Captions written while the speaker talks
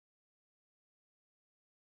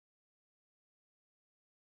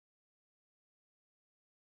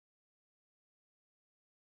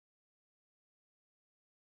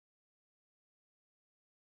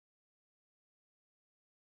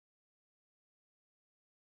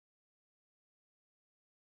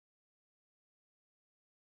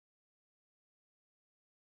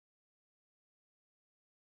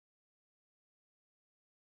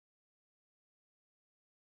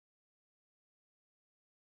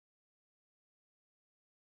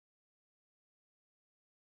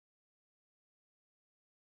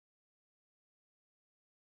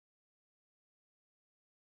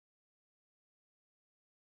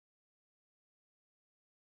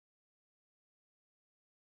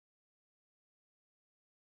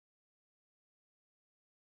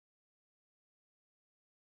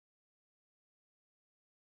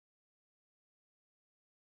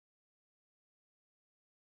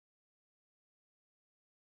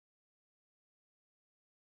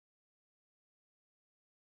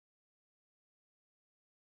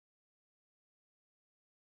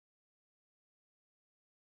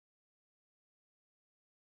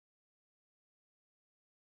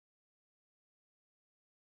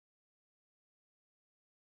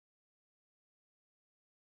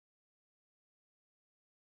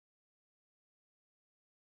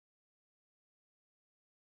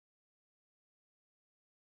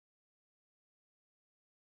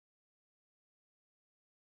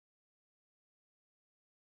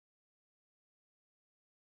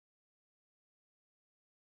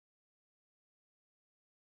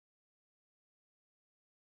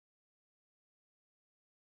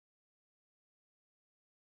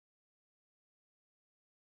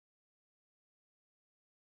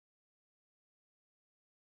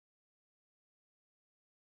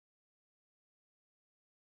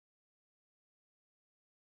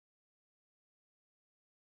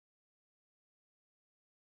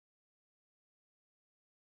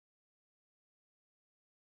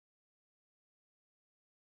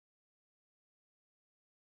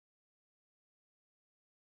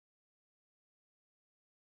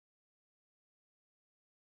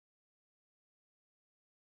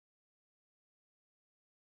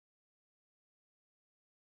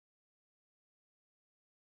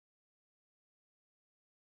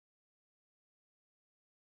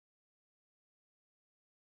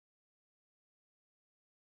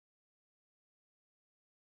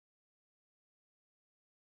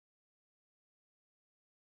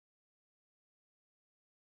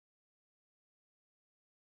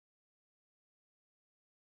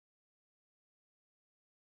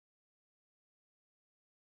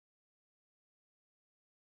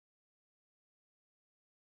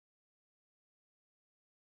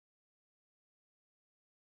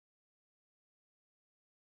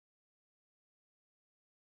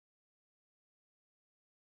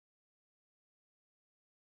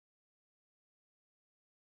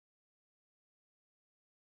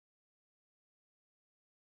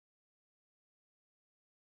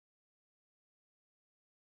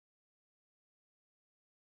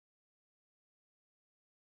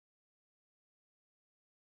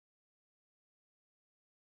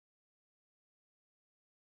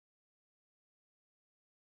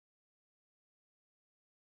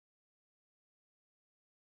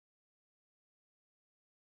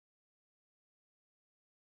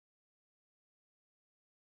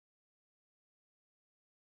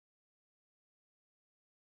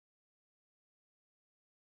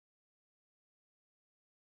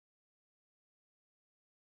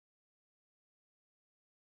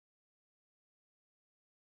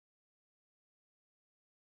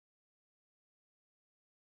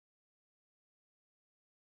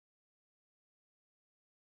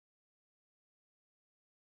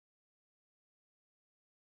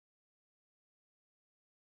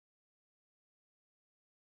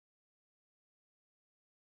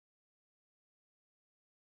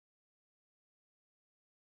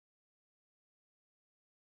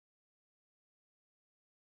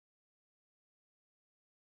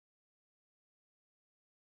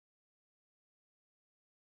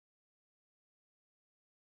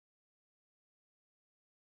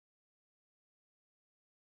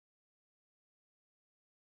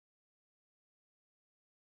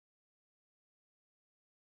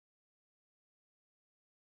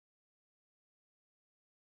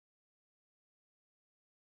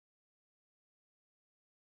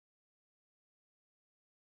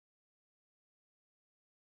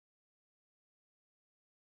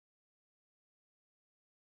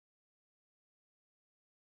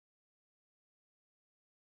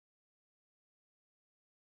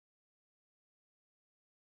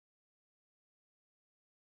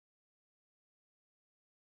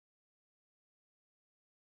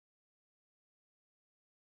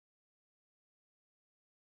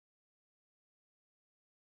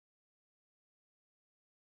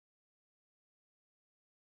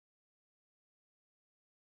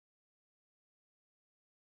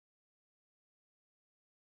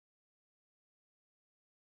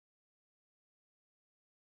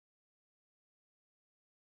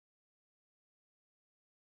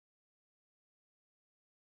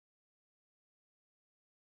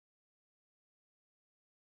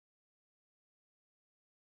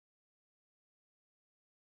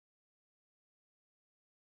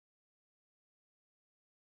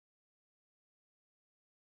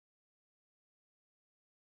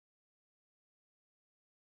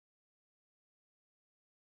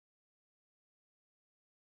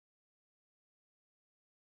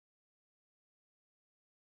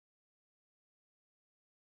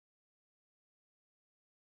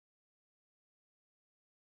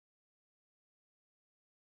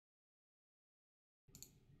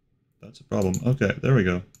That's a problem. Okay, there we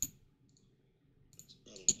go.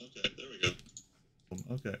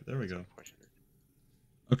 Okay, there we go.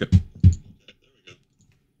 Okay.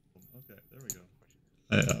 Okay, there we go.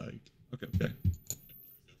 Okay.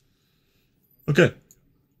 Okay.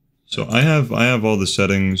 So I have all the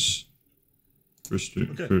settings for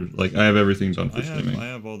like I have everything's on for streaming. I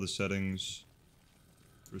have all the settings.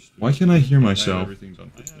 Why can't I hear myself? Everything's on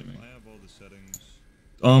for streaming. I have all the settings.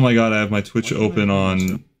 Oh my god, I have my Twitch open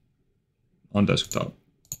on desktop.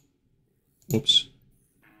 Whoops.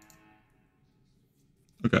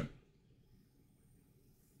 Okay.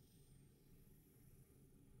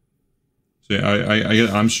 So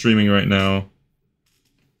yeah, I'm streaming right now.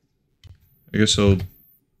 I guess I'll.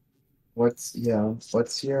 What's your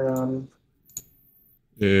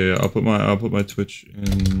Yeah, I'll put my Twitch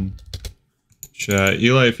in chat.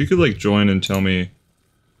 Eli, if you could like join and tell me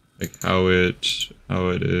like how it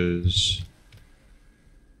is.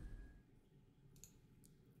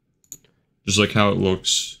 Just like how it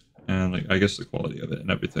looks and like I guess the quality of it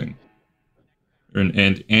and everything.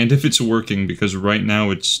 And if it's working, because right now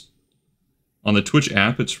it's on the Twitch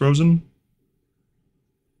app it's frozen.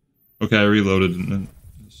 Okay, I reloaded and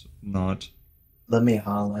it's not. Let me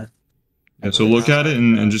holla. Yeah, so look at it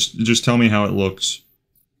and just tell me how it looks.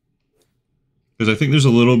 Because I think there's a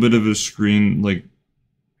little bit of a screen, like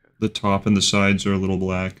the top and the sides are a little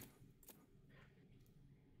black.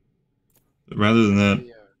 But rather than that,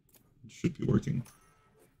 it should be working.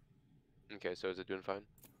 Okay, so is it doing fine?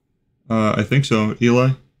 I think so. Eli?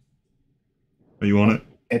 Are you on it?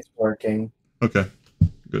 It's working. Okay,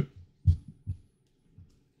 good.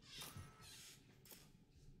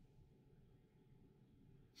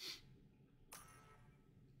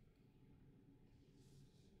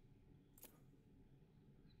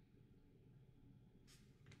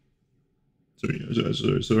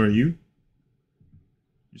 So are you?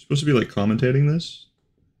 You're supposed to be like commentating this?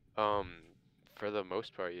 For the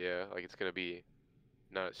most part, yeah. Like it's gonna be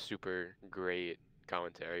not super great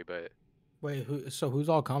commentary, but Wait, who's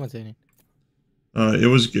all commentating? It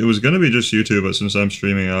was gonna be just you two, but since I'm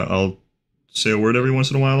streaming, I'll say a word every once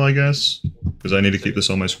in a while, I guess, because I need to keep this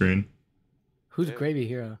on my screen. Who's Gravy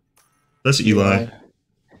Hero? That's Eli.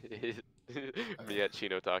 me at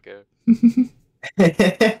Chino Taco.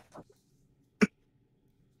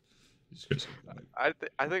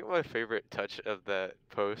 I think my favorite touch of that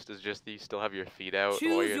post is just that you still have your feet out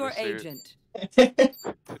while you're in the suit.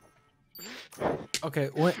 Okay,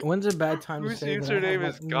 when's a bad time to say Whose that I username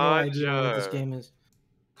have is no idea what this Ganja? game is?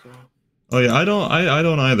 So. Oh yeah, I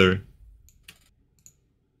don't either.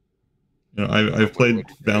 You know, I've played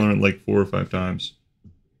Valorant like 4 or 5 times.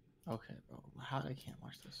 Okay, bro. I can't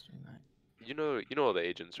watch this stream. You know all the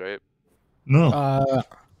agents, right? No.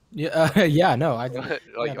 Yeah, no, I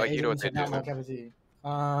like you know what they do. Not my cup of tea.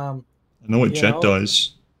 I know what Jet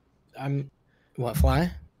does. What,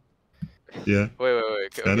 Fly? Yeah.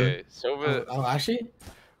 Wait. Okay. So Oh, actually?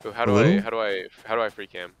 how do I free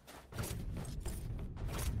cam?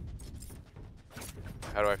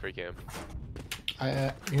 How do I free cam?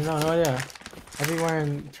 No idea. Everywhere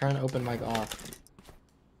I'm trying to open mic off.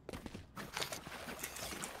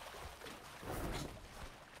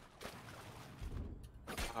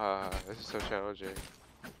 This is so challenging.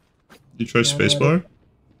 You try spacebar?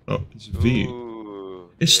 Oh, it's V. Ooh,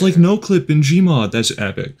 It's like no clip in Gmod. That's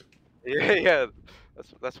epic. Yeah.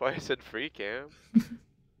 That's why I said free cam.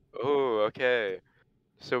 Oh, okay.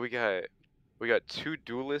 So we got 2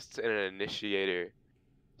 duelists and an initiator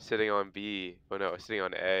sitting on B. Oh no, sitting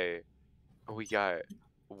on A. Oh, we got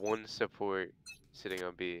 1 support sitting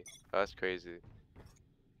on B. Oh, that's crazy.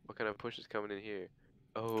 What kind of push is coming in here?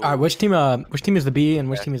 Oh. All right, which team is the B and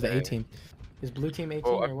which team is the A team? Is blue team A team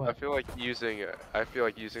or what? I feel like using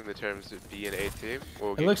the terms B and A team.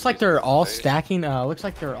 It looks like they're all stacking. Looks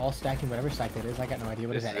like they're all stacking whatever stack it is. I got no idea.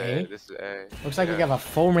 What is that? A? This is A. Looks like we have a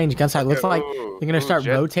full range gun sight. Looks like they're gonna start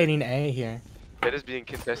rotating A here. It is being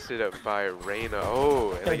contested by Reyna.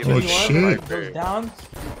 Oh, and Oh shit! Goes down.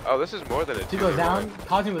 Oh, this is more than a 2. 2 goes down.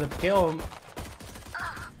 Causing with a kill.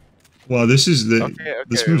 Wow, this is the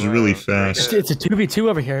this moves really fast. It's a 2v2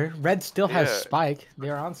 over here. Red still has spike. They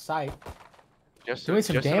are on site. Doing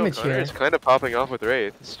some damage here. It's kind of popping off with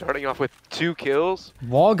Wraith. Starting off with 2 kills.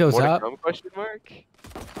 Wall goes up. Question mark?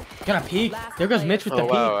 Gonna peek. There goes Mitch with the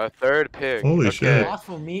peek. Wow, a 3rd pick. Holy shit.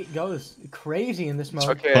 Awful meat goes crazy in this mode.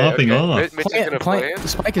 Okay, popping off. Mitch is gonna plant. The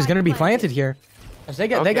spike is gonna be planted here. As they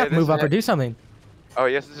got to move up or do something. Oh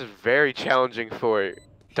yes, this is very challenging for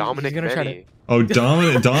Dominic Benny. Oh,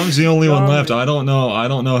 Dom's the only one left. I don't know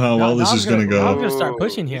how well this is gonna go. I'm gonna start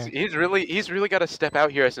pushing here. He's really got to step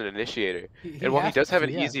out here as an initiator. And while he does have an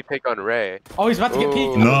easy pick on Ray. Oh, he's about to get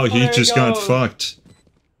peeked. No, he just got fucked.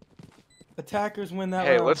 Attackers win that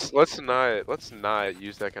Hey, round. let's not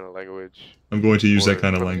use that kind of language. I'm going to use that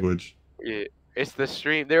kind of language. Yeah, it's the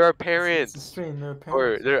stream. There are parents. It's the stream. There are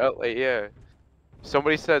Or parents. they're like, yeah.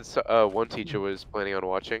 Somebody said one teacher was planning on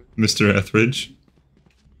watching. Mr. Etheridge.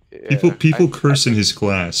 Yeah, People curse in his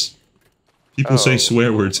class. People say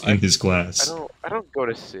swear words in his class. I don't go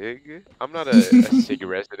to SIG. I'm not a SIG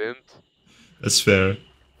resident. That's fair.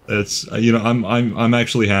 That's you know I'm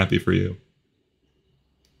actually happy for you.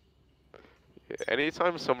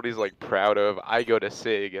 Anytime somebody's like proud of I go to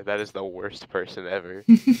SIG, that is the worst person ever.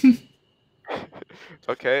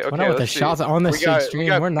 okay. Well, with the shots on the SIG stream,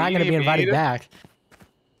 we're not gonna be invited back.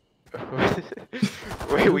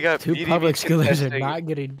 Wait, we got two public schoolers are not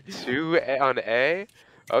getting 2 on A.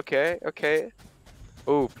 Okay.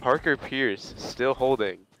 Oh, Parker Pierce still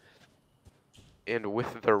holding, and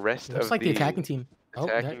with the rest of the attacking team.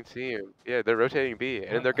 Team, yeah, they're rotating B,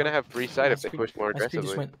 and they're gonna have free side if they push more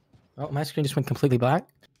aggressively. My screen just went completely black.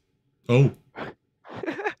 Oh.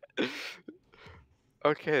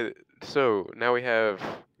 Okay, so now we have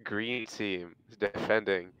green team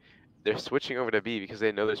defending. They're switching over to B because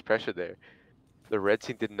they know there's pressure there. The red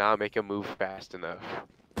team did not make a move fast enough.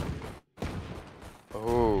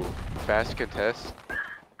 Oh, fast contest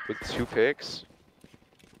with 2 picks.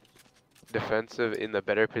 Defensive in the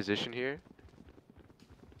better position here.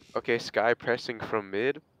 Okay, Sky pressing from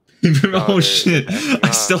mid. Oh shit!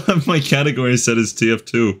 I still have my category set as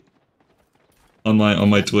TF2 on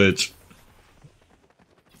my Twitch.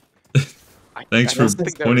 Thanks for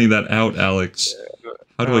pointing that out, Alex.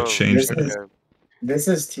 How do I change that? This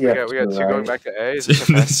is TF2. We got 2 going back to A. Is this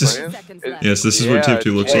yes, this is what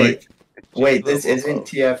TF2 looks like. Wait, this isn't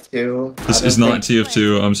TF2. This is not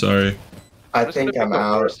TF2. I'm sorry. I think I'm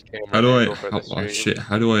out. How do I? Oh shit!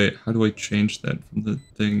 How do I change that from the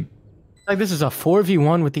thing? Like this is a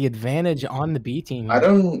 4v1 with the advantage on the B team. I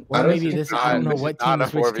don't know what team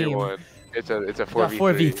is which team. It's a 4v3.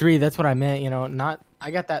 4v3. That's what I meant. You know, not. I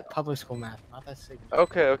got that public school math, not that signal.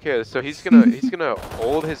 Okay. So he's gonna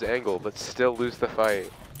hold his angle, but still lose the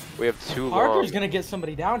fight. We have 2 Parker's gonna get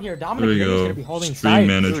somebody down here. Dominic is gonna be holding Stream side.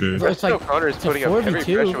 manager. Looks like O'Connor's putting up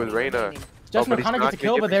heavy pressure with Reyna. Justin O'Connor gets a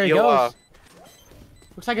kill, but there he goes.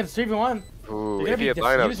 Looks like it's 3v1. Ooh, if he had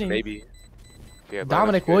lineups, maybe.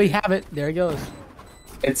 Dominic, will he have it? There he goes.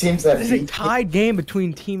 It seems that this is a tied game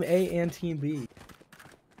between Team A and Team B.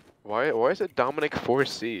 Why is it Dominic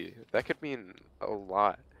 4C? That could mean a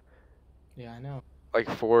lot. Yeah, I know. Like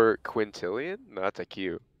 4 quintillion? No, that's a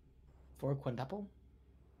Q. 4 quintuple?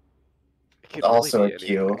 Also a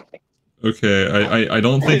Q. Okay, I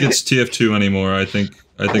don't think it's TF2 anymore. I think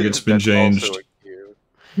it's been changed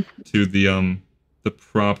to the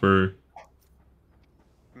proper.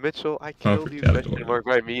 Mitchell, I killed you. Question mark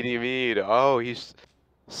by Meaty Mead. Oh, he's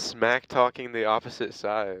smack talking the opposite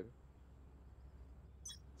side.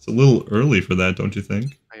 It's a little early for that, don't you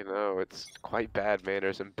think? I know, it's quite bad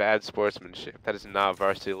manners and bad sportsmanship. That is not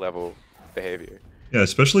varsity level behavior. Yeah,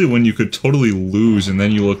 especially when you could totally lose and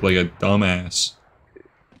then you look like a dumbass.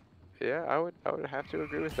 Yeah, I would have to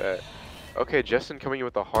agree with that. Okay, Justin coming in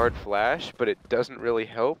with a hard flash, but it doesn't really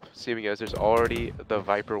help, seeing as there's already the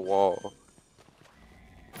Viper wall.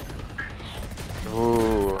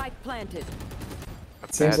 Ooh.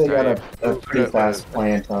 Seems they got a pretty fast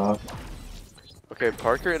plant off. Okay,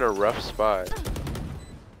 Parker in a rough spot.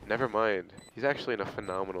 Never mind. He's actually in a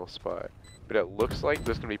phenomenal spot. But it looks like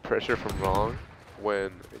there's going to be pressure from wrong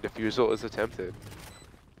when a defusal is attempted.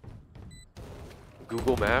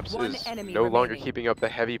 Google Maps is no longer keeping up the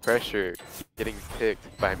heavy pressure. Getting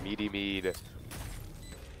picked by Meaty Mead.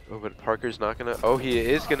 Oh, but Parker's not going to... Oh, he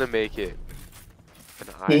is going to make it.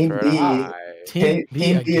 Team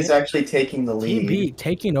B is actually taking the lead. Team B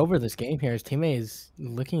taking over this game here. His teammate is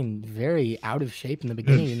looking very out of shape in the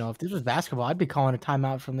beginning. You know, if this was basketball, I'd be calling a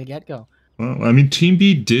timeout from the get-go. Well, I mean, Team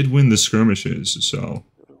B did win the skirmishes, so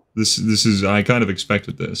this is I kind of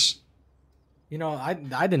expected this. You know,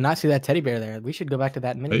 I did not see that teddy bear there. We should go back to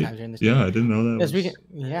that many times during this. Yeah, I didn't know that.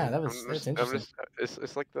 That's interesting.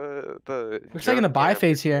 It's like the. Looks like in the buy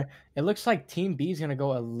phase here. It looks like Team B is gonna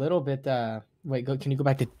go a little bit. Wait, can you go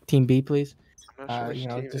back to Team B, please? You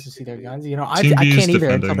know, just to see their guns. You know, I can't either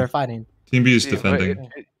until they're fighting. Team B is defending.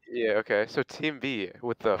 Yeah. Okay. So Team B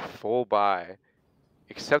with the full buy,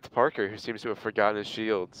 except Parker, who seems to have forgotten his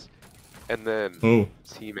shields, and then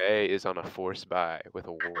Team A is on a force buy with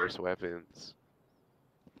worse weapons.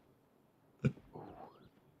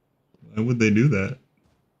 Why would they do that?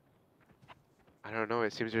 I don't know.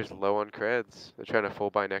 It seems they're low on creds. They're trying to full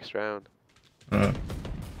buy next round.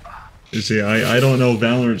 You see, I don't know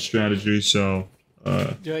Valorant strategy, so.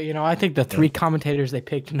 You know, I think the three commentators they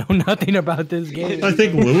picked know nothing about this game. I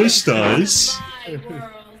think Lewis does.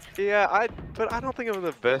 Yeah, but I don't think I'm in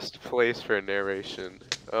the best place for narration.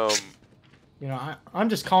 You know, I'm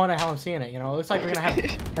just calling it how I'm seeing it. You know, it looks like we're gonna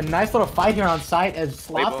have a nice little fight here on site as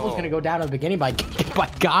Slothful's gonna go down at the beginning by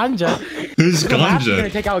Ganja. Who's Google Maps is Ganja?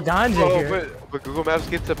 gonna take out Ganja here. But Google Maps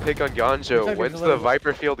gets a pick on Ganja. When's the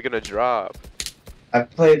Viper field gonna drop?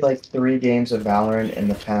 I've played like 3 games of Valorant in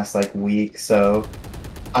the past like week, so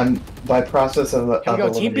I'm by process of. Here we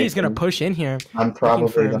go. Team B is gonna push in here. I'm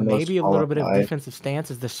probably the most maybe a little bit of qualified. defensive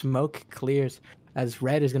stance as the smoke clears, as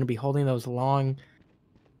Red is gonna be holding those long.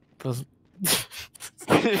 Sightline?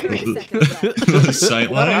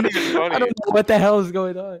 I don't know what the hell is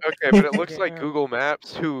going on. Okay, but it looks like Google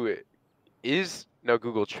Maps, Google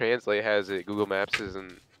Translate has it. Google Maps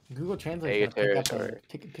isn't. Google Translate pick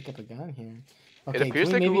up a gun here. Okay, it appears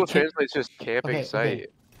that Google Translate's just camping site.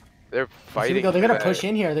 They're fighting. Here we go. They're gonna push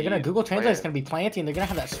in here. They're gonna Google Translate's gonna be planting. They're gonna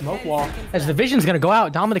have that smoke wall as the vision's gonna go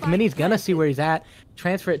out. Dominic Mini's gonna see where he's at,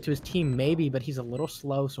 transfer it to his team maybe, but he's a little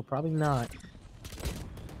slow, so probably not.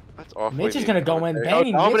 That's awful. Mitch is gonna go in.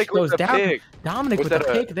 Banging. Mitch goes down. Pick. Dominic with the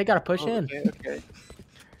pick. They gotta push in. Okay.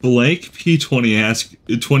 Blake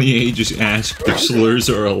P28 just asked if slurs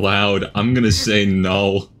are allowed. I'm gonna say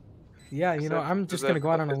no. Yeah, you know, I'm just gonna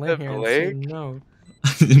go out on a limb here and say no.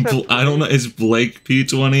 I don't know. It's Blake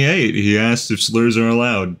P28. He asked if slurs are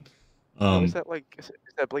allowed. Is that like? Is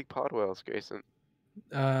that Blake Podwell's, Grayson?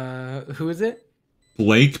 Who is it?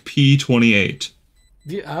 Blake P28.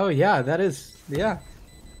 Oh yeah, that is yeah.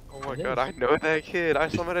 Oh my god, I know that kid. I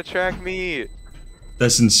saw him at a track meet.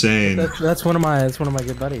 That's insane. That's one of my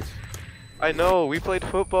good buddies. I know. We played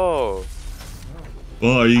football.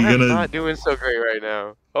 Well, are you gonna? I'm not doing so great right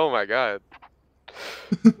now. Oh my god.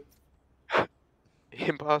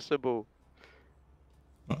 Impossible.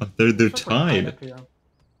 They're tied.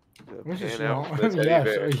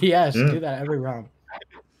 Yes, do that every round.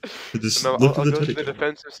 Just no, look I'll at go to the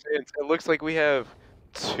defensive stance. It looks like we have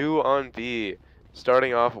 2 on B,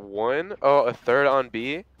 starting off a third on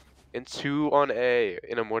B, and 2 on A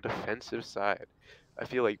in a more defensive side. I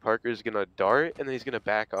feel like Parker's gonna dart and then he's gonna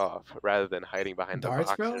back off rather than hiding behind the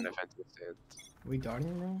box in a defensive stance. We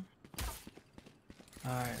darting, bro?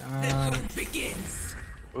 Alright, begins.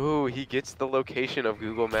 Ooh, he gets the location of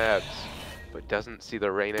Google Maps, but doesn't see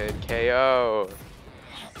the Reyna and KO.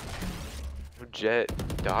 Jet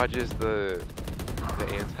dodges the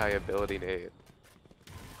anti-ability nade.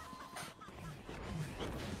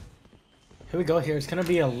 Here we go. Here it's gonna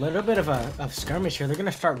be a little bit of a skirmish here. They're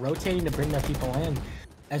gonna start rotating to bring their people in.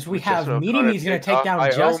 As we have Meaty Me's gonna take down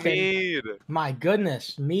Justin. My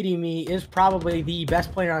goodness, Meaty Me is probably the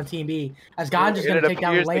best player on Team B. As Ganja's gonna take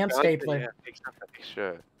down Landscape player.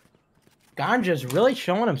 Ganja's really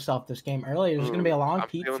showing himself this game early. There's gonna be a long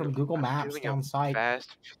peek from Google Maps down site.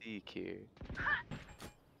 Fast peek here.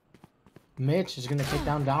 Mitch is gonna take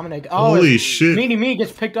down Dominic. Oh, holy shit! Meaty Me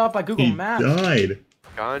gets picked up by Google Maps. Died.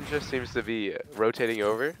 Ganja seems to be rotating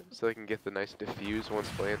over so they can get the nice diffuse once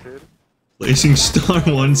planted. Blazing Star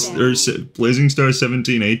Blazing Star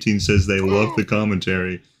 1718 says they love the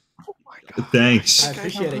commentary. Oh my god! Thanks. I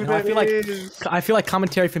appreciate it. You know, I feel like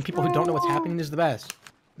commentary from people who don't know what's happening is the best.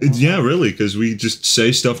 Yeah, really, because we just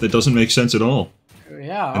say stuff that doesn't make sense at all.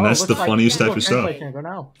 Yeah, and that's the funniest type of stuff.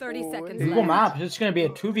 30 seconds. Google Maps. It's gonna be a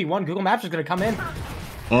 2v1. Google Maps is gonna come in.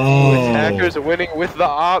 Oh, Attackers are winning with the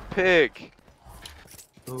op pick.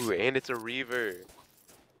 Ooh, and it's a reaver.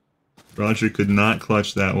 Roger could not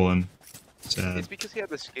clutch that one. Sad. It's because he had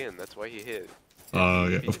the skin. That's why he hit.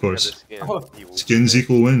 Yeah, of course. Skin, skins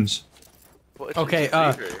equal wins. Well, okay,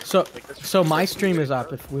 so my stream is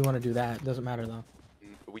up if we want to do that. Doesn't matter though.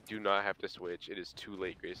 We do not have to switch. It is too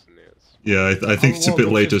late, Grayson. Yeah, I think it's a bit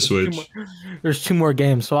late to switch. There's 2 more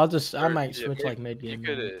games, so I might switch like mid game.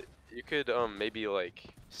 You could maybe like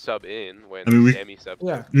sub in when Sammy subs.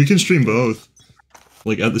 Yeah. We can stream both,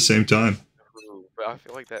 like at the same time. Ooh, but I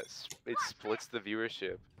feel like it splits the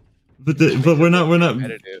viewership. But we're not.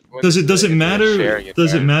 Does it matter?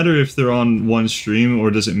 Does it matter if they're on one stream,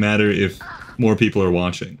 or does it matter if more people are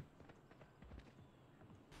watching?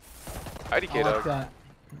 IDK dog.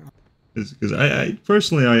 Because I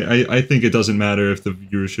personally I think it doesn't matter if the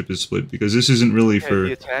viewership is split, because this isn't really for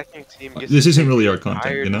the attacking team gets this isn't really our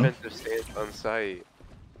content, you know. On site.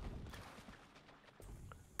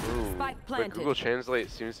 Ooh, but Google Translate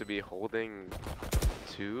seems to be holding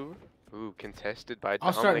 2. Ooh, contested by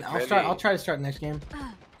Dominic. I'll try to start next game.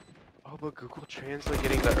 Oh, but Google Translate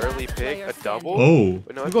getting the early pick, a double? Oh.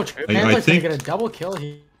 But no, Google it's a Translate's think- gonna get a double kill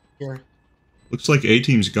here. Looks like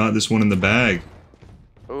A-Team's got this one in the bag.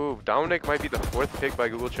 Oh, Dominic might be the 4th pick by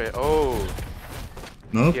Google Translate. Oh.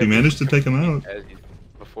 Nope, he managed to take him out.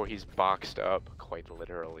 Before he's boxed up, quite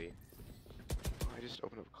literally. Oh, I just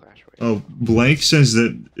opened up Clash right Oh, Blake says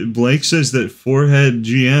that Forehead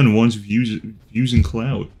GN wants views and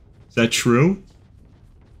clout. Is that true?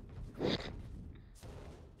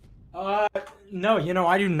 No, you know,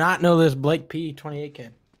 I do not know this Blake P28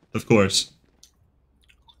 kid. Of course.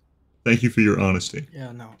 Thank you for your honesty.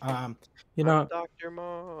 Yeah, no. You know, Dr.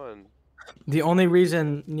 Mon. the only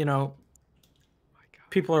reason, you know,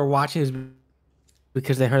 people are watching is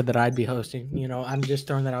because they heard that I'd be hosting. You know, I'm just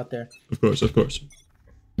throwing that out there. Of course, of course.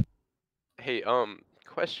 Hey,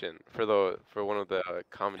 question for one of the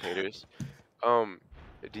commentators.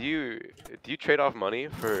 Do you trade off money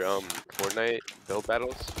for Fortnite build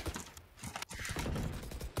battles?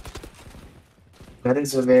 That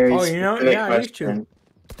is a very Oh, you know, specific yeah, I used to. question.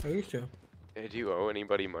 I used to. Do you owe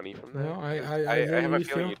anybody money from that? No, I I really have a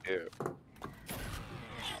used feeling to. you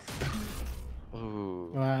do.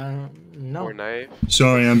 Ooh. No. Fortnite.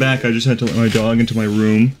 Sorry, I'm back. I just had to let my dog into my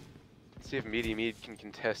room. Let's see if Meaty Mead can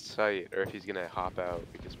contest site or if he's gonna hop out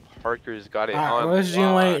because Parker's got it Alright, on. well, this is the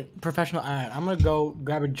lock. only professional. Alright, I'm gonna go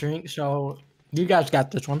grab a drink. So you guys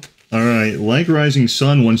got this one. Alright, Like Rising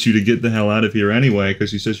Sun wants you to get the hell out of here anyway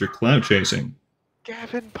because he says you're clout chasing.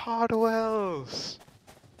 Gavin Podwells.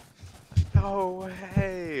 No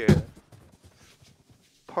way.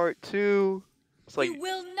 Part 2. It's like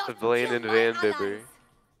Blaine and Vandiver.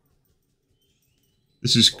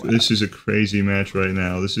 This is a crazy match right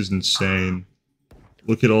now. This is insane.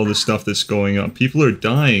 Look at all the stuff that's going on. People are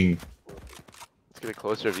dying. Let's get a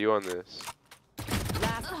closer view on this.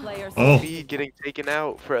 Oh. Me getting taken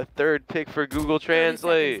out for a 3rd pick for Google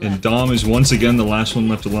Translate. And Dom is once again the last one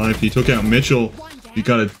left alive. He took out Mitchell. He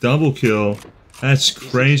got a double kill. That's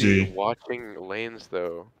crazy. He's watching lanes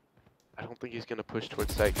though. I don't think he's gonna push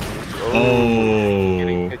towards site. Oh.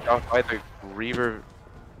 Getting picked off by the Reaver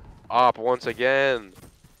op once again.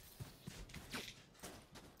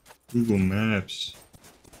 Google Maps.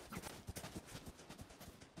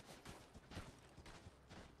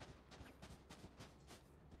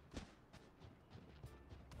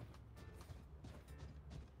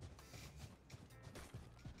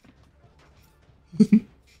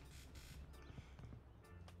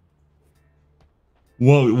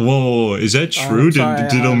 Whoa, is that true? Sorry,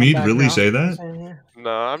 did Omid back really now. say that? No,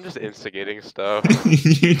 I'm just instigating stuff.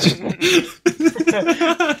 You're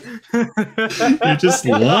just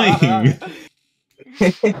lying.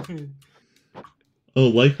 Oh,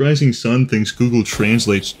 Like Rising Sun thinks Google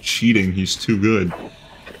Translate's cheating. He's too good.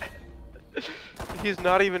 He's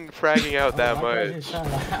not even fragging out that much.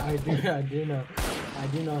 I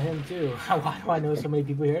do know him too. Why do I know so many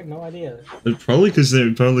people here? No idea. Probably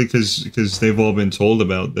because they've all been told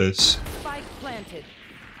about this. Spike planted.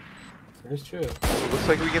 That's true. Looks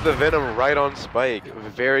like we get the Venom right on Spike.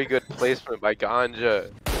 Very good placement by Ganja.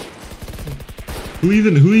 Who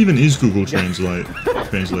even is Google Translate?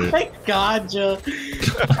 Thank God,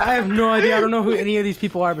 I have no idea. I don't know who any of these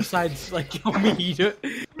people are besides like Omid.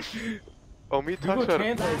 Omid Google talks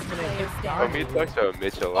Translate's gonna hit Omid talks about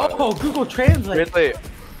Mitch a lot. Oh, Google Translate.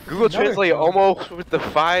 Google Translate almost with the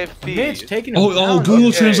 5P. Mitch taking him Oh, down.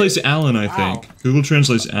 Google Translates Alan, I think. Wow. Google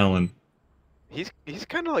Translates Alan. He's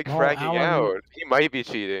kind of like No, fragging Alan- out. He might be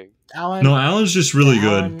cheating. Alan. No, Alan's just really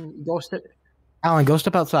good. Alan, go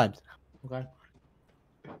step outside. Okay.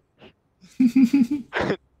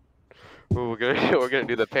 Ooh, we're gonna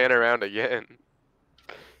do the pan around again.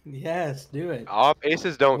 Yes, do it. Off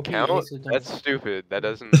aces don't Okay, count. aces don't. That's stupid. That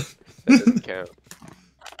doesn't count.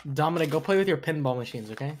 Dominic, go play with your pinball machines,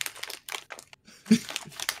 okay?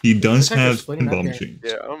 He does Looks like they're have splitting up pinball here. machines.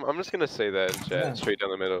 Yeah, I'm just gonna say that in chat, Yeah. straight down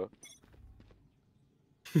the middle.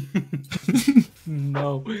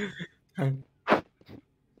 No.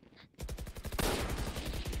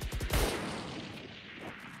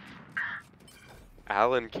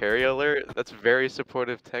 Alan carry alert. That's very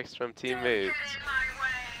supportive text from teammates.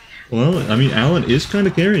 Well, I mean, Alan is kind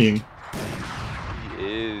of carrying. He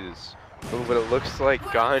is. Oh, but it looks like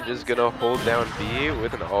Ganj is gonna hold down B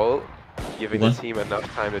with an ult, giving the What? team enough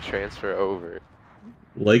time to transfer over.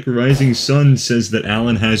 Like Rising Sun says that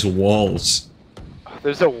Alan has walls.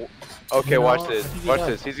 There's a. Okay, No, watch I this. think he Watch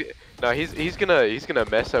does. this. He's gonna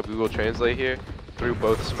mess up Google Translate here through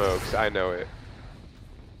both smokes. I know it.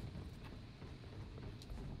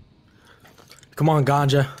 Come on,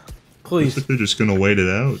 Ganja. Looks Please. like they're just gonna wait it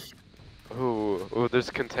out. Ooh, Oh, there's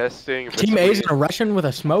contesting. Team A's gonna rush in with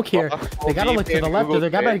a smoke here. They gotta look to the left, or they're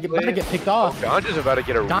about to get picked off. Ganja's about to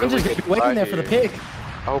get a Ganja's really gonna good be waiting there try for the here. pick.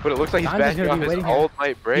 Oh, but it looks like he's Ganja's backing gonna off be his waiting here. ult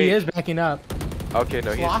might break. He is backing up. Okay,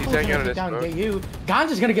 no, he's Slothel's hanging gonna out in take his down smoke. GU.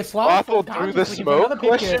 Ganja's gonna get Slothel. Slothel through the smoke?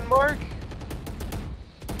 Question mark?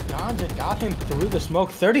 Ganja got him through the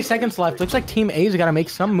smoke. 30 seconds left. Looks like Team A's got to make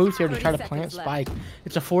some moves here to try to plant Spike.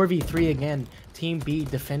 It's a 4v3 again. Team B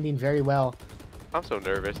defending very well. I'm so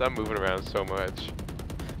nervous. I'm moving around so much.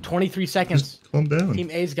 23 seconds. Just calm down.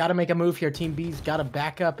 Team A's got to make a move here. Team B's got to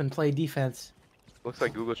back up and play defense. Looks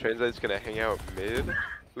like Google Translate's gonna hang out mid.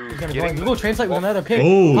 Ooh, He's gonna go in. Google Translate with another pick.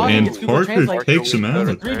 Oh, Hawking and gets Google Parker Translate. takes him out.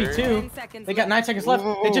 3v2. They got 9 seconds left.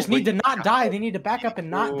 They just need to not die. They need to back up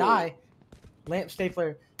and not die. Lamp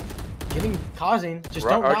Stapler causing. Just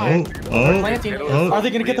don't die. Planting. Are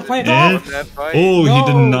they gonna get the plant off? Oh,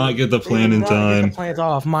 he did not get the plant in time. Get the plant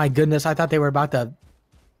off. My goodness, I thought they were about to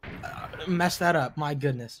mess that up. My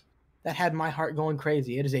goodness, that had my heart going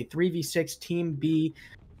crazy. It is a 3v6 Team B,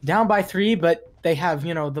 down by 3, but they have,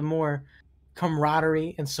 you know, the more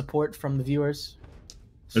camaraderie and support from the viewers.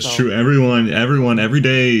 That's true. Everyone, every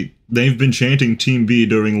day they've been chanting Team B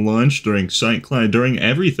during lunch, during site class, during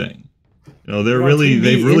everything. You know,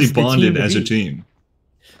 they've really bonded as a team.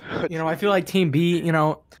 You know, I feel like Team B,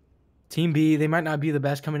 Team B, they might not be the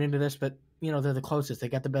best coming into this, but you know, they're the closest. They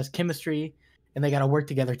got the best chemistry, and they got to work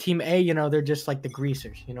together. Team A, you know, they're just like the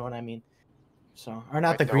greasers. You know what I mean? So, or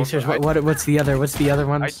not the greasers. What's the other? What's the other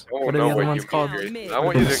ones? What are the other ones called? The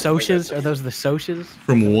socias? Are those the socias?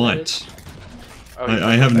 From what?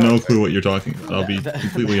 I have no clue what you're talking about. I'll be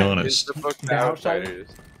completely honest. The outsiders.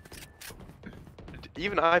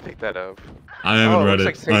 Even I picked that up. I haven't read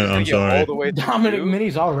it. I'm sorry. Dominic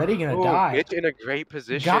Mini's already gonna die. Mitch in a great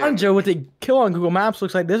position. Ganja with the kill on Google Maps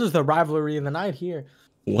looks like this is the rivalry of the night here.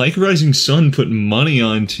 Like Rising Sun put money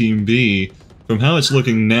on Team B. From how it's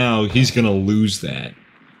looking now, he's gonna lose that.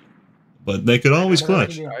 But they could always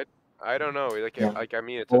clutch. I don't know. Like I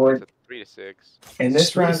mean, it's a 3-6. In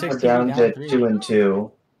this round, we're down to 2-2.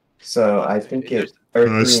 So I think it's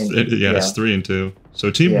 3-2.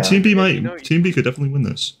 So Team B Team B could definitely win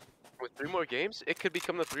this. With 3 more games, it could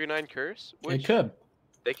become the 3-9 curse. It could.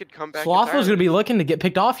 They could come back. Slothel's gonna be looking to get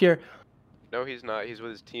picked off here. No, he's not. He's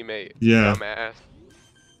with his teammate. Yeah. Dumbass.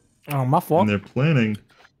 Oh, my fault. And they're planning.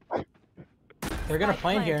 They're gonna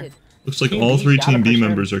plan here. Looks like all 3 Team B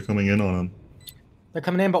members are coming in on them. They're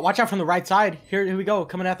coming in, but watch out from the right side. Here we go.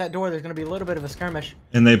 Coming out that door, there's going to be a little bit of a skirmish.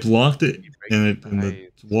 And they blocked it, and the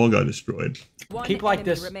wall got destroyed. Keep like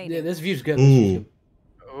this. Yeah, this view's good. Ooh.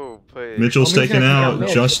 Oh, please. Mitchell's taken out.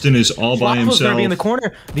 Justin is all by himself. Going to be in the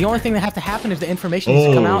corner. The only thing that has to happen is the information needs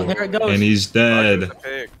to come out. There it goes. And he's dead.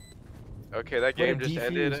 Okay, that game just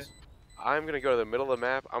ended. I'm going to go to the middle of the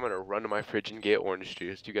map. I'm going to run to my fridge and get orange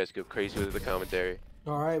juice. You guys go crazy with the commentary.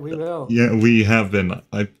 All right, we will. Yeah, we have been.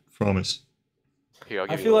 I promise. Here,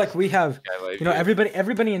 I feel like we have, you know,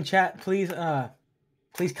 everybody in chat, please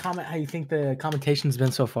comment how you think the commentation's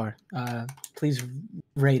been so far. Please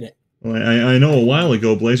rate it. Well, I know a while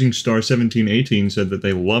ago, Blazing Star 1718 said that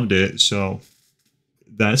they loved it, so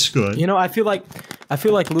that's good. You know, I feel like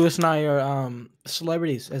Lewis and I are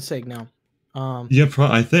celebrities at SIG now. Yeah,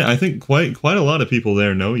 I think quite a lot of people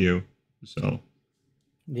there know you, so.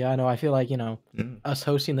 Yeah, I know. I feel like, you know, us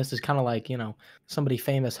hosting this is kind of like, you know, somebody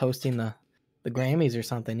famous hosting the Grammys or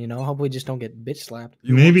something, you know. Hope we just don't get bitch slapped.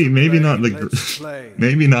 Maybe not the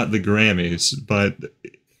Grammys, but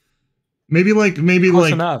maybe like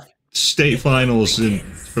enough. State finals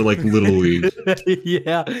for like Little League.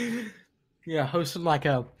 yeah, hosting like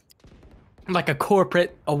a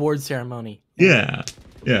corporate award ceremony. Yeah,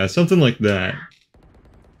 something like that.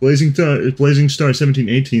 Blazing Star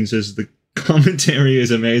 1718 says the commentary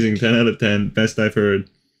is amazing. 10 out of 10, best I've heard.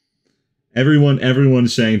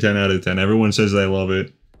 Everyone's saying 10 out of 10. Everyone says they love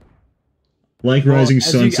it. Like Rising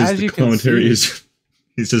Sun says the commentary is.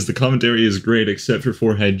 He says the commentary is great except for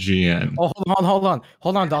Forehead GN. Oh,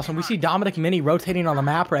 hold on, Dawson. We see Dominic Mini rotating on the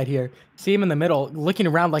map right here. See him in the middle, looking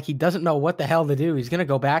around like he doesn't know what the hell to do. He's gonna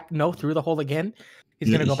go back, through the hole again.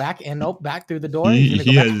 He's gonna go back and back through the door. I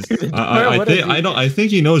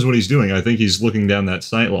think he knows what he's doing. I think he's looking down that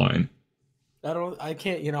sight line. I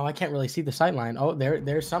can't really see the sight line. Oh,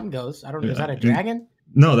 there's something goes. I don't know. Is that a dragon?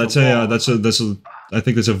 No, that's I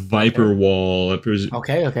think that's a Viper wall.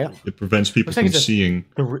 Okay. It prevents people from seeing.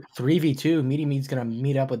 3v2. Meaty's gonna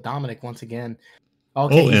meet up with Dominic once again.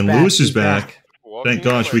 Okay, and Lewis is back. Thank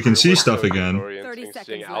gosh, we can see stuff again. 30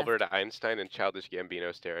 seconds Albert Einstein and Childish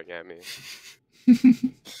Gambino staring at me.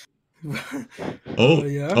 Oh,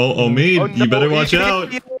 yeah. oh, Mead, Oh, no, you better he watch hit out.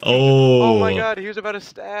 me. Oh. Oh my god, he was about to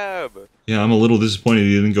stab. Yeah, I'm a little disappointed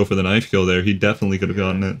he didn't go for the knife kill there. He definitely could have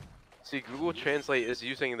gotten it. See, Google Translate is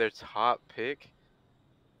using their top pick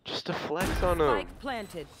just to flex on him. Spike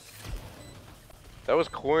planted. That was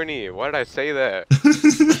corny. Why did I say that?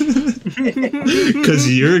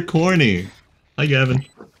 Because you're corny. Hi, Gavin.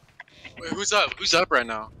 Wait, who's up? Who's up right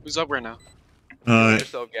now? Who's up right now? Kill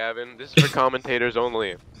yourself, Gavin. This is for commentators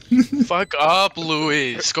only. Fuck up,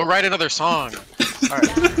 Luis. Go write another song. Alright.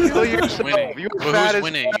 Kill yourself. Winning. You But fat who's as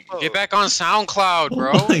winning? hell. Get back on SoundCloud,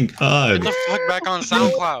 bro. Oh my Get god. the fuck back on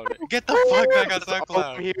SoundCloud. Get the fuck back on That's all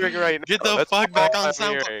I'm SoundCloud. hearing right now. Get the That's fuck back all on I'm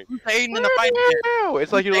SoundCloud. hearing. Who's hating in the fight again?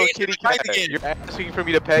 It's like your little Hey, kitty fight cat. again. You're asking for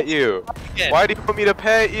me to pet you. Again. Why do you want me to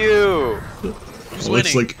pet you? Who's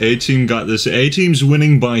Looks winning? like A-Team got this. A-Team's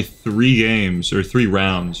winning by 3 games, or 3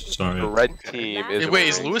 rounds, sorry. The red team is. Wait,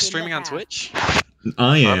 is winning. Lewis streaming on Twitch?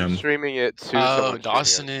 I I'm am. streaming it too. Oh,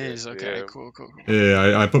 Dawson is. Okay, cool.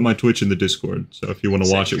 Yeah, I put my Twitch in the Discord, so if you want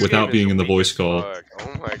to watch it without being in the voice call.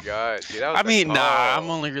 Oh my god, dude, that was I mean, a nah, call. I'm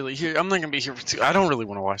only really here. I'm not gonna be here for 2. I don't really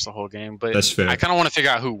want to watch the whole game, but That's fair. I kind of want to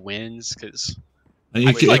figure out who wins because I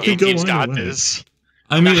It feel like could go A-Team's either got way. this.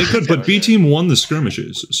 I mean, it could, but B-Team won the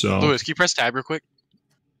skirmishes, so... Lewis, can you press tab real quick?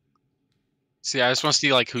 See, I just want to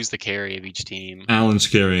see like who's the carry of each team. Alan's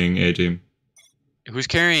carrying A-Team. Who's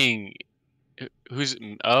carrying? Who's?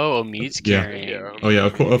 Oh, Omid's Yeah. carrying. Oh yeah,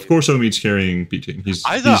 of course Omid's carrying B-Team. He's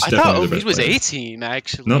I thought definitely the Omid best was player. A-Team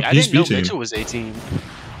actually. Nope, I he's didn't know B-Team. Mitchell was A-Team.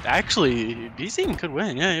 Actually, B-Team could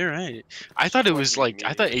win. Yeah, you're right. I thought it was like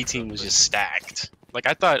I thought A-Team was just stacked. Like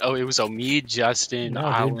I thought, oh, it was Omid, Justin, No,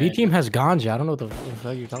 Alan. dude, B team has Ganja. I don't know what the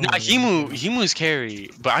fuck you're talking Nah, about. Himu's carry,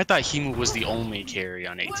 but I thought Himu was the only carry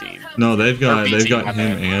on A-Team. No, they've got B-Team, him my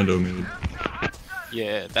bad. and Omid.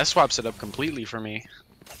 Yeah, that swaps it up completely for me.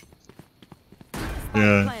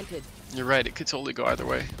 Yeah. Planted. You're right. It could totally go either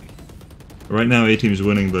way. Right now A-Team's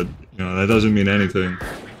winning, but you know that doesn't mean anything.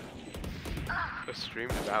 A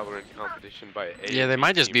streamed Valorant competition by A. Yeah, they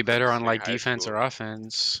might just be better on like high defense school. or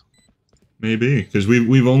offense. Maybe because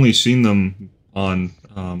we've only seen them on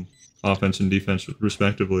offense and defense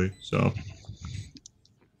respectively. So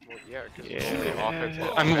Well, yeah, 'cause only offense and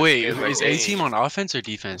I mean, defense wait, in the is game. A-Team on offense or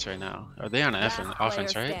defense right now? Are they on offense,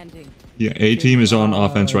 Player right? standing. yeah, A-Team is on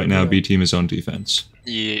offense right now. B-Team is on defense.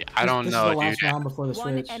 Yeah, I don't This know, is the last dude. round before the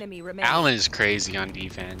One switch. enemy remaining. Alan is crazy on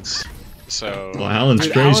defense. So Well, Alan's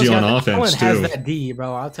Dude, crazy Alan's on got- offense Alan too. has that D,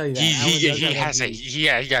 bro. I'll tell you that. he Alan does he have has that a D.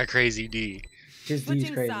 yeah, he got crazy D. His D's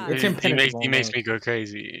Switching crazy. sides. It's He impenetrable. makes bro. me go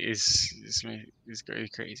crazy. It's very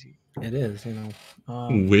crazy. It is, you know.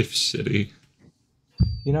 Whiff City.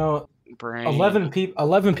 You know, Brain. 11 people are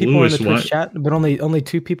in Lewis, the Twitch what? chat, but only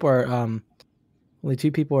 2 people are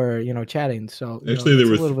you know chatting. So you Actually, know,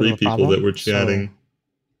 there it's a were little bit 3 of a people problem. that were chatting. So,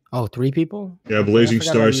 oh, 3 people? Yeah, Blazing I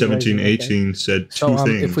forgot Star about you, Blazing, 1718 said 2 So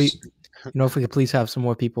things. if we, you know, if we could please have some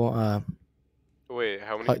more people Wait,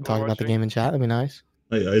 how many talk people are about the watching? game in chat, that'd be nice.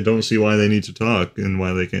 I don't see why they need to talk and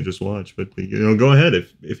why they can't just watch. But you know, go ahead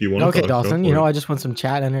if you want Okay, to talk. Dawson. go You for know, it. I just want some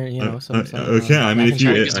chat and you know some. okay, I mean, back if and you- Trying to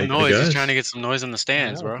chat. get some I noise. He's guess. trying to get some noise in the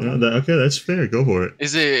stands, bro. Yeah, okay, that's fair. Go for it.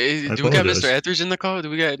 Do we got apologize. Mr. Etheridge in the call? Do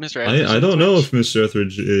we got Mr. Etheridge? I in don't know Twitch? if Mr.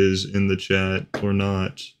 Etheridge is in the chat or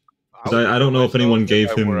not. would I don't kill know if anyone myself gave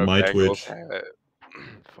I wore him a my Bengals Twitch. hat.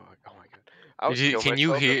 Fuck, oh my god. I would kill Can you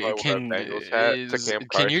myself if I hear? wore a Can Bengals hat to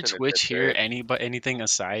Camp can your Carson and Twitch did hear that. anything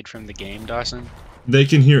aside from the game, Dawson? They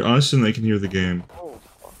can hear us and they can hear the game. Oh,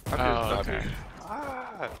 fuck. Oh, I'm just okay. not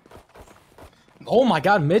Ah. Oh my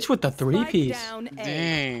God, Mitch with the 3-piece. Down A.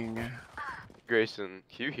 Dang. Grayson,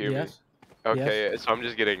 can you hear Yes. me? Okay, so I'm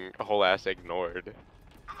just getting a whole ass ignored.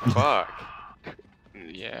 Fuck.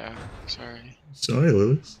 Yeah. Sorry. Sorry,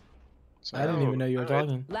 Lewis. I didn't even know you were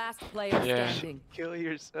talking. Last player Yeah. standing. Kill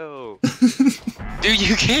yourself. Dude,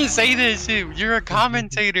 you can't say that shit. You're a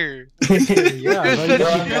commentator. Yeah, bro,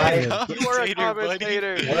 We're on you live. can't You are a Commentator,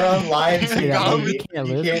 commentator. We're on live say that, bro. TV. You can't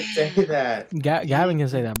You live. can't say that. Gavin can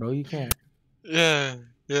say that, bro. You can't. Yeah.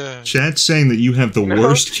 Yeah. Chat's saying that you have the No.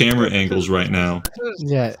 worst camera angles right now. This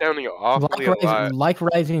is Yeah. sounding awfully alive. Like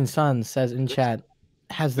Rising Sun says in chat,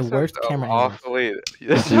 has the This worst sounds camera angles. awfully.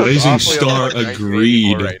 This sounds Blazing awfully Star like 1984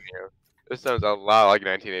 agreed. Right now. This sounds a lot like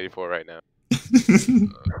 1984 right now.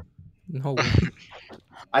 No.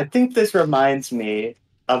 I think this reminds me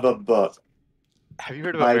of a book Have you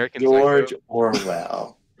heard of by American George Psycho?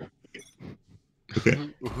 Orwell.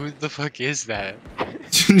 Who the fuck is that?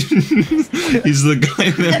 He's the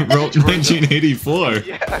guy that wrote 1984.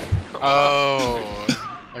 Yeah. Oh.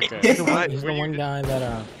 Okay. He's the What? one guy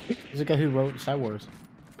that he's the guy who wrote Star Wars.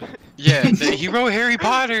 Yeah. He wrote Harry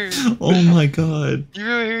Potter. Oh my god. You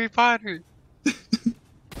wrote Harry Potter.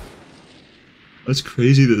 That's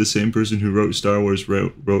crazy that the same person who wrote Star Wars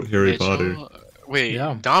wrote Harry Potter. Wait,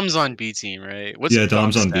 Yeah. Dom's on B team, right? What's Yeah,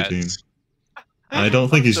 Dom's on B stats? team. I don't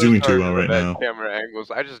think he's so doing sorry too well for the right bad now. Camera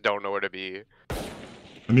angles. I just don't know where to be.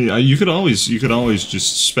 I mean, you could always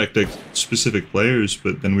just spectate specific players,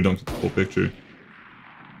 but then we don't get the whole picture.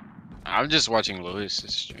 I'm just watching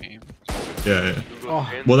Lewis's stream. Yeah.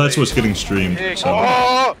 Oh. Well, that's what's getting streamed. So.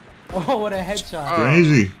 Oh! Oh, what a headshot!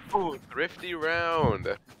 Crazy. Oh, thrifty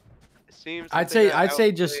round. Seems. I'd say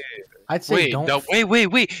Wait, don't. no,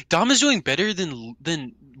 wait. Dom is doing better than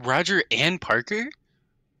Roger and Parker.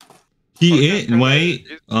 Wait.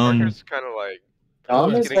 Parker's kind of like.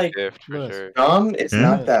 Dom is like for sure. Dom is Yeah.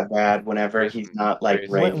 not that bad whenever he's not like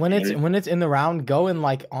right. when it's in the round, go and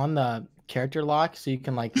like on the character lock so you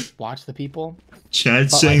can like watch the people.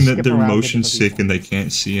 Chad's But, saying like, that skip they're around to motion different sick people. and they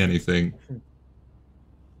can't see anything.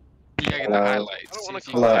 You gotta get the Hello. highlights. I don't see want if to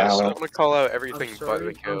you call Hello, out. I Alan. don't want to call out everything I'm but the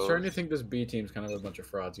I'm kills. starting to think this B team's kind of a bunch of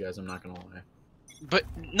frauds, guys. I'm not gonna lie. But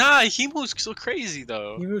nah, he moves so crazy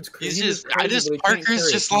though. He moves He's crazy. just,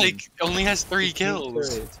 Parker's just like only has 3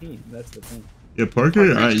 kills. That's the thing. Yeah,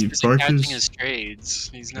 Parker. Parker's just catching Parker's. his trades.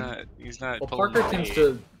 He's not. Well, pulling Parker away. tends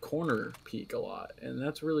to corner peek a lot, and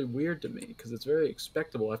that's really weird to me because it's very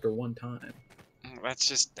expectable after one time. That's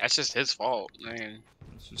just his fault, man.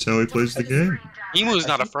 That's just how he plays the game. Emu's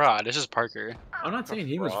not a fraud. It's just Parker. I'm not saying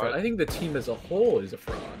he was fraud. fraud. I think the team as a whole is a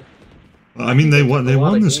fraud. I mean, they won. They A lot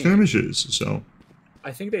won of the games. skirmishes. So.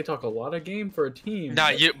 I think they talk a lot of game for a team. Nah,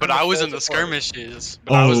 that you. But kinda I was in falls the apart. skirmishes.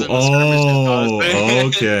 But I was in the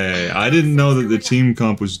skirmishes. Okay. I didn't know that the team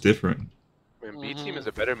comp was different. Man, B team is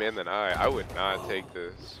a better man than I. I would not take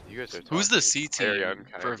this. You guys are. Who's the talking C very team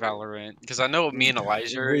unkind. for Valorant? Because I know me and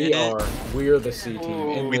Elijah are We in it. are the C team.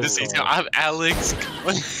 Ooh. in We the this C song. team. I have Alex.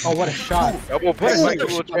 Oh, what a shot! Double pick What by is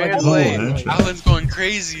Google it? Translate. Oh, headshot. Alan's going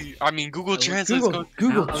crazy. I mean, Google Translate's Google going.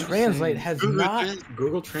 Google I'm just Translate saying, has Google not Trans-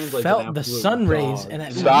 Google Translate felt the sun rays and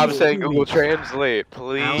at Stop least saying 2 Google weeks. Translate,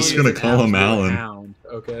 please. I'm just gonna call him Alan. Hound,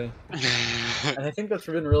 okay, and I think that's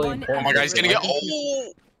been really One important. Oh my god, he's gonna get. I think he's-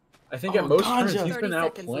 Oh! I think Oh, at most ganja. turns he's 30 been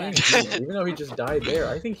seconds outplaying left. Hugh, even though he just died there.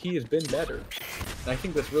 I think he has been better. And I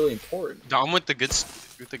think that's really important. Dom with the good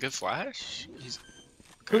flash. He's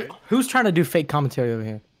okay. Who's trying to do fake commentary over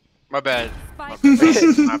here? My bad. Spike.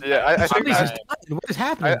 Yeah, I think Somebody's bad. just dying. What is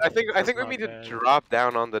happening? I think we That's need not to bad. drop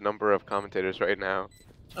down on the number of commentators right now.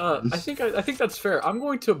 I think that's fair. I'm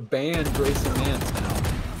going to ban Grayson Nance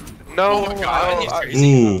now. No, Oh my God, no, he's I-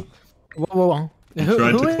 crazy. Ooh. Whoa. Who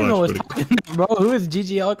tried to even clutch, was but talking, bro? Who is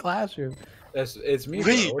GGL Classroom? It's me.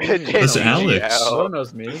 Wait, bro. What do you mean? That's GGL. Alex. No one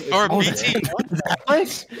knows me. It's Or me. B that's team.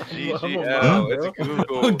 Alex? GGL, it's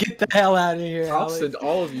Google. Get the hell out of here, I'll Alex. send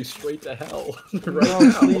all of you straight to hell right Bro,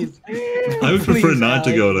 now. please. I would prefer Please, not to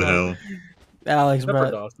Alex, go to bro. hell. Alex, Except for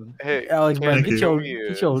bro. Dawson. Hey, Alex, bro, Thank get you. your Can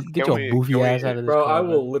we, get can your we- goofy can we- ass out of this. Bro, car, I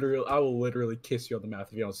will literally kiss you on the mouth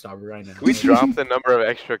if you don't stop it right now. Can we drop the number of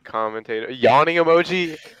extra commentators? Yawning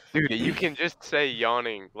emoji? Dude, you can just say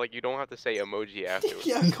yawning. Like, you don't have to say emoji afterwards.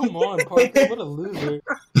 Yeah, come on, Parker. What a loser.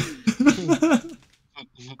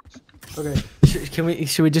 Okay,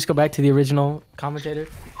 should we just go back to the original commentator?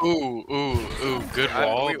 Ooh, good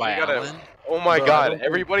wall we by gotta- Alan. Oh my Bro, I god, don't think-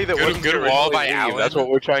 everybody that Good- wasn't good here wall originally by leave. Alan. That's what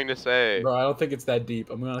we're trying to say. Bro, I don't think it's that deep.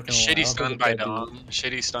 I'm not gonna lie. I Shitty don't stun think by it's that Dom. deep.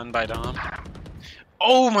 Shitty stun by Dom.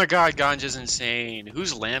 Oh my god, Ganja's insane.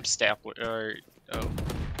 Who's Lamp Stapler? Or oh,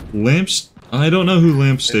 Lamps. I don't know who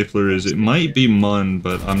Lamp Stapler is. It might be Mun,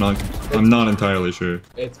 but I'm not entirely sure.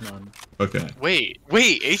 It's none. Okay. wait,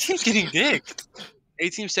 A-Team's getting dicked.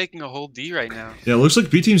 A-Team's taking a whole D right now. Yeah, it looks like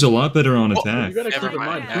B team's a lot better on You attack. gotta Never keep in mind,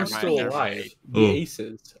 mind never who's mind, still never alive. mind. The Oh.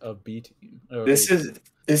 aces of B team. Or This A-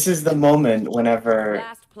 is the moment whenever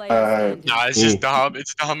Last player Uh, standing. Nah, it's just Ooh. Dom.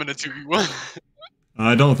 It's Dom in a 2v1.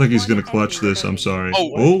 I don't think he's gonna clutch this. I'm sorry. Oh,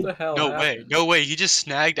 What Oh, the hell No way, happened? no way. He just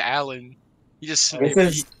snagged Alan. He just this snagged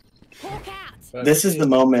is Hawk out. this is the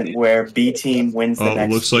moment where B team wins the Oh,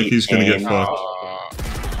 next looks like eight he's gonna get games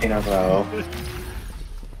fucked. in a row.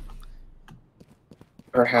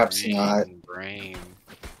 Perhaps not. Brain.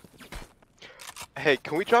 Hey,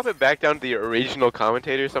 can we drop it back down to the original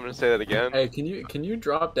commentators? I'm gonna say that again. Hey, can you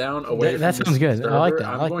drop down away That from sounds this good. I like server? that.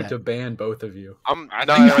 I I'm like going that. to ban both of you. I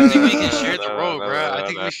think we can share the role, bro. I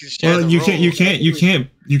think we should share Well, the you role.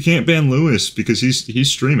 you can't ban Lewis because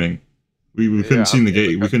he's streaming. We couldn't Yeah, see I'm the good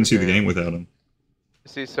game. with We couldn't see the that. game without him.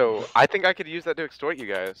 See, so I think I could use that to extort you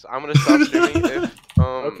guys. I'm gonna stop streaming if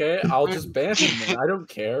Okay, I'll just ban him then. I don't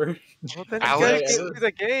care. Well, then Alex- you guys get through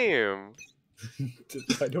the game.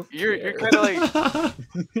 I don't You're care. kind of like I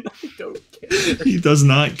don't care. He does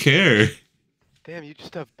not care. Damn, you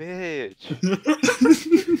just a bitch.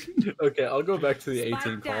 Okay, I'll go back to the Spike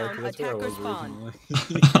 18 car down, because that's where I was attacker spawn.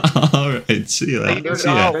 originally. Alright, see ya. They do See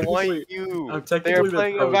ya. not want Technically- you. I'm They're technically their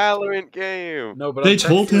playing a coach. Valorant game. No, but They I'm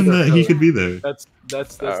told technically him their that he coach. could be there. That's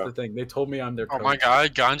Oh. the thing. They told me I'm their Oh coach. my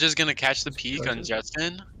god, Ganja's gonna catch the peak on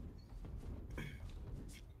Jetson.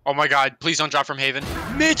 Oh my god, please don't drop from Haven.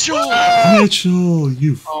 Mitchell! Mitchell,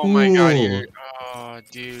 you fool. Oh my god, you're... Oh,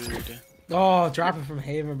 dude. Oh, dropping from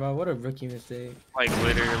Haven, bro. What a rookie mistake. Like,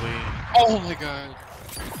 literally. Oh my god.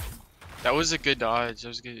 That was a good dodge. That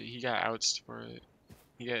was good. He got outs for it.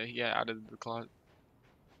 He got out of the closet.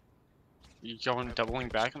 You going doubling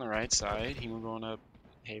back on the right side. He was going up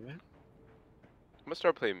Haven. I'm gonna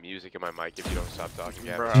start playing music in my mic if you don't stop talking,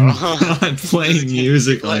 Gavin. Bro. I'm playing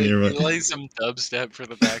music on your You like some dubstep for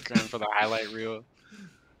the background for the highlight reel.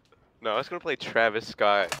 No, I was gonna play Travis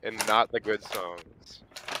Scott and not the good songs.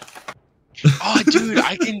 Oh, dude,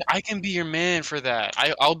 I can be your man for that.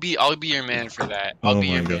 I'll be your man for that. I'll Oh be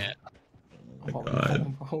my your God. man. Oh my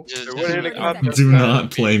god. Just, We're in a just- contest Do now.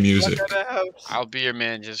 not play music. I'll be your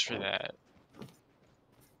man just for that.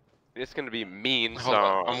 It's gonna be mean Hold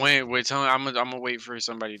on. songs. Wait. Tell me, I'm gonna wait for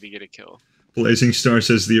somebody to get a kill. Blazing Star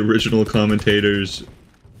says the original commentators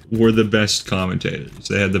were the best commentators.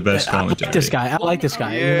 They had the best I like commentary. this guy. I like this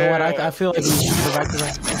guy. You know what? I feel like we should go back to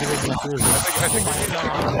that original crew. I think we need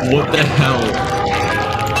to- What the hell?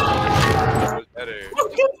 That was better.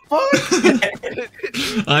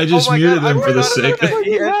 I just Oh my muted God, him I for the forgot about sake that. of...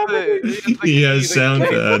 He has the- He has sound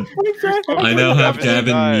pad. I now have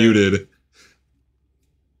Gavin muted.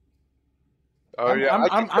 Oh yeah, I'm I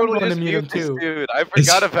can going totally to just mute him mute this too. dude. I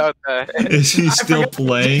forgot about that. Is he still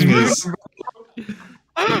playing his...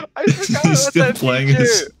 I Is forgot he about still that playing feature.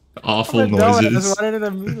 his awful I'm a dumbass. noises? Why didn't I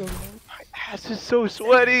mute him? My ass is so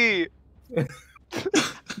sweaty.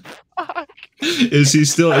 Fuck. Is he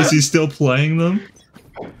still playing them?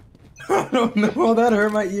 I don't know. That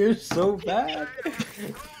hurt my ears so bad.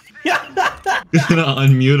 Gonna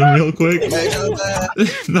unmute him real quick.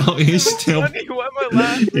 No, he's still Funny, why am I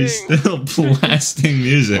laughing? he's still blasting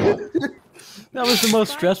music. That was the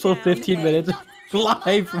most stressful 15 minutes of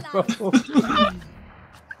life, bro.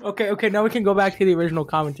 Okay, now we can go back to the original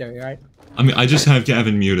commentary, all right? I mean, I just have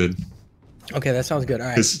Gavin muted Okay, that sounds good. All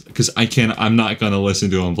right. because I'm not gonna listen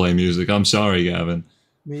to him play music. I'm sorry, Gavin.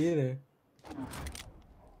 Me either.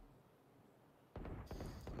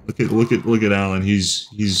 Look at Alan.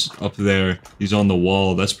 He's up there. He's on the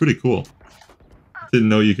wall. That's pretty cool. Didn't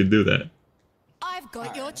know you could do that. I've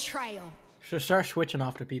got your trail. So start switching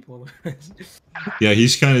off to people. Yeah,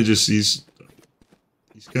 he's kind of just he's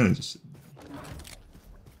kind of just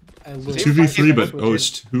 2v3, but oh, it's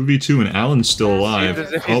 2v2 and Alan's still alive. Seems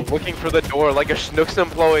as if Oh, he's looking for the door like a Schnooks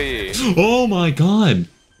employee. oh my God!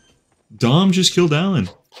 Dom just killed Alan.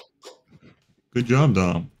 Good job,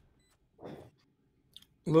 Dom.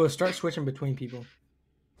 Lewis, start switching between people.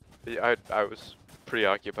 Yeah, I was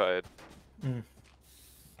preoccupied.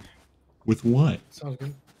 With what? Sounds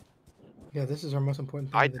good. Yeah, this is our most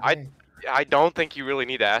important thing of the day. I don't think you really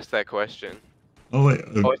need to ask that question. Oh wait,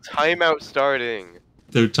 Oh, timeout starting.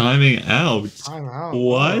 they're timing out. Time out.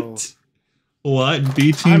 What? What?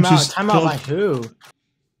 B team Time out. just Time out by who?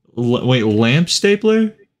 wait, lamp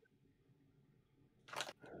stapler?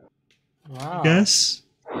 Wow. Guess.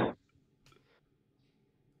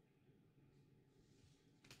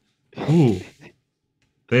 Ooh.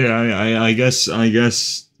 I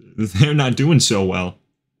guess they're not doing so well.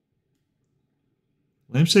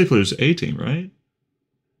 Lamp stapler's A team, right?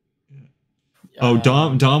 Oh,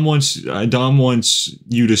 Dom wants you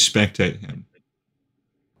to spectate him.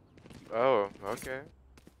 Oh, okay.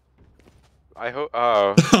 I hope.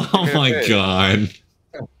 Oh. Oh my okay. God.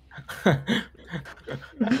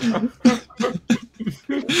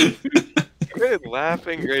 Quit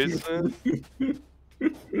laughing, Grayson.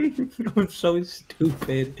 I'm so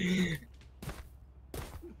stupid.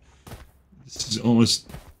 It's almost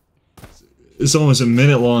a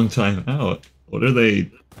minute long time out. What are they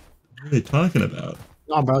talking about?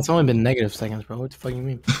 No, bro, it's only been negative seconds, bro. What the fuck you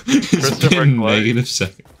mean? It's been negative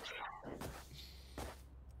seconds.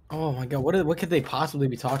 Oh my God, what could they possibly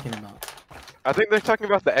be talking about? I think they're talking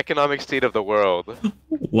about the economic state of the world.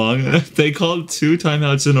 Long enough. They called 2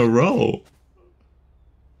 timeouts in a row.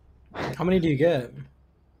 How many do you get?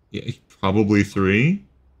 Yeah, probably 3,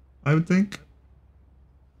 I would think.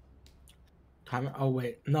 Oh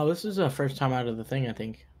wait, no, this is the first time out of the thing, I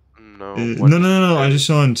think. No. No. I just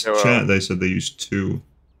saw in Oh, well. chat they said they used 2.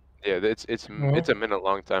 Yeah, it's a minute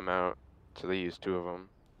long timeout, so they use 2 of them.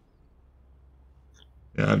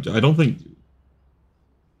 Yeah, I don't think.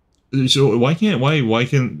 So why can't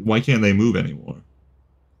they move anymore?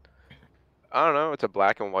 I don't know. It's a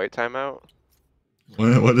black and white timeout.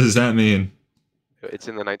 What does that mean? It's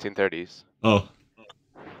in the 1930s. Oh,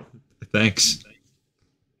 thanks.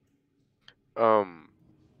 What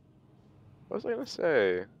was I gonna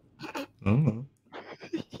say? I don't know.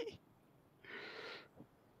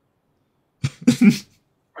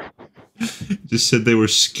 Just said they were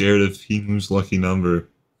scared of Himu's lucky number.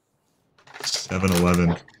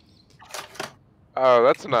 7-11. Oh,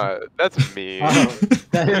 that's not. That's mean. Oh,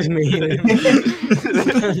 that is mean.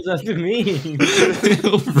 That's mean.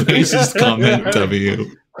 Racist comment,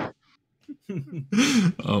 W.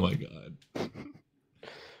 Oh my god.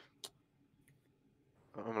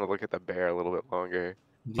 I'm gonna look at the bear a little bit longer.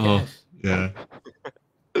 Oh, yeah.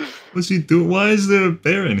 What's he doing? Why is there a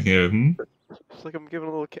bear in here? It's like I'm giving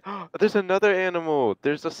a little. There's another animal.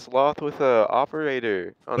 There's a sloth with a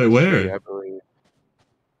operator on Wait, the where? tree, I believe.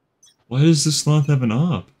 Why does the sloth have an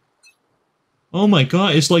op? Oh my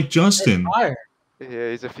god, it's like Justin. Fire.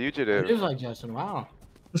 Yeah, he's a fugitive. It is like Justin. Wow.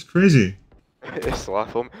 That's crazy. It's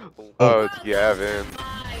sloth. Oh, it's Gavin.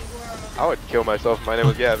 I would kill myself if my name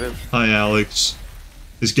was Gavin. Hi, Alex.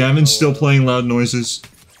 Is Gavin still playing loud noises?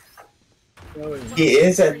 He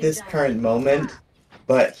is at this current moment,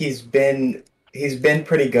 but he's been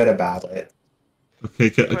pretty good about it. Okay,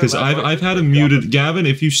 because I've had him muted. Gavin,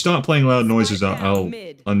 if you stop playing loud noises, I'll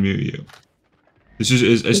unmute you.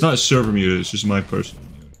 It's not server muted. It's just my personal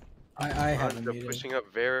mute. I haven't They're muted. pushing up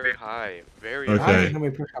very high, very Okay. high. Can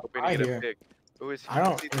we push up Hoping high to get a here? pick. Who is he? I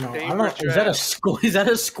don't, He's you know, I chamber don't. Is that a trap. squid? Is that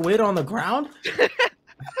a squid on the ground?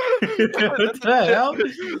 What the hell?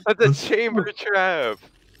 That's a chamber trap.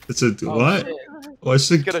 It's a Oh, what? shit. Oh, it's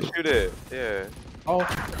a. He's gonna shoot it. Yeah. Oh,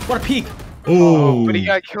 what a peek! Oh, But he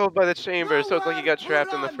got killed by the chamber, so it's like he got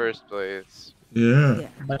trapped in the first place. yeah.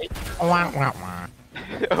 Buddy. Wah, wah, wah.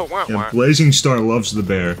 Oh, wah, Yeah, wah. Blazing Star loves the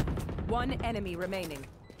bear. One enemy remaining.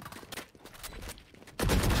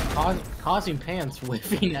 Causing pants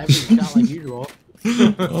whiffing every shot like usual.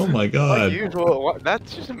 Oh my Like god. usual,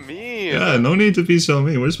 that's just mean. Yeah, no need to be so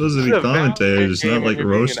mean. We're supposed to This be is a Valorant commentators, game not and like you're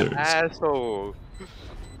being roasters. An asshole.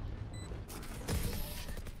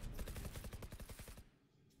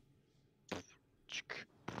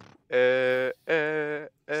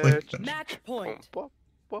 like Match point.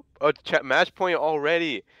 Oh, chat match point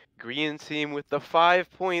already. Green team with the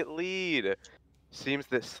 5-point lead. Seems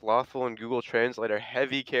that Slothful and Google Translate are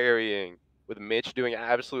heavy carrying, with Mitch doing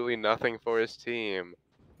absolutely nothing for his team.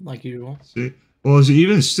 Like usual. See? Well,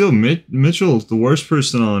 even still, Mitchell, the worst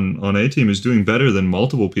person on A team, is doing better than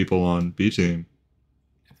multiple people on B team.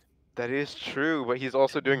 That is true, but he's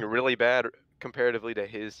also doing really bad comparatively to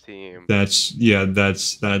his team. That's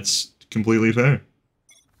completely fair.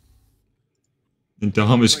 And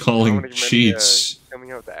Dom is calling cheats.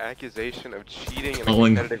 Coming out with the accusation of cheating in a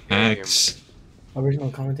Calling competitive hacks. game. Original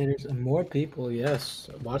commentators and more people, yes,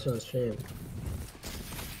 watching the stream.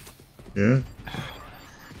 Yeah.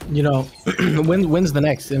 You know, when's the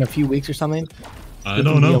next? In a few weeks or something? I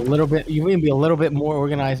don't know. You may be a little bit more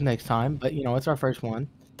organized next time, but you know, it's our first one.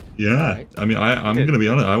 Yeah. Right. I mean, I'm gonna be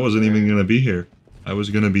honest. I wasn't even gonna be here. I was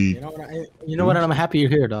gonna be. You know what? I'm happy you're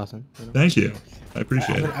here, Dawson. You know? Thank you. I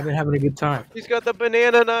appreciate it. I've been having a good time. He's got the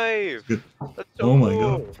banana knife. Good. That's so Oh my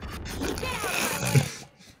cool. god.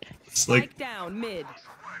 It's like Spike down mid.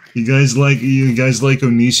 you guys like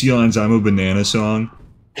Onision's "I'm a Banana" song.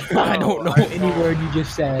 I don't know any word you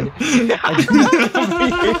just said. I do not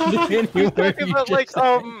understand any word you But just like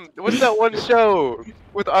said. what's that one show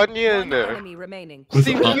with Onion? One enemy remaining.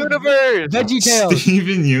 Steven Universe. Veggie Tales.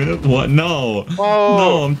 Steven Unit? What? No. Oh,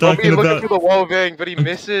 No, I'm talking looking about. for the wall bang, but he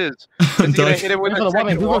misses. I'm Is he gonna talking- hit him with For a the woman,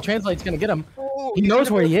 second Google wall? Translate's gonna get him. Oh, He he's knows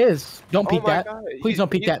gonna where go- he is. Don't Oh peek my that. God. Please don't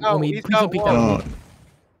peek He's that, got- Omid. he's Please don't got peek that, wall. Omid.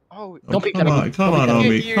 Oh, Don't peek that, Come on, Omid. come on, Don't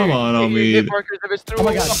peek Omid. Come on, Omid. Oh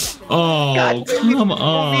my god. Oh, God, come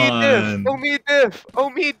on.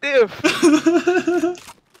 Omid diff.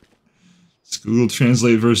 It's Google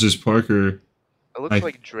Translate versus Parker. It looks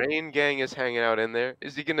like Drain Gang is hanging out in there.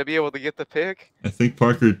 Is he gonna be able to get the pick? I think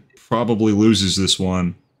Parker probably loses this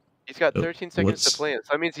one. He's got 13 seconds Let's- to plant,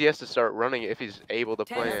 so that means he has to start running if he's able to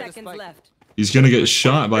 10 plant. seconds left. He's gonna get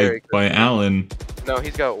shot by Allen. No,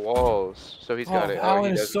 he's got walls, so he's got it. Alan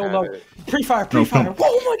he is doesn't so have low. it. Pre-fire, No, pre-fire. come-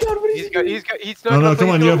 Oh my god, what is He's he? not No, gonna come play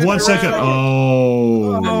on, you have till 1 this second. round.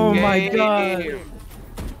 Oh. Oh my Game. god.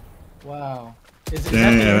 Wow. Is that the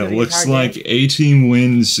Dang, end of it the looks entire like game? A team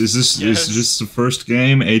wins. Is this Yes. the first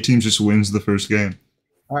game? A team just wins the first game.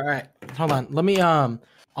 All right, hold on. Let me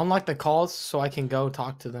unlock the calls so I can go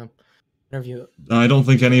talk to them. Interview. I don't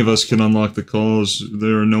think any of us can unlock the calls.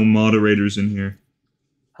 There are no moderators in here.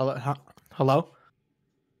 Hello. Hello.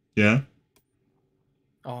 Yeah?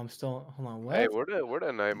 Oh, I'm still. Hold on. What? Hey, where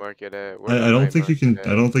the night market at? I don't think you can.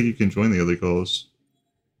 I don't think you can join the other calls.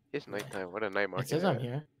 It's nighttime. Where the night market? It says at? I'm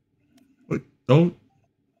here. What? Oh,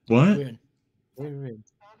 what? Weird. Weird.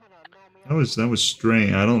 That was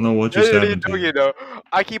strange. I don't know what just happened to you. You know,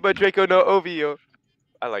 I keep a Draco no OVO.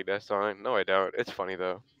 I like that song. No, I don't. It's funny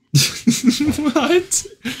though. What?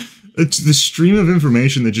 It's the stream of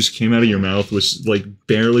information that just came out of your mouth was like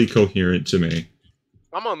barely coherent to me.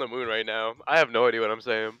 I'm on the moon right now. I have no idea what I'm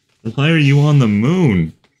saying. Why are you on the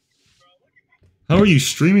moon? How are you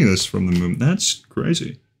streaming this from the moon? That's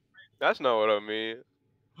crazy. That's not what I mean.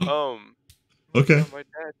 Okay. My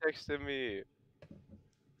dad texted me.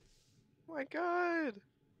 Oh my god.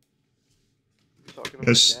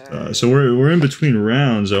 Yes. So we're in between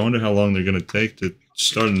rounds. I wonder how long they're gonna take to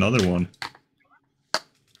start another one. It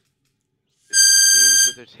seems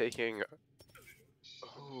that they're taking.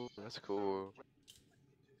 Oh, that's cool.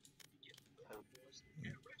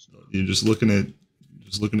 You're just looking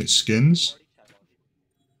at skins.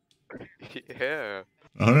 Yeah.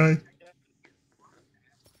 All right.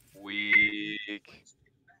 Weak.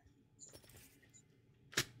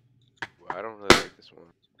 Well, I don't really like this one.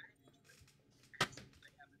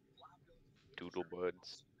 Doodle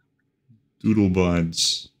buds. Doodle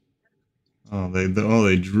buds. Oh,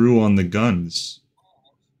 they drew on the guns.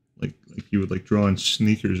 Like you would like draw on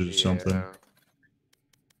sneakers or something.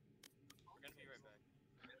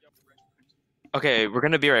 Okay, we're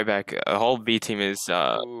gonna be right back. A whole B team is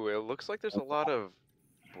Ooh, it looks like there's a lot of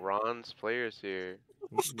bronze players here.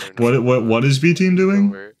 What is B team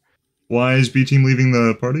doing? Why is B team leaving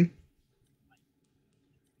the party?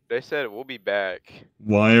 They said we'll be back.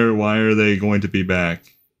 Why are they going to be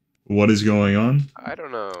back? What is going on? I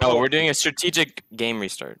don't know. Oh, we're doing a strategic game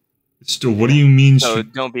restart. Still, what do you mean? So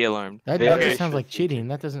don't be alarmed. That just sounds like cheating.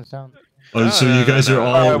 That doesn't sound. Oh, so you guys are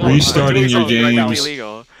all restarting your games.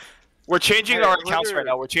 We're changing our accounts right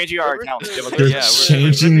now. We're changing our accounts. You're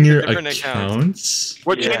changing your accounts?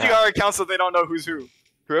 We're changing our accounts so they don't know who's who.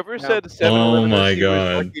 Whoever said 7-11. Oh my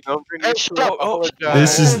god.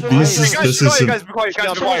 This is Guys, be quiet.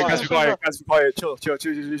 Chill.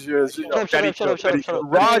 Daddy,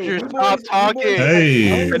 Roger, stop talking.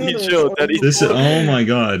 Hey. Daddy. This is, oh my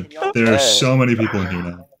god. There are so many people in here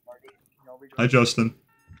now. Hi, Justin.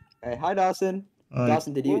 Hey, hi, Dawson. Hi.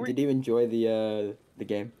 Dawson, did you enjoy the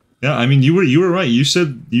game? Yeah, I mean, you were right. You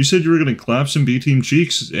said you were gonna clap some B team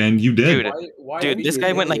cheeks, and you did. Dude, this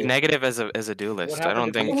guy went like negative as a duelist. I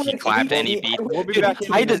don't think he clapped any B. We'll be back.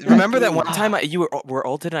 I just remember that one time you were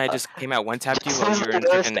ulted and I just came out one tapped you while you were in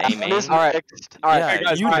freaking A main. All right, Yeah,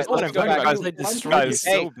 guys, you just let's go back. I destroyed you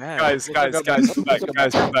so bad. Guys, go back.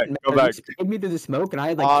 Go back. Take me through the smoke, and I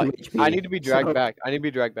had like 2 HP. I need to be dragged back. I need to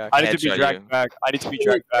be dragged back. I need to be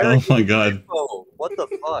dragged back. Oh my god. What the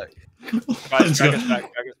fuck? Guys, drag us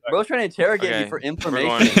back. Bro's trying to interrogate me for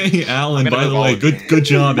information. Hey, Alan. By the way, good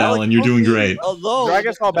job, Alan. You're doing great. Alone, Drag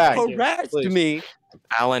us all back. harassed me.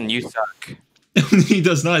 Alan, you suck. He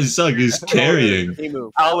does not suck. He's carrying.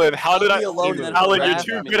 Alan, how did I? Alone and Alan, you're harass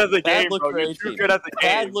too me. good at the Bad game, look bro. for You're 18. too good at the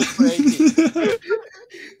Bad game. look for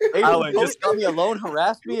 18. Alan, just got me alone,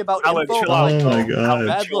 harassed me about Alan, info. chill out. Oh my god.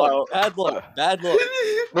 Bad look.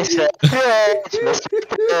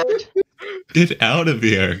 Get out of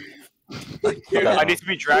here. I need to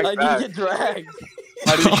be dragged I back. need to get dragged.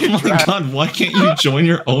 Oh my god, why can't you join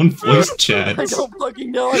your own voice chat? I don't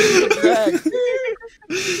fucking know. I need to get dragged.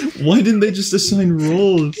 Why didn't they just assign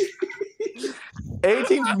roles?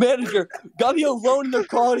 A-team's manager got me alone in their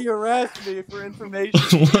call to harass me for information.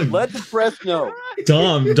 Let the press know.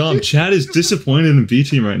 Dom, chat is disappointed in B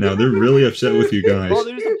team right now. They're really upset with you guys. Well,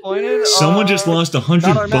 they're disappointed. Someone just lost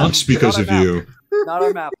 $100 because of you. Not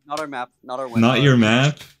our map. Not our win. Not your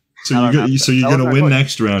map? So you're gonna win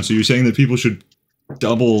next round. So you're saying that people should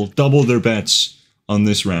double their bets on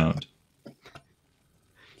this round.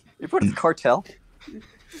 You're part of the cartel?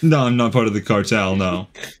 No, I'm not part of the cartel, no.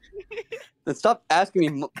 Then stop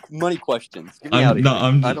asking me money questions. Get me out of here.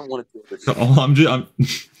 I don't want to do this. Oh, I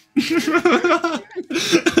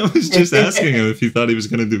was just asking him if he thought he was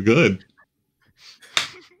gonna do good.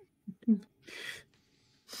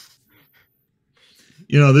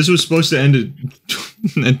 You know, this was supposed to end at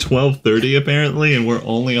 12:30 apparently, and we're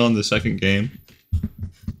only on the second game.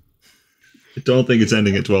 I don't think it's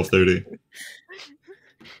ending at 12:30.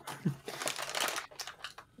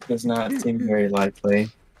 Does not seem very likely.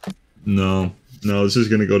 No, this is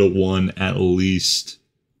gonna go to 1 at least.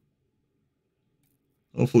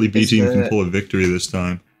 Hopefully B team can pull a victory this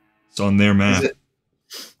time. It's on their map.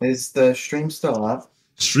 Is the stream still up?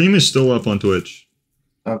 Stream is still up on Twitch.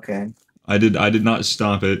 Okay. I did not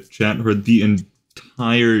stop it. Chat heard the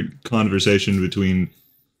entire conversation between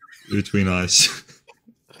between us.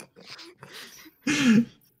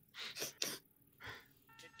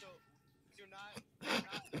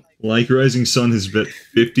 Like Rising Sun has bet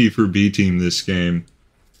 50 for B team this game.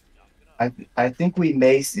 I think we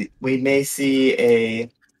may see a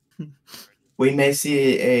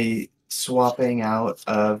swapping out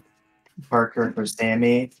of Parker for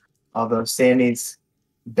Sammy, although Sammy's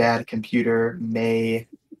bad computer may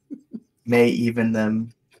even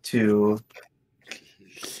them to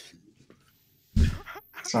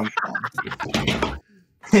something.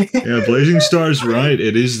 Yeah, Blazing Star's right.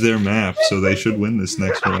 It is their map, so they should win this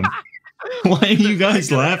next one. Why are you guys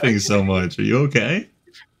laughing so much? Are you okay?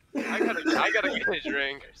 I gotta get a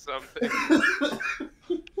drink or something.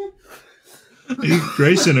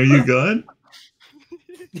 Grayson, are you good?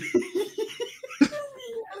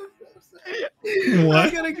 What? I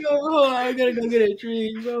gotta go get a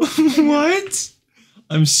drink, bro. What?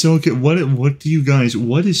 I'm so good. What do you guys?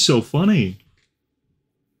 What is so funny?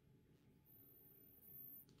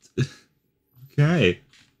 Okay.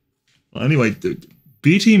 Well, anyway,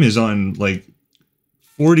 B team is on like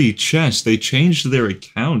 40 chests. They changed their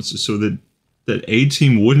accounts so that A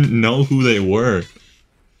team wouldn't know who they were. At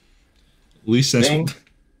least that's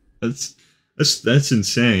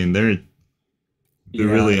insane. They're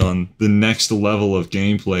really on the next level of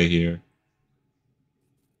gameplay here.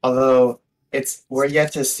 Although we're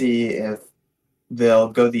yet to see if they'll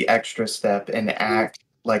go the extra step and act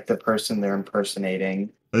like the person they're impersonating.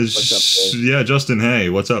 What's up, yeah, Justin, hey,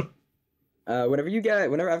 what's up?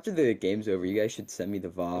 Whenever after the game's over, you guys should send me the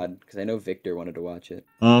VOD because I know Victor wanted to watch it.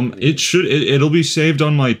 It'll be saved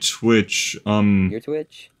on my Twitch. Your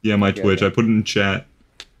Twitch? Yeah, my Twitch. Okay. I put it in chat.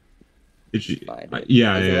 Is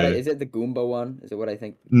it the Goomba one? Is it what I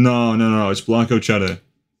think? No. It's Blanco Cheddar.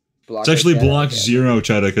 It's actually Block Zero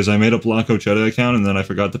Cheddar because I made a Blanco Cheddar account and then I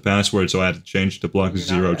forgot the password, so I had to change it to Block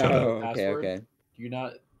Zero Cheddar. Oh, okay. Do you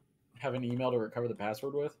not have an email to recover the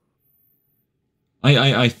password with?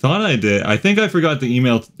 I thought I did. I think I forgot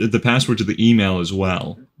the password to the email as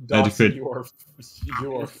well. Dawson, you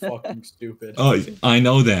are fucking stupid. Oh, I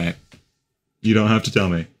know that. You don't have to tell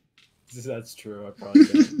me. That's true. I probably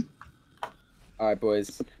did. All right,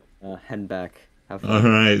 boys. Head back. Have fun. All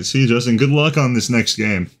right. See you, Justin. Good luck on this next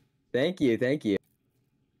game. Thank you.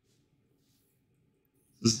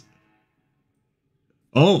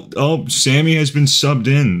 Oh, Sammy has been subbed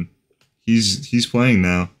in. He's playing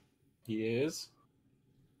now. He is.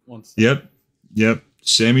 Yep.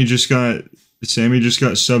 Sammy just got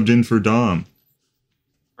subbed in for Dom.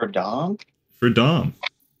 For Dom? For Dom.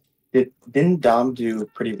 Didn't Dom do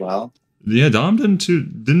pretty well? Yeah, Dom didn't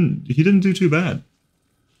do too bad.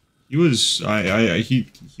 He was he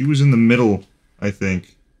was in the middle, I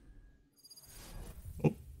think.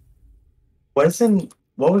 Oh. What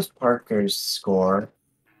was Parker's score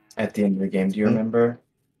at the end of the game? Do you remember?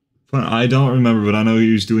 I don't remember, but I know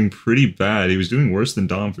he was doing pretty bad. He was doing worse than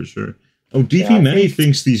Dom for sure. Oh, DP Manny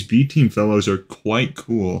thinks these B team fellows are quite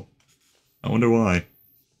cool. I wonder why.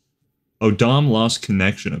 Oh, Dom lost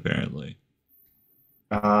connection apparently.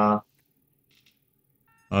 All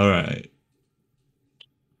right.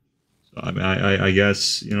 So I mean, I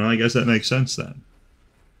guess that makes sense then.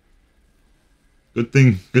 Good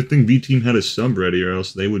thing B team had a sub ready, or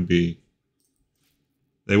else they wouldn't be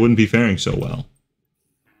faring so well.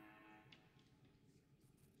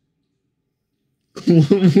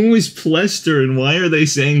 Who is Plester and why are they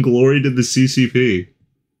saying glory to the CCP?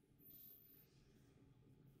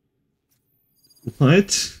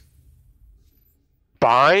 What?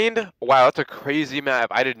 Bind? Wow, that's a crazy map.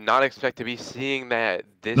 I did not expect to be seeing that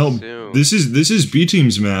this soon. This is B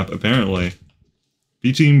team's map apparently.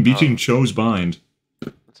 B team chose Bind.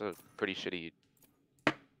 That's a pretty shitty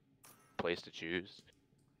place to choose.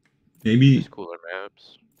 Maybe there's cooler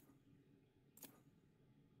maps.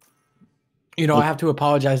 You know, I have to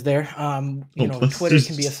apologize there. Twitter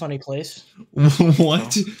can be a funny place.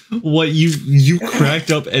 What? What you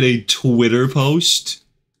cracked up at a Twitter post?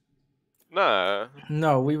 Nah.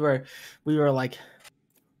 No, we were like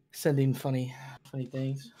sending funny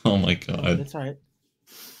things. Oh my god. That's all right.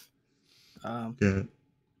 Yeah.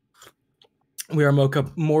 We are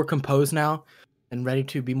more composed now and ready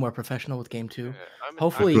to be more professional with game 2.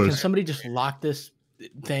 Hopefully, can somebody just lock this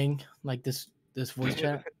thing, like this voice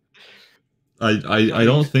chat? I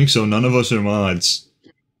don't think so. None of us are mods.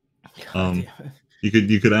 You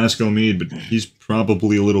could ask Omid, but he's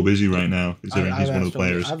probably a little busy right now considering he's one of the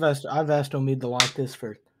players. I've asked Omid to lock this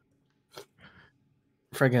for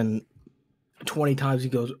friggin' 20 times. He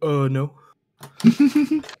goes, no. No.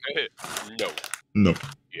 No.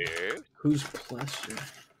 Yeah. Who's Plester?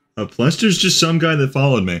 Plester's just some guy that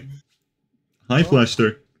followed me. Hi,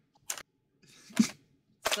 Plester.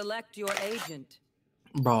 Select your agent.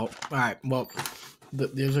 Bro, all right. Well,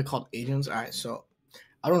 these are called agents. All right, so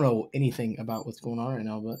I don't know anything about what's going on right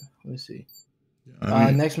now, but let's see. I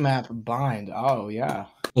mean, Next map, bind. Oh yeah.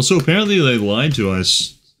 Also, apparently they lied to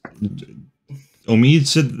us. Omid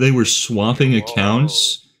said they were swapping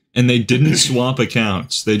accounts, and they didn't swap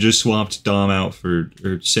accounts. They just swapped Dom out for,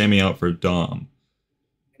 or Sammy out for Dom.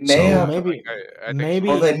 Maybe.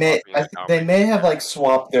 Well, they may have like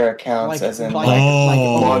swapped their accounts, as in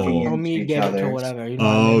logging into Omid each gave it to other's. whatever. You know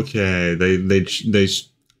what I mean? Okay, they.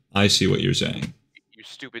 I see what you're saying. You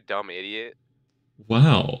stupid dumb idiot.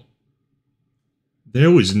 Wow. There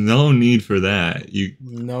was no need for that.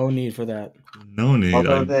 No need for that. No need.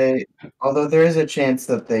 Although there is a chance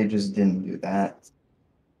that they just didn't do that.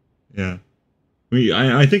 Yeah.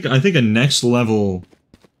 I think a next level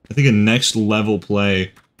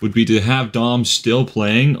play would be to have Dom still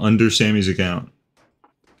playing under Sammy's account.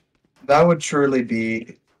 That would truly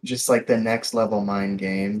be just like the next level mind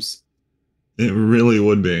games. It really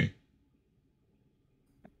would be.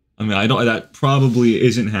 I mean, that probably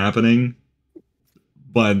isn't happening,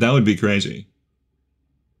 but that would be crazy.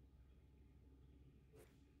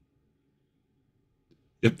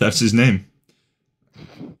 Yep, that's his name.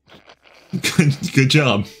 Good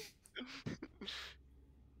job.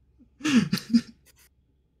 Oh,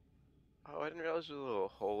 I didn't realize there was a little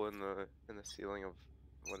hole in the ceiling of,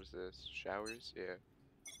 what is this? Showers? Yeah.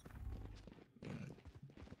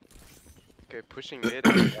 Okay, pushing mid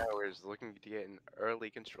and showers, looking to get an early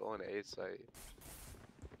control on A site.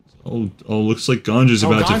 Oh, looks like Ganja's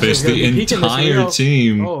about to face the entire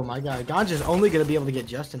team. Oh my god, Ganja's only gonna be able to get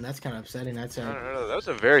Justin. That's kind of upsetting. I'd say. No, that was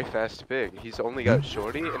a very fast pick. He's only got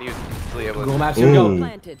Shorty, and he was easily able to. Google Maps, here we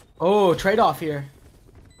go. Oh, trade off here.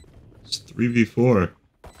 It's 3v4.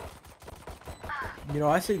 You know,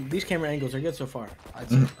 I see these camera angles are good so far. I'd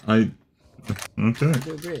say. Okay. I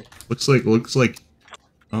do agree. Looks like.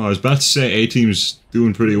 Oh, I was about to say A team's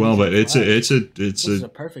doing pretty well, but it's a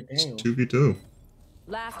perfect angle. 2v2.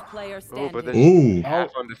 Last player standing. Oh, but this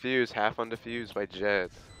half on defuse by Jet.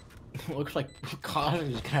 Looks like Connor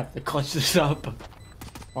is gonna have to clutch this up.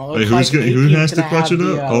 Well, wait, who has to clutch it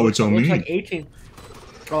up? Oh, it's on me. Like 18.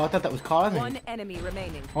 Oh, I thought that was Connor. One enemy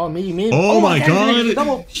remaining. Oh, me. Oh my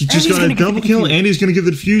god! He just got a double kill, and he's gonna give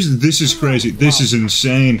the defuse. This is crazy. This is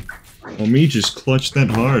insane. Oh, me just clutched that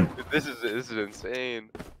hard. This is insane.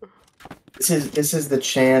 This is the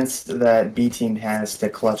chance that B team has to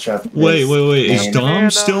clutch up. Wait. Is Dom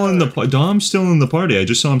still in the party? I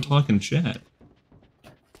just saw him talking chat.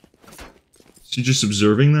 Is he just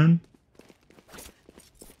observing then?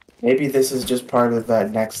 Maybe this is just part of that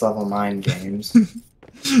next level mind games.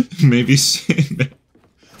 Maybe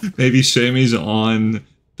Sammy's on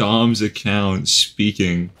Dom's account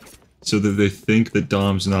speaking, so that they think that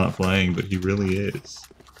Dom's not playing, but he really is.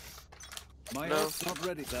 My ult's not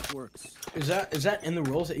ready. That works. Is that in the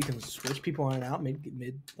rules that you can switch people on and out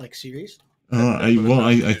mid like series?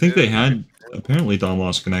 I think they had. Apparently, Dom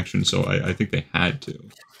lost connection, so I think they had to.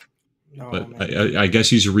 No, but I guess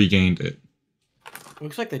he's regained it.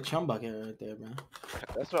 Looks like the chum bucket right there, man.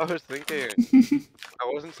 That's what I was thinking.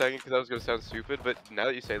 I wasn't saying it because I was gonna sound stupid, but now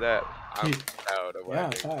that you say that, I'm proud of what I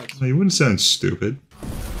think. No, you wouldn't sound stupid.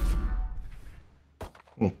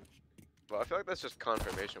 Well, I feel like that's just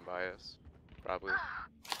confirmation bias. Probably.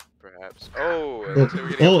 Perhaps. Oh,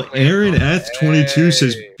 Aaron F22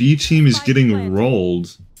 says B team is getting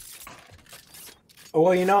rolled.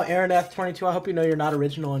 Well, you know, Aaron F22, I hope you know you're not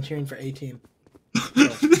original and cheering for A team.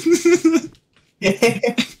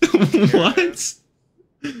 What?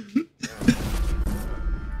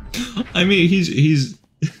 I mean, he's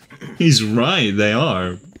right. They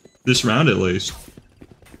are this round at least.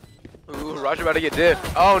 Ooh, Roger about to get dipped.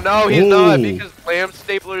 Oh no, he's not because Lamb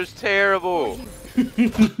Stapler is terrible.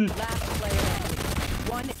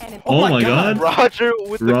 Oh my god. Roger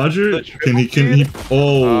with the can he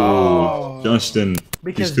oh, Justin.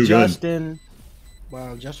 Because he's too Justin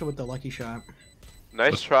Wow, Justin with the lucky shot.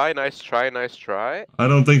 Nice try. I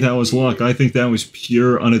don't think that was luck. I think that was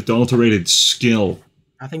pure unadulterated skill.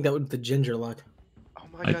 I think that was the ginger luck. Oh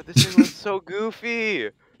my god, this thing looks so goofy.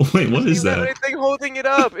 Wait, what is that? Anything holding it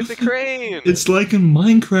up? It's a crane. It's like in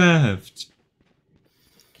Minecraft.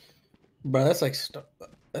 Bro, that's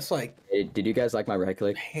like. Hey, did you guys like my right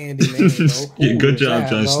click? Handy man, bro. Yeah, good job,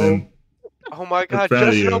 Justin. Oh my god,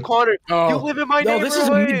 Justin O'Connor, you live in my neighborhood. This is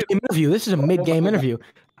a mid-game interview. This is a mid-game interview.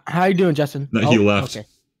 How you doing, Justin? No, he left. Okay.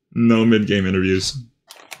 No mid-game interviews.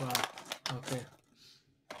 Wow. Okay.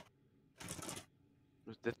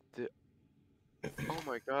 Oh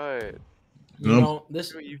my god. You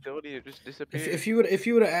this utility just disappeared. if you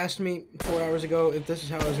would have asked me 4 hours ago if this is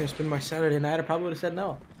how I was gonna spend my Saturday night, I probably would have said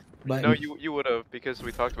no. But no, you would have because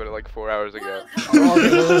we talked about it like 4 hours ago. Oh,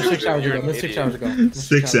 okay, well, it was 6 hours ago. That's 6 hours ago.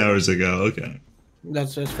 6 hours ago. Okay.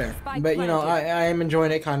 That's fair. But you know, I am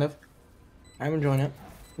enjoying it kind of. I'm enjoying it.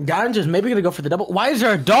 Ganja is maybe gonna go for the double. Why is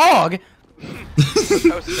there a dog?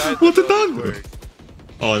 What the dog do?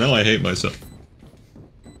 Oh, now I hate myself.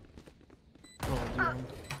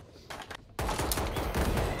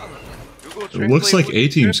 It looks like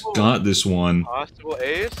A-Team's got this one. Possible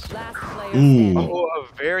ace? Ooh. Oh,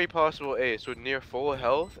 a very possible ace with near full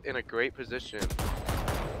health in a great position.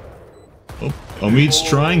 Oh, Omid's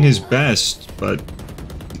trying his best, but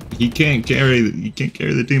he can't carry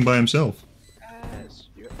the team by himself. Ass,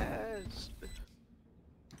 your ass.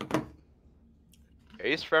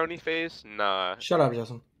 Ace frowny face? Nah. Shut up,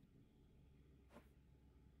 Justin.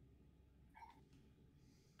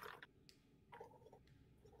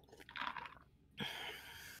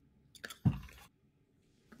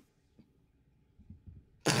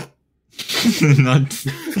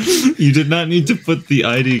 You did not need to put the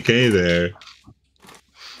IDK there.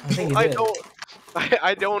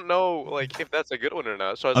 I don't know like if that's a good one or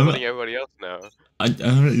not, so I was letting everybody else know. I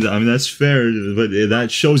mean that's fair, but that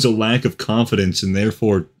shows a lack of confidence and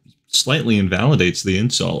therefore slightly invalidates the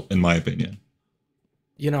insult, in my opinion.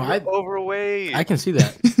 You know, You're overweight. I can see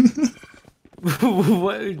that.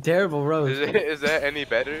 What terrible roast. Is that any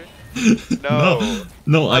better? No.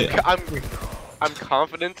 No, I'm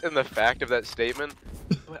confident in the fact of that statement,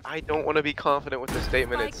 but I don't want to be confident with the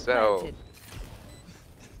statement itself.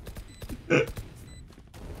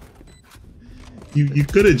 You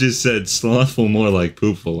could have just said slothful more like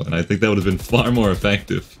poopful, and I think that would have been far more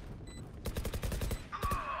effective.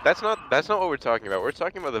 That's not what we're talking about. We're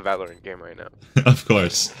talking about the Valorant game right now. Of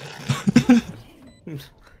course.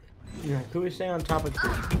 Yeah, could we stay on topic?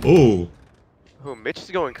 Oh. Oh, Mitch is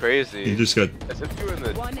going crazy. He just got. As if you were in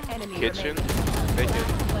the kitchen.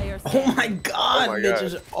 Oh my god, Mitch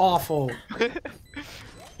is awful.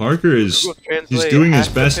 Parker is he's doing his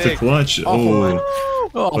best to clutch.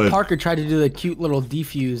 Parker tried to do the cute little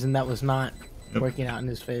defuse, and that was not working out in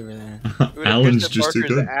his favor there. Alan's just too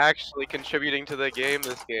good. Actually contributing to the game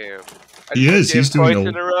this game. He is. He's doing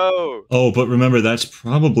in a row. Oh, but remember that's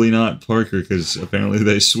probably not Parker because apparently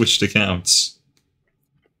they switched accounts.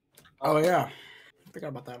 Oh yeah, I forgot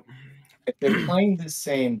about that. If they're playing the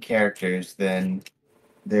same characters, then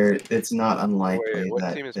it's not unlikely Wait, what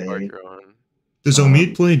that team is they Parker on? Does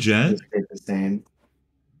Omid play Jet? The same.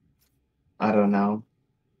 I don't know.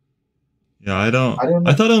 Yeah, I don't.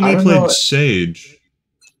 I thought Omid played Sage.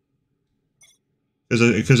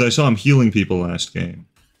 Because I saw him healing people last game.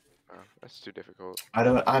 Oh, that's too difficult. I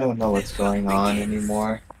don't know what's going on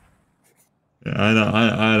anymore. Yeah,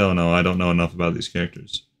 I don't know. I don't know enough about these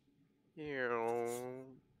characters.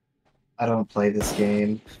 I don't play this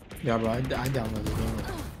game. Yeah, bro, I downloaded the game like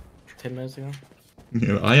 10 minutes ago.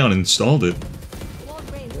 Yeah, I uninstalled it.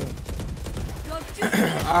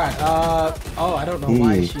 Alright, oh, I don't know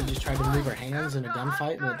why she just tried to move her hands in a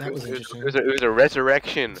gunfight, but that was interesting. It was a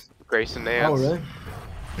resurrection, Grayson Nance. Oh,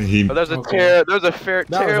 really? That was a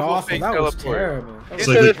terrible fake teleport. Terrible. He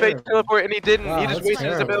said a fake teleport and he didn't. He just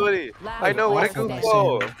wasted his ability. I know, what a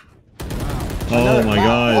goofball. Oh my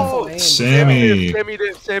god, Sammy.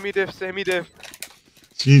 Sammy diff.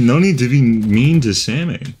 Gee, no need to be mean to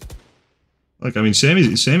Sammy. Look, I mean,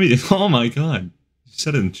 Sammy, oh my god. He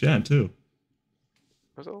said it in chat too.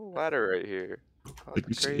 There's a little ladder right here. Oh, like,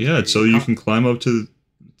 yeah, so you can climb up to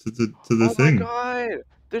the thing. Oh my god!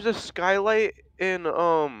 There's a skylight in,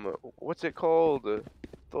 what's it called? The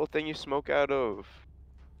little thing you smoke out of.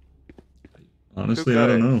 Honestly, hookah. I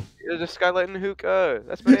don't know. There's a skylight in Hookah.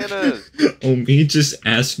 That's bananas. Oh, he just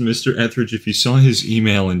asked Mr. Etheridge if he saw his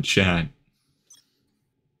email in chat.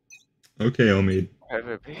 Okay, Omid.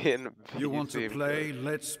 You want to play?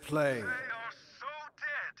 Let's play.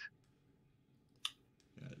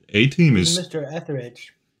 A-Team is Mr.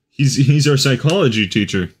 Etheridge. He's our psychology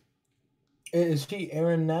teacher. Is he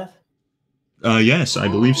Aaron Neff? Yes, I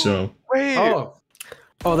believe so. Wait. Oh,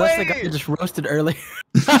 that's the guy that just roasted earlier.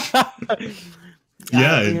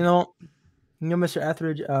 Yeah. You know, Mr.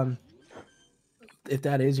 Etheridge. If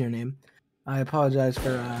that is your name, I apologize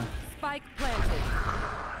for Spike planted.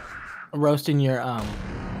 Roasting your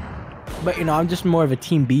But you know, I'm just more of a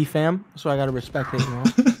Team B fam, so I gotta respect it. You know.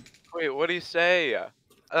 Wait, what do you say?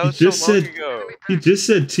 That was so long ago. He just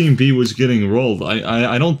said Team B was getting rolled.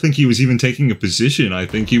 I don't think he was even taking a position. I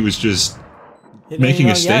think he was just making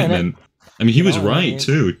a statement. I mean, he was right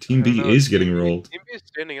too. Team B is getting rolled. Team B is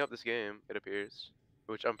standing up this game, it appears.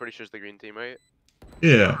 Which I'm pretty sure is the green team, right?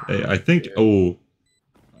 Yeah, I think. Oh,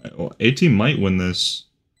 Well, A-Team might win this.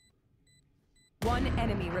 One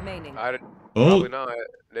enemy remaining. Probably not.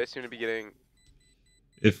 They seem to be getting...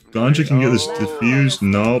 If Ganja can get this Oh. defused,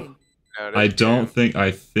 nope. No, I don't think,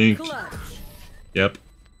 I think... Clutch. Yep.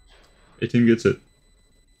 A-Team gets it.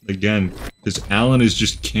 Again, because Alan is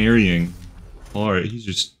just carrying hard. He's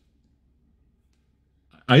just...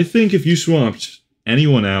 I think if you swapped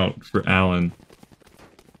anyone out for Alan,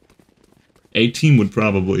 A-Team would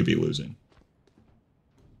probably be losing.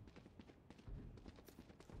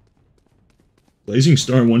 Blazing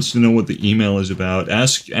Star wants to know what the email is about.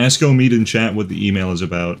 Ask Omid in chat what the email is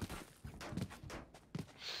about.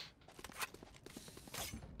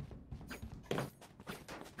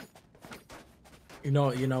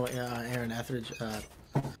 Aaron Etheridge,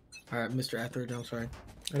 Mr. Etheridge, I'm sorry.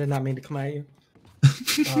 I did not mean to come at you.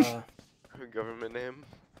 Government name.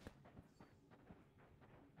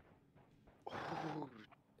 Ooh,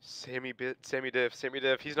 Sammy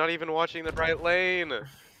Diff. He's not even watching the right lane.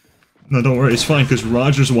 No, don't worry, it's fine, because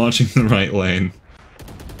Roger's watching the right lane.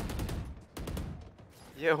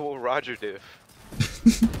 Yeah, well, Roger Diff.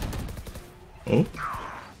 Oh.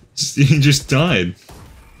 He just died.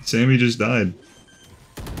 Sammy just died.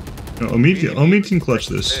 No, Omid can clutch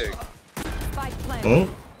this. Oh.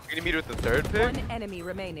 You're gonna meet with the third pick? One enemy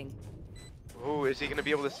remaining. Oh, is he gonna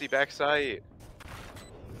be able to see backside?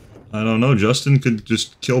 I don't know, Justin could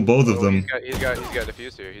just kill both of them. He's got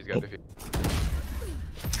defuse here. He's got defuse.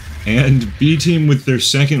 And B-Team with their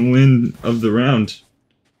second win of the round.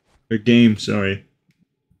 Or game, sorry.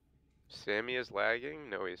 Sammy is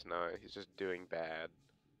lagging? No, he's not. He's just doing bad.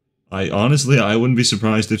 Honestly, I wouldn't be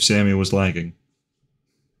surprised if Sammy was lagging.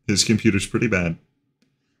 His computer's pretty bad.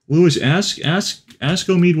 Lewis, ask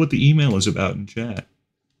Omid what the email is about in chat.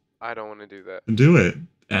 I don't want to do that. Do it.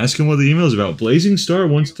 Ask him what the email is about. Blazing Star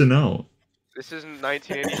wants to know. This isn't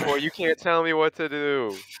 1984. You can't tell me what to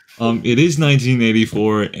do. It is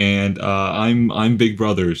 1984, and I'm Big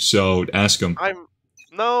Brother, so ask him.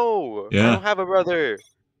 No. Yeah. I don't have a brother.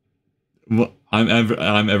 Well,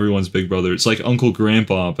 I'm everyone's big brother. It's like Uncle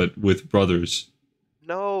Grandpa, but with brothers.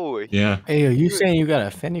 No. Yeah. Hey, are you saying you got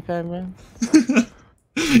a fanny pack, man?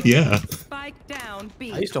 Yeah. Spike down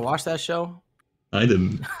B. I used to watch that show. I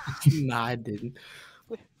didn't. Nah, I didn't.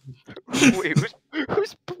 Wait,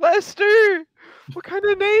 who's Blester? What kind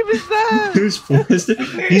of name is that? Who's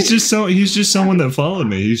Blester? He's just someone that followed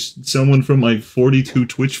me. He's someone from like 42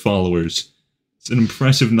 Twitch followers. It's an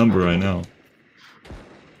impressive number, I know.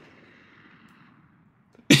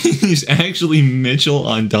 He's actually Mitchell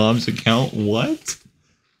on Dom's account. What?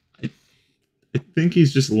 I think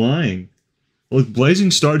he's just lying. Look, Blazing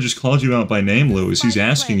Star just called you out by name, Lewis. He's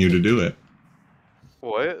asking you to do it.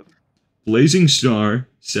 What? Blazing Star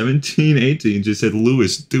 1718 just said,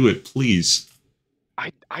 Lewis, do it, please.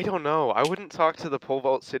 I don't know. I wouldn't talk to the Pole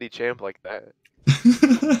Vault City champ like that.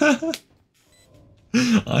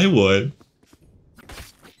 I would.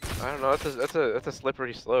 I don't know. That's a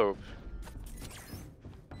slippery slope.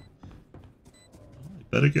 I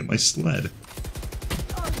better get my sled.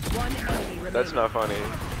 One enemy remaining. That's not funny.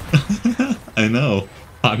 I know.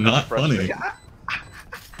 I'm not funny.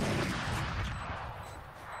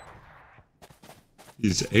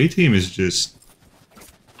 His A-Team is just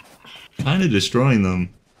kind of destroying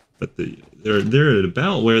them, but they're at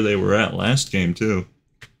about where they were at last game too.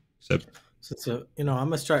 Except, so I'm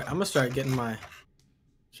gonna start getting my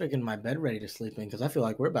bed ready to sleep in because I feel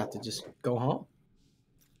like we're about to just go home.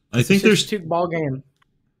 I think there's two ball game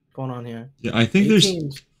going on here. Yeah, I think they're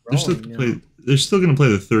still gonna play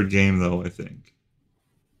the third game though. I think.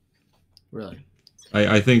 Really.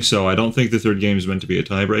 I think so. I don't think the third game is meant to be a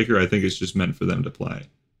tiebreaker. I think it's just meant for them to play.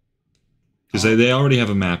 Because they already have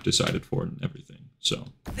a map decided for it and everything, so.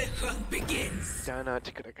 The hunt begins. Okay, I'm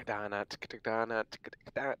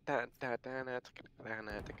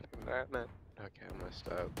messed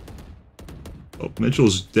up. Oh,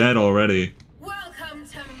 Mitchell's dead already. Welcome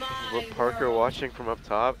to my What Parker watching from up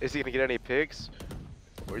top? Is he gonna get any picks?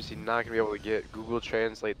 Or is he not gonna be able to get Google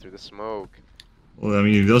Translate through the smoke? Well, I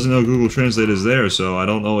mean, he doesn't know Google Translate is there, so I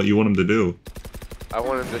don't know what you want him to do. I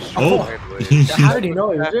want him to Oh! How did he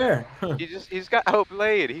know he was there? He's got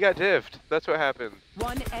outplayed. He got diffed. That's what happened.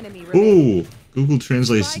 One enemy remaining. Ooh! Google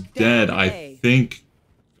Translate's dead. I think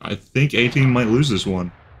A-Team might lose this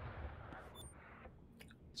one.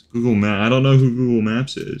 It's Google Map. I don't know who Google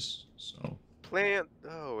Maps is, so.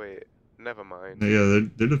 Oh wait, never mind. Yeah,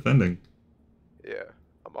 they're defending. Yeah,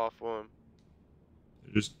 I'm off one.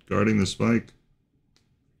 They're just guarding the spike.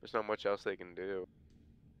 There's not much else they can do.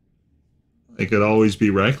 They could always be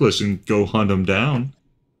reckless and go hunt them down.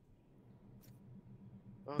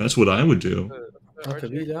 Oh, That's what I would do. I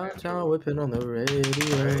could be downtown whipping on the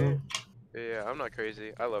radio. Yeah, I'm not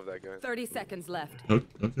crazy. I love that gun. 30 seconds left. Okay.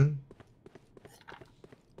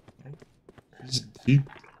 He,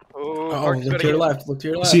 Oh, look to your left. Look to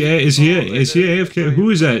your left. is he AFK? Who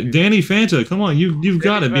is that? Danny Fanta. Come on, you've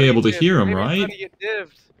got to be able to hear him, right? He's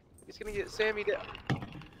gonna get Sammy down.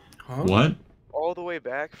 Huh? What? All the way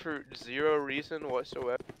back for zero reason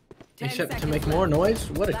whatsoever. Except to make more noise?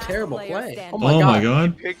 What a terrible play. Oh my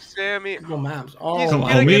god. Pick Sammy. Google Maps. Oh, Come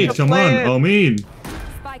on, Omid, come on, Omid.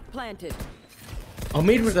 Spike planted.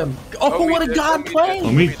 Omid with him. Oh, what a god play!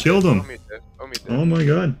 Omid killed him. Oh my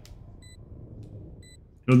god.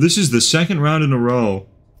 No, this is the second round in a row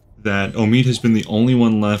that Omid has been the only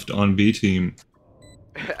one left on B team.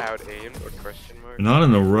 Out aimed or question mark? Not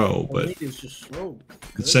in a row, but Omid is just slow.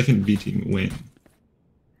 the second B team win.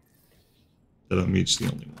 That Omid's the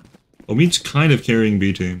only one. Omid's kind of carrying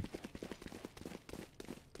B team.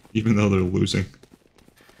 Even though they're losing.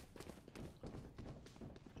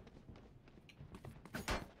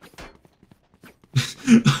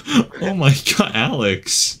 Oh my god,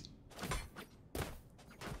 Alex!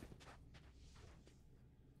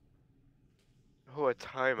 Oh, a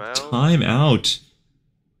timeout? Timeout!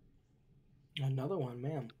 Another one,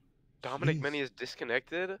 man. Dominic Mini is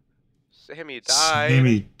disconnected? Sammy died.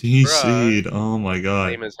 Sammy DC'd, oh my god.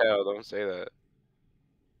 Lame as hell, don't say that.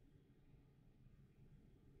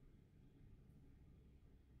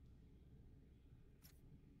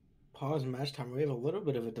 Pause match time. We have a little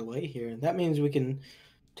bit of a delay here. That means we can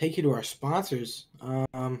take you to our sponsors.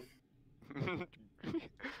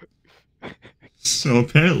 So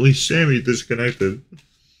apparently Sammy disconnected.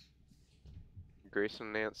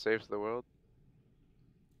 Grayson Nance saves the world.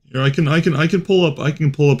 Here, I can pull up a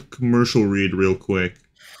commercial read real quick.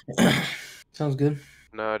 Sounds good.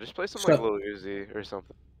 No, just play some like Lil Uzi or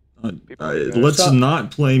something. Let's not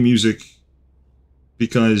play music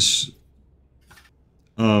because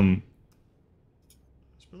it's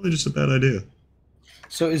probably just a bad idea.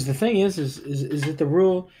 So is the thing is it the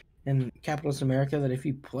rule in capitalist America that if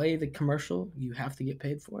you play the commercial, you have to get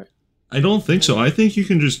paid for it? I don't think so. I think you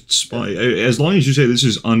can just spy as long as you say this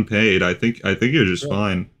is unpaid. I think you're just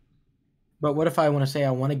fine. But what if I want to say I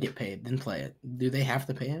want to get paid, then play it? Do they have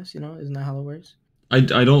to pay us? You know, isn't that how it works? I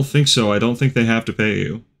don't think so. I don't think they have to pay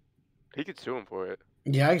you. He could sue him for it.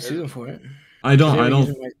 Yeah, I can sue them for it. I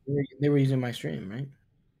don't. They were using my stream, right?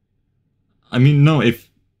 I mean, no. If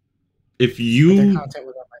you their content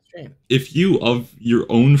was on my stream. If you of your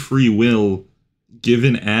own free will give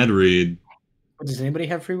an ad read. Does anybody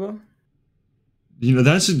have free will? You know,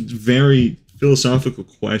 that's a very philosophical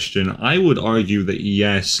question. I would argue that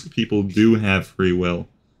yes, people do have free will.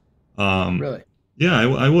 Really? Yeah,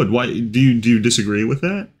 I would. Why do you disagree with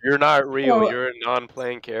that? You're not real. Well, you're a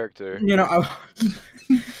non-playing character. You know,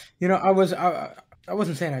 I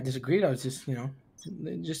wasn't saying I disagreed. I was just,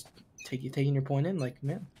 just taking your point in. Like,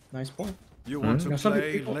 man, nice point. You want to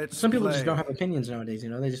play? Some people just don't have opinions nowadays.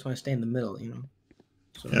 They just want to stay in the middle.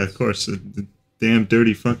 So yeah, of course. The damn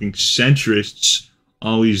dirty fucking centrists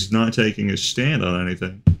always not taking a stand on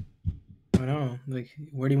anything. I know. Like,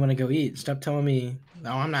 where do you want to go eat? Stop telling me, oh,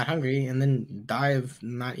 I'm not hungry, and then die of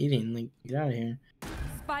not eating. Like, get out of here.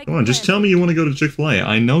 Come on, just tell me you want to go to Chick-fil-A.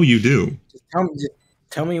 I know you do. Just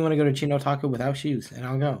tell me you want to go to Chino Taco without shoes, and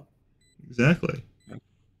I'll go. Exactly. I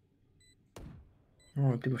don't know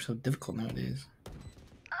why people are so difficult nowadays.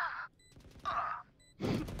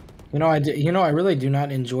 I really do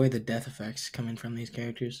not enjoy the death effects coming from these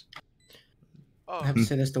characters. I have to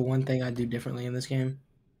say that's the one thing I'd do differently in this game.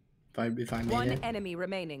 If I made one it. enemy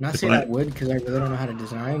remaining. Not saying I would, because I really don't know how to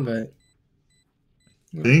design, but...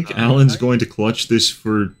 I think Alan's going to clutch this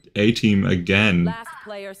for A-Team again. Last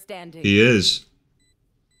player standing. He is.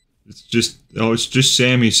 It's just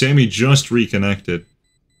Sammy. Sammy just reconnected.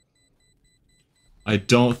 I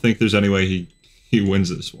don't think there's any way he wins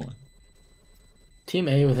this one. Team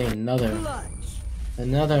A with another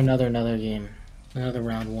game. Another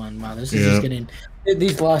round one. Wow, this is just getting...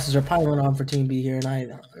 These losses are piling on for Team B here, and I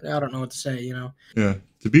don't know what to say, Yeah.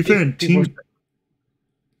 To be fair,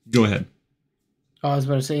 Go ahead. I was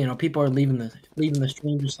about to say, people are leaving the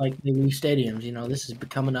stream just like they leave stadiums. This is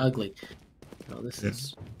becoming ugly. This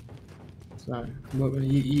is... It's not...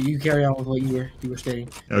 You carry on with what you were stating.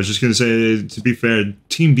 I was just going to say, to be fair,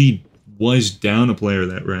 Team B was down a player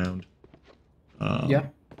that round. Yeah.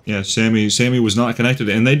 Yeah, Sammy was not connected,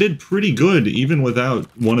 and they did pretty good even without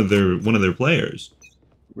one of their players.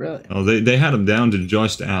 Really? Oh, they had him down to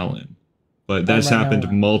just Allen, but that's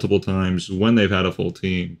happened multiple times when they've had a full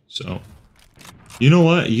team. So, you know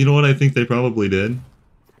what? I think they probably did.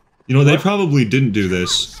 They probably didn't do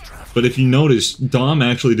this. But if you notice, Dom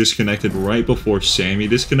actually disconnected right before Sammy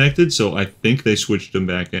disconnected, so I think they switched him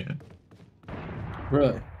back in.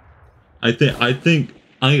 Really?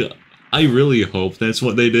 I really hope that's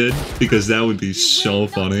what they did, because that would be so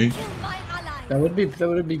funny. That would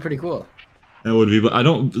be pretty cool. That would be, but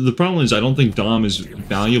the problem is I don't think Dom is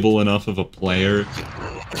valuable enough of a player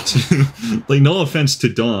to, like, no offense to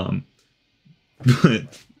Dom,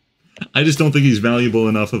 but I just don't think he's valuable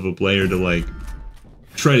enough of a player to, like,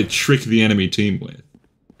 try to trick the enemy team with.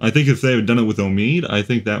 I think if they had done it with Omid, I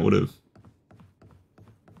think that would have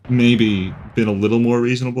maybe been a little more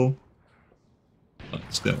reasonable. But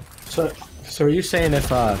still. So are you saying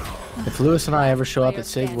if Lewis and I ever show up at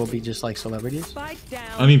SIG, we'll be just like celebrities?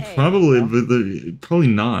 I mean, probably, but probably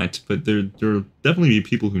not. But there'll definitely be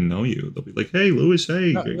people who know you. They'll be like, "Hey, Lewis,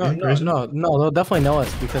 hey." No, they'll definitely know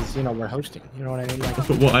us because we're hosting. You know what I mean? Like,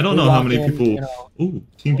 well, I don't know how many people. You know, ooh,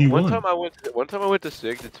 Team B1. One time I went to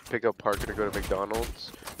SIG to pick up Parker to go to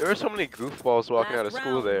McDonald's. There were so many goofballs walking out of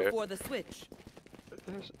school there.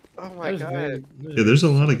 Oh my god. Yeah, there's a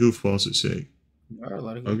lot of goofballs at SIG.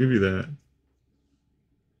 I'll give you that.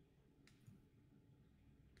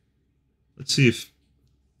 Let's see if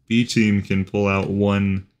B team can pull out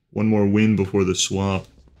one more win before the swap.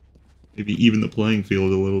 Maybe even the playing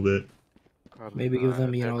field a little bit. Maybe give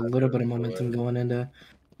them, a little bit of momentum going into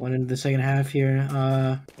the second half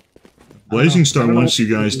here. Blazing Star wants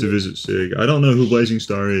you guys to visit SIG. I don't know who Blazing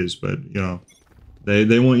Star is, but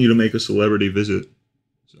they want you to make a celebrity visit.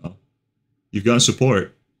 So you've got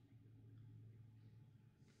support.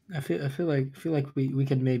 I feel like we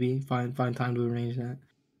could maybe find time to arrange that.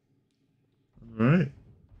 All right.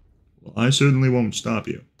 Well, I certainly won't stop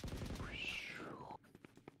you.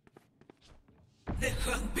 The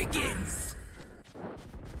hunt begins.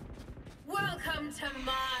 Welcome to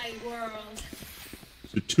my world.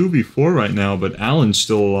 It's a 2v4 right now, but Alan's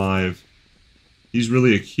still alive. He's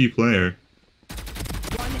really a key player.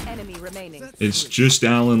 One enemy remaining. It's just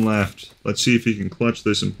Alan left. Let's see if he can clutch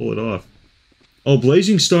this and pull it off. Oh,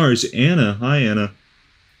 Blazing Star is Anna. Hi, Anna.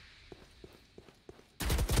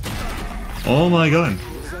 Oh my god.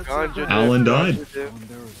 Alan died.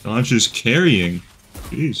 Ganja's carrying.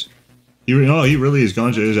 Jeez. He really is.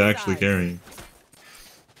 Ganja is actually carrying.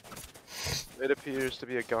 It appears to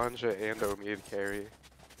be a Ganja and Omid carry.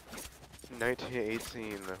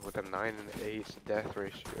 1918 with a 9 and 8 death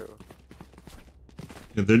ratio.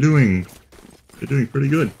 Yeah, they're doing pretty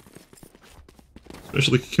good.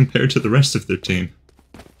 Especially compared to the rest of their team.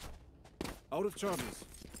 Out of charges.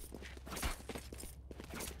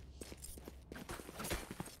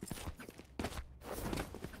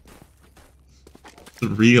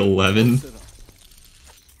 $311.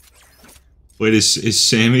 Wait, is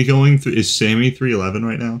Sammy going through? Is Sammy 311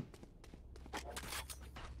 right now?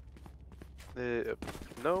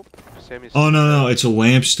 Nope. Sammy's. Oh no, it's a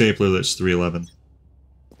lamp stapler that's 311.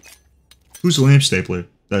 Who's a lamp stapler?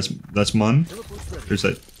 That's Mun? Or is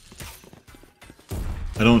that?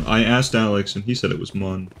 I asked Alex and he said it was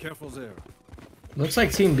Mun. Careful there. Looks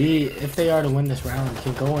like Team B, if they are to win this round,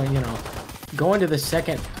 can go into the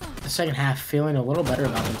second half feeling a little better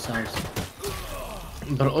about themselves.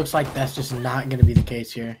 But it looks like that's just not going to be the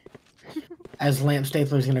case here. As Lamp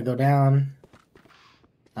Stapler is going to go down,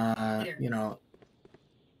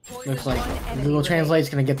 looks like Google Translate's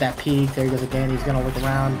going to get that peak. There he goes again. He's going to look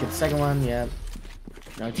around, get the second one. Yep.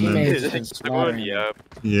 No, teammates been slaughtering. Yeah,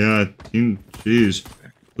 jeez.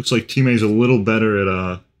 Looks like teammates a little better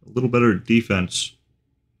at defense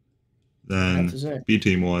than B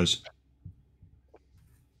team was.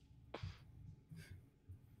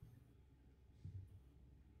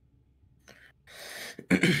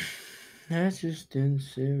 I just didn't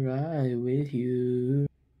sit right with you.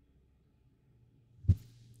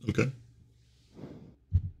 Okay.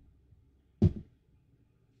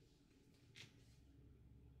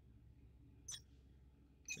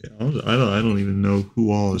 Yeah, I don't even know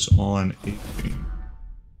who all is on a team.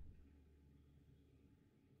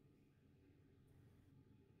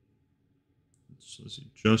 So let's see,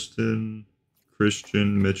 Justin,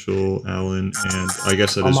 Christian, Mitchell, Alan, and I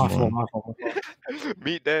guess that is one.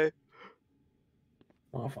 Meet day.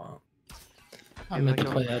 My fault. I meant to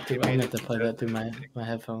play that through. I meant to play that through my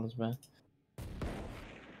headphones, man.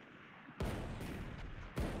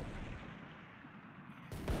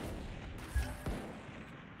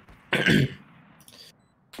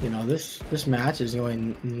 This match is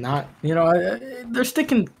going not. They're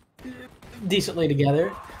sticking decently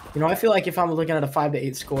together. I feel like if I'm looking at a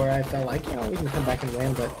 5-8 score, I felt like we can come back and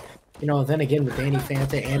win, but. Then again with Danny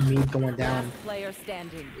Fanta and me going down,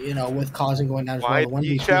 with Causing going down as well. Might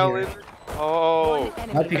be challenge. Oh,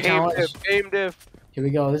 might be challenge. Aim diff. Here we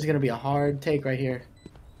go. This is gonna be a hard take right here.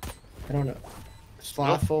 I don't know.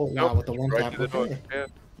 Slothful. Wow, with the one tap. Okay. Yeah.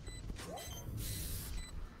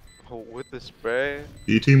 Oh, with the spray.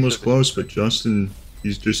 B team was close, but Justin,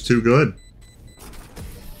 he's just too good.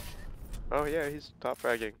 Oh yeah, he's top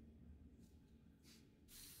fragging.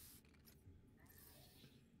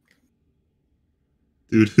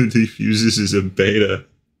 Dude who defuses is a beta.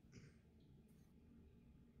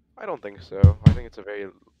 I don't think so. I think it's a very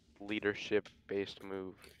leadership-based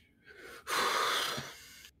move.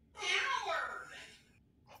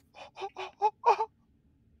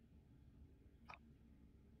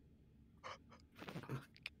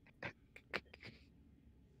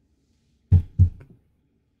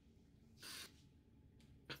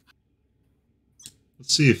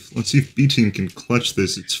 Let's see if B team can clutch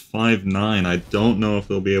this. It's 5-9. I don't know if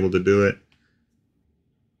they'll be able to do it.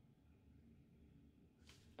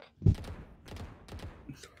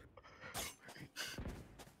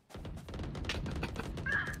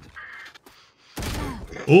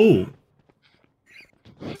 Oh!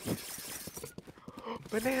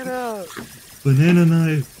 Banana! Banana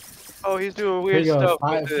knife! Oh, he's doing weird stuff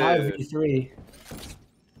with it. 5v3.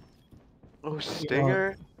 Oh,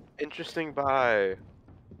 Stinger? Interesting buy.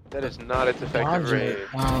 That is not its effective rate.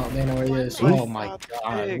 Oh, they know where he is. Oh my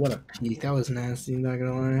god, what a peek. That was nasty, not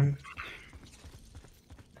gonna lie.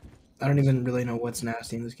 I don't even really know what's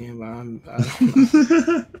nasty in this game, but I don't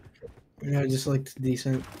know. Yeah, just looked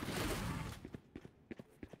decent.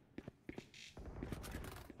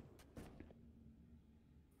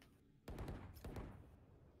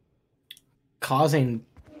 Causing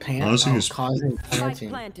panting. Causing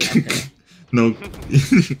panting. Okay. No.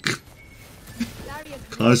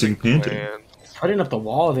 Causing panting. Putting up the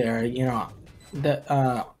wall there, you know.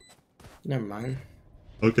 Never mind.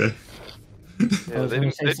 Okay. Yeah,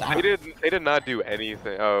 they did not do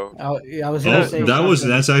anything. Oh. Yeah, I was gonna say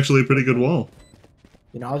that's actually a pretty good wall.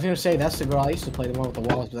 You know, I was gonna say that's the girl I used to play, the one with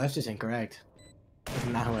the walls, but that's just incorrect. That's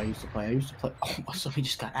not who I used to play. I used to play. Oh, so he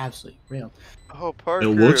just got absolutely real. Oh, Parker. It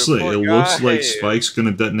looks like Spike's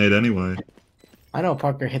gonna detonate anyway. I know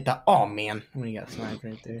Parker hit that. Oh man, when he got sniped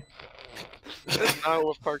right there. That's not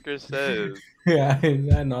what Parker says. Yeah,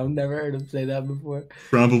 I know. I've never heard him say that before.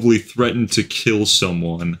 Probably threatened to kill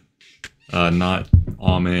someone. Not.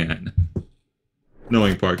 Aw, man.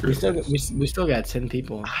 Knowing Parker. We still got 10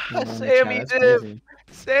 people. Sammy Div!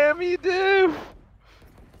 Sammy Div!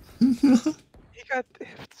 He got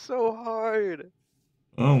diffed so hard.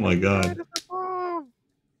 Oh my god. Well,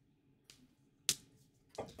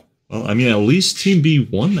 I mean, at least Team B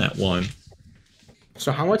won that one.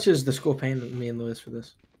 So how much is the school paying me and Lewis for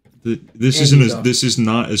this? This is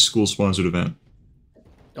not a school sponsored event.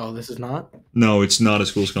 Oh, this is not? No, it's not a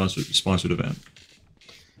school sponsored event.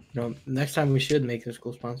 No, next time we should make a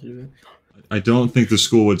school sponsored event. I don't think the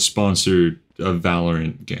school would sponsor a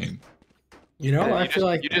Valorant game. You know, I feel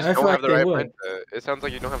like you just don't have the right mindset. It sounds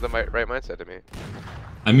like you don't have the right mindset to me.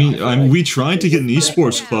 I mean, we tried to get an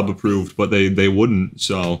esports club approved, but they wouldn't.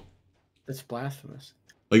 So that's blasphemous.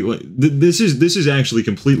 Like this is actually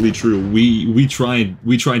completely true. We tried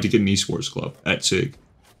to get an esports club at SIG.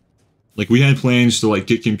 Like we had plans to like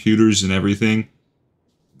get computers and everything.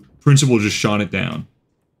 Principal just shot it down.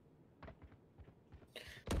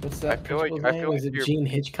 What's that? Is it Gene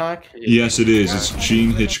Hitchcock? Yes, it is. It's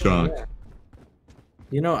Gene Hitchcock.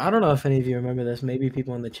 You know, I don't know if any of you remember this. Maybe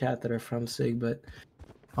people in the chat that are from SIG, but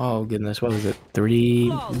oh goodness, what was it?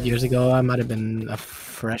 3 years ago, I might have been a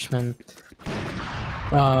freshman.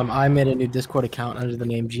 I made a new Discord account under the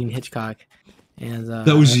name Gene Hitchcock, and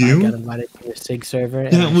that was you. I got invited to a SIG server.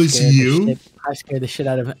 That was you. I scared the shit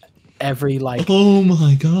out of every like. Oh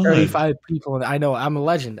my god. 35 people. I know. I'm a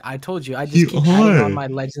legend. I told you. I just keep adding on my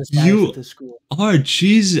legend status at the school.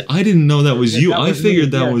 Jeez, I didn't know that was you. I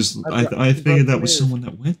figured that was. I figured that was someone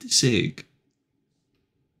that went to SIG.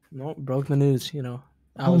 No, broke the news. You know.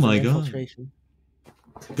 Oh my god.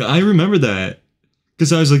 I remember that.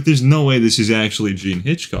 Because I was like, "There's no way this is actually Gene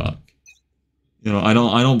Hitchcock." You know, I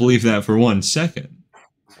don't believe that for 1 second.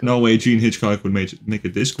 No way Gene Hitchcock would make a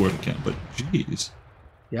Discord account. But jeez.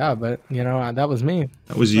 Yeah, but you know that was me.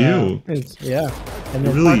 That was you. Yeah, and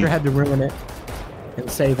then Parker had to ruin it and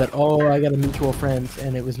say that I got a mutual friend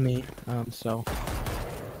and it was me. So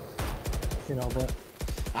you know, but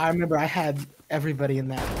I remember I had everybody in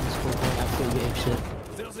that Discord going absolutely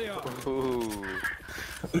apeshit. Ooh.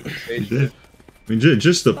 You did. I mean,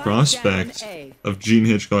 just the prospect of Gene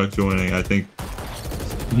Hitchcock joining, I think,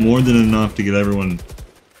 more than enough to get everyone,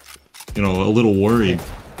 you know, a little worried.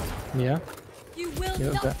 Yeah.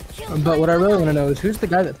 But what I really want to know is who's the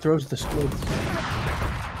guy that throws the squids?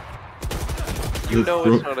 You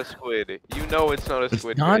know it's not a squid. You know it's not a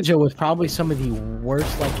squid. Ganja was probably some of the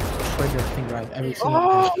worst like trigger finger I've ever seen.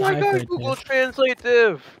 Oh my god, Google Translate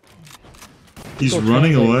div! He's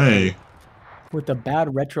running away. With the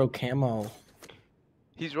bad retro camo.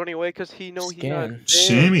 He's running away because he knows he got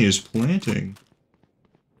Sammy is planting.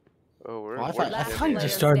 Oh, we're I thought he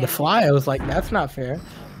just started to fly. I was like, that's not fair.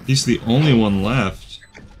 He's the only one left.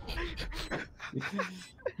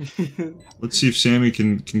 Let's see if Sammy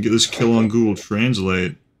can get this kill on Google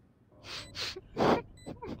Translate.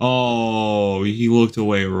 Oh, he looked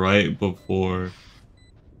away right before.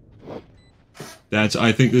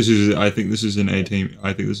 I think this is an A team.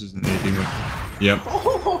 I think this is an A team. Yep.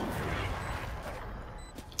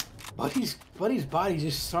 Buddy's body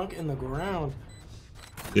just sunk in the ground.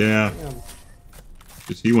 Yeah.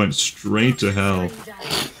 Because he went straight to hell.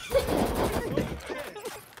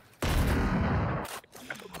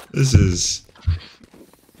 This is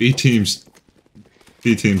B team's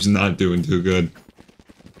not doing too good.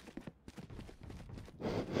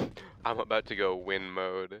 I'm about to go win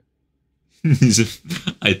mode.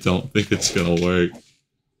 I don't think it's gonna work.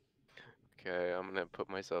 Okay, I'm gonna put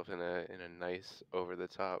myself in a nice over the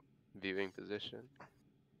top viewing position.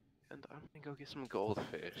 And I'm gonna go get some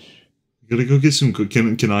goldfish. You gotta go get some.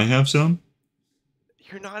 Can I have some?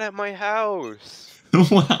 You're not at my house.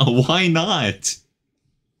 Wow, why not?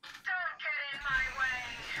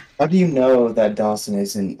 How do you know that Dawson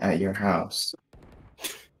isn't at your house?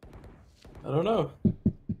 I don't know.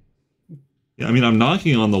 Yeah, I mean, I'm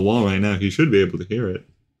knocking on the wall right now. He should be able to hear it.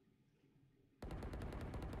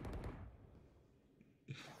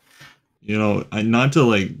 You know, not to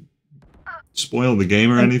like spoil the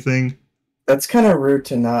game or anything. That's kind of rude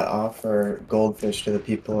to not offer goldfish to the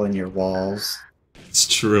people in your walls. It's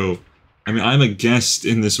true. I mean, I'm a guest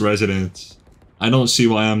in this residence. I don't see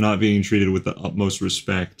why I'm not being treated with the utmost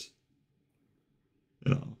respect.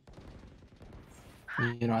 You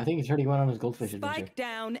know, I think he's already went on his goldfish adventure. Spike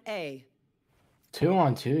down A.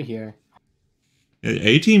 2-on-2 here. Yeah,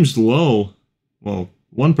 A team's low. Well,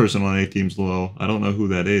 one person on A team's low. I don't know who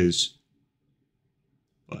that is.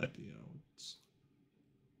 But, you know, it's...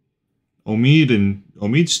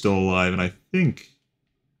 Omid's still alive, and I think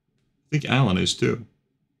Alan is too.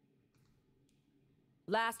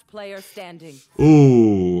 Last player standing.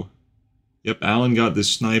 Ooh. Yep, Alan got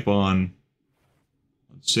this snipe on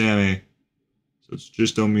Sammy. So it's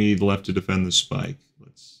just Omid left to defend the spike.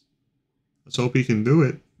 Let's hope he can do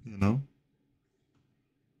it, you know?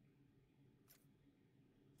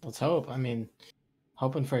 Let's hope. I mean,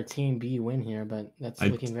 hoping for a Team B win here, but that's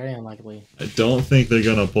looking very unlikely. I don't think they're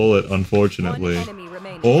gonna pull it, unfortunately.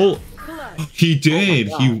 Oh, he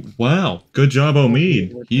did. Wow, good job,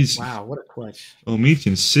 Omid. Wow, what a clutch. Omid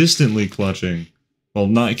consistently clutching. Well,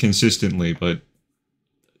 not consistently, but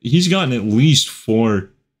he's gotten at least four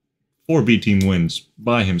B team wins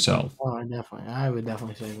by himself. Oh, I would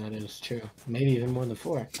definitely say that is true. Maybe even more than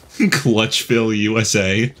 4. Clutchville,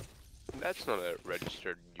 USA. That's not a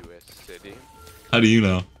registered U.S. city. How do you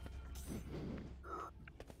know?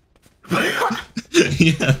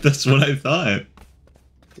 Yeah, that's what I thought.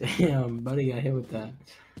 Damn, buddy got hit with that.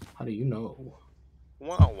 How do you know?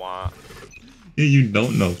 Wah wah. Yeah, you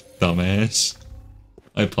don't know, dumbass.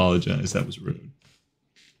 I apologize, that was rude.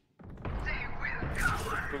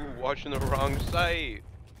 Ooh, watching the wrong site.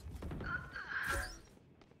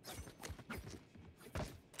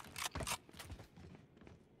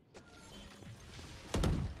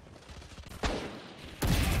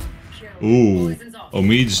 Ooh,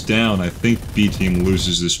 Omid's down. I think B team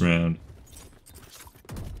loses this round.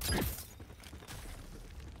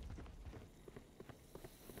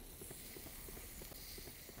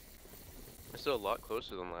 It's still a lot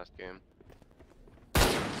closer than last game.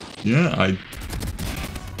 Yeah,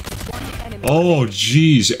 oh,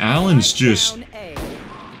 jeez, Alan's just...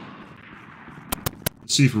 Let's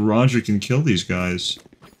see if Roger can kill these guys.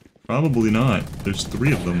 Probably not. There's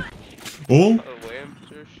 3 of them. Oh!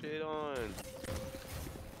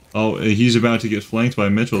 Oh, he's about to get flanked by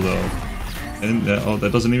Mitchell, though. And, oh,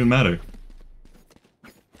 that doesn't even matter.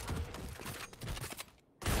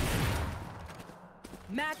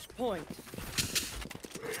 Match point.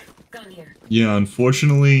 Yeah,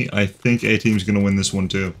 unfortunately, I think A-Team's gonna win this one,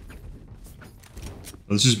 too.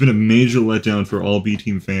 This has been a major letdown for all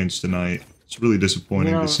B-Team fans tonight. It's really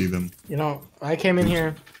disappointing to see them. You know, I came in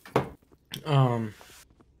here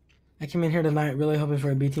tonight really hoping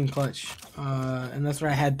for a B-Team clutch. And that's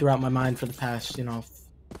what I had throughout my mind for the past,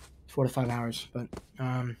 4 to 5 hours. But,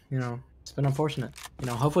 it's been unfortunate.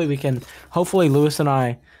 Hopefully Lewis and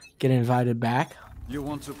I get invited back. You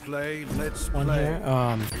want to play? Let's on play.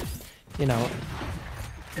 Here.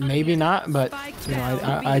 Maybe not, but you know,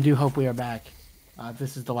 I do hope we are back.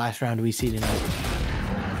 This is the last round we see tonight.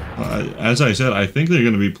 As I said, I think they're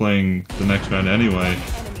going to be playing the next round anyway.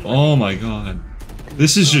 Oh my god.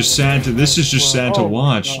 This is just sad to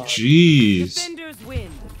watch. Jeez.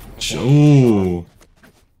 Oh.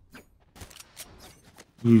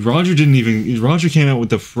 Roger came out with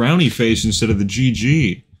the frowny face instead of the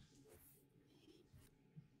GG.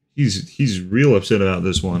 He's real upset about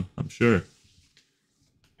this one, I'm sure.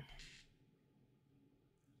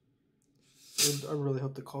 I really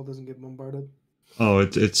hope the call doesn't get bombarded. Oh,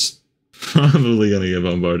 it's probably gonna get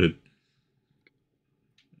bombarded.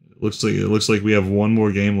 It looks like we have one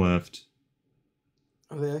more game left.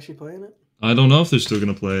 Are they actually playing it? I don't know if they're still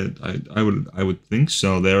gonna play it. I would think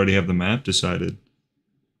so. They already have the map decided.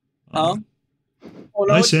 Oh, no,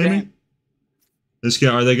 Hi, Sammy. This guy,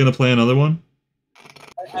 are they gonna play another one?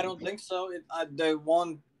 I don't think so. They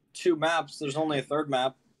won 2 maps. There's only a 3rd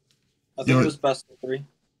map. I think it was best of 3.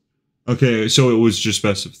 Okay, so it was just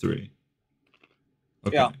best of 3.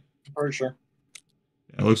 Okay. Yeah, for sure.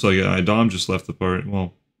 Yeah, it looks like Dom just left the part.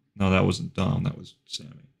 Well, no, that wasn't Dom. That was Sammy.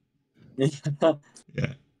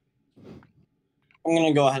 Yeah. I'm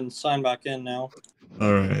gonna go ahead and sign back in now.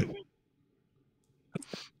 All right.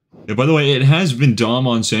 Yeah, by the way, it has been Dom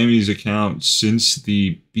on Sammy's account since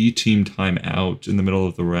the B team timeout in the middle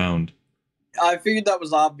of the round. I figured that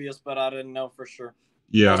was obvious, but I didn't know for sure.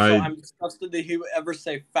 Yeah, also, I'm disgusted that he would ever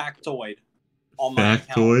say factoid on my account.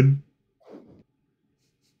 Factoid?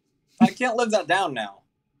 I can't live that down now.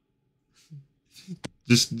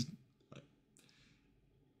 Just,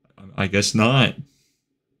 I guess not.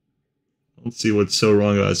 I don't see what's so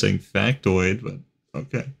wrong about saying factoid, but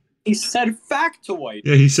okay. He said factoid.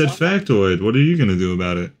 Yeah, he said factoid. What are you gonna do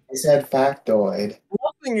about it? He said factoid.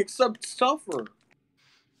 Nothing except suffer.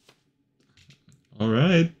 All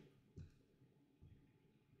right.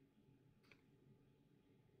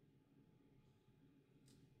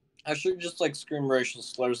 I should just like scream racial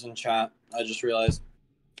slurs in chat. I just realized.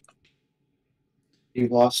 You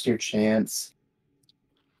lost your chance.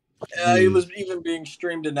 Yeah, it was even being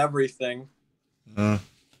streamed and everything. This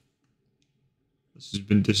has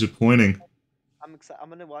been disappointing. I'm excited. I'm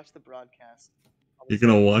gonna watch the broadcast. You're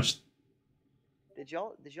gonna watch? Did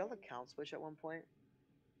y'all account switch at one point?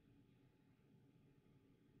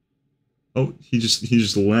 Oh, he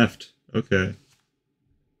just left. Okay.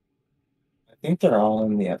 I think they're all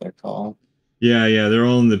in the other call. Yeah, they're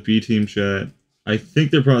all in the B team chat. I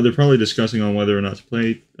think they're probably discussing on whether or not to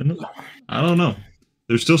play. I don't know.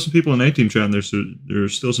 There's still some people in A team chat, and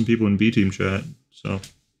there's still some people in B team chat. So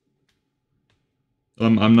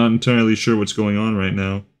I'm not entirely sure what's going on right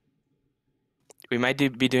now. We might be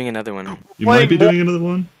doing another one. You might be doing another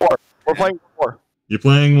one. We're playing more. You're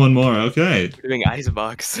playing one more. Okay. We're doing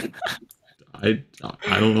Icebox. I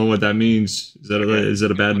don't know what that means. Is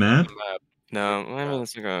that a bad map? No, I mean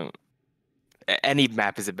it's like any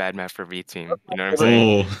map is a bad map for V team. You know what I'm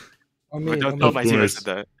saying? Oh. I mean, Oh, my team said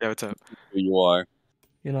that. Yeah, what's up? Who you are?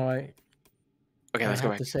 You know, Okay, I let's go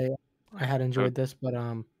have back. to say I had enjoyed this, but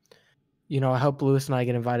you know, I hope Lewis and I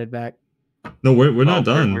get invited back. No, we're not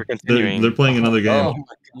done. We're continuing. They're playing another game. Oh,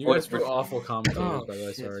 you guys were awful commentators, by the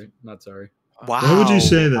way. Sorry, not sorry. Wow. Why would you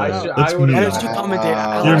say that? That's mean. That is too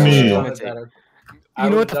commentator. You're mean. You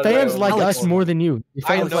know what? The fans like us more than you. The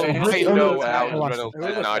I fans know like Alex Reynolds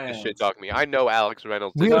did not just shit talk me. I know Alex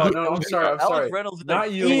Reynolds did No, not. I'm sorry. Alex Reynolds Not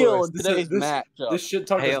did you, heel Lewis. in today's matchup. This shit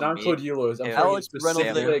talk does not include you, Lewis. I'm Alex talking Reynolds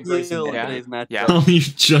specifically did Grayson. heel in today's matchup. Yeah. Oh, you're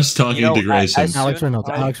just talking to Grayson. Alex Reynolds.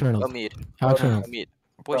 Alex Reynolds. Alex Reynolds.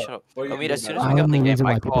 Boy, shut up. What are you Omid, as doing soon as now? we got in the I'm the game, reason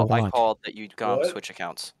I why people watch. called that you got What? switch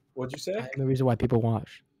accounts. What'd you say? I'm the reason why people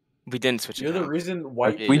watch. We didn't switch You're the accounts. reason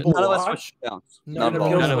white We- people None of us watch. switched accounts. None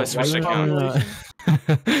of us switched accounts.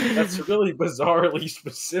 That's really bizarrely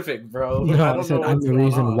specific, bro. No, I I don't said know I'm what's the going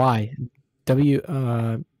reason on. why. WHIT.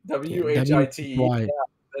 Why? Yeah,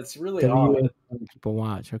 that's really odd. People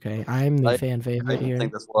watch. Okay, I'm the fan favorite here.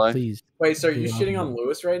 think that's why. Please. Wait, so are you shitting on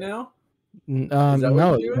Lewis right now? No,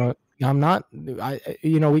 what you're doing? I'm not.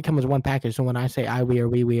 You know, we come as one package. So when I say I, we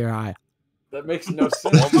are I. That makes no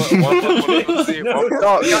sense.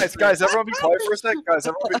 Guys, everyone be quiet for a sec. Guys,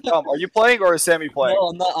 everyone be calm. Are you playing or is Sammy playing?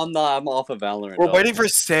 No, I'm not. I'm off of Valorant. We're waiting for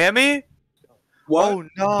Sammy? What? Oh,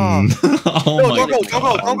 no. Oh No, my don't go,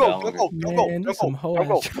 God. Man, this some whole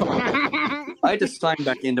ass I had to sign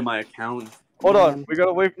back into my account. Hold on, we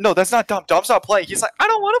gotta wait. No, that's not Dom. Dom's not playing. He's like, I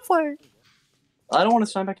don't want to play. I don't want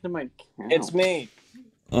to sign back into my account. It's me.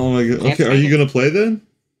 Oh my God. Okay, are you gonna play then?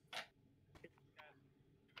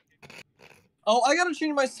 Oh, I gotta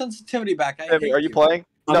change my sensitivity back. Sammy, are you playing?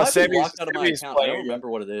 I No, might be Sammy's locked out of my account. I don't playing. remember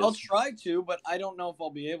what it is. I'll try to, but I don't know if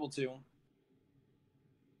I'll be able to.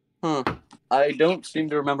 Huh. I don't seem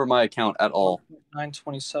to remember my account at all.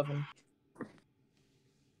 927.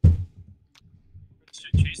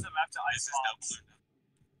 Change the map to ISIS.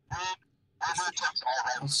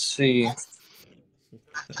 Let's see.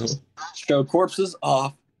 Show corpses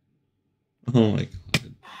off. Oh my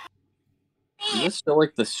god. Is this still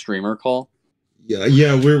like the streamer call?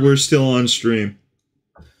 Yeah, we're still on stream.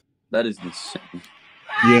 That is insane.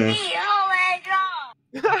 Yeah.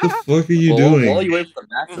 What the fuck are you doing? While you wait for the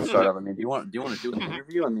match to start up, I mean, do you want to do an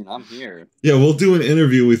interview? I mean, I'm here. Yeah, we'll do an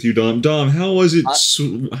interview with you, Dom. Dom, how was it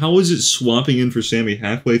swapping in for Sammy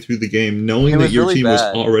halfway through the game, knowing that your team was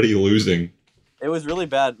already losing? It was really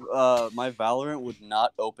bad. My Valorant would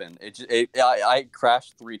not open. I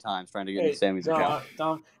crashed 3 times trying to get into Sammy's account.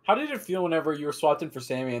 Dom, how did it feel whenever you were swapped in for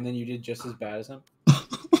Sammy and then you did just as bad as him?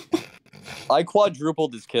 I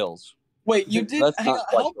quadrupled his kills. Wait, you did?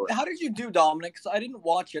 How did you do, Dominic? Because I didn't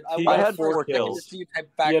watch it. I had 4 kills. He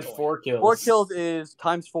had 4 kills. 4 kills is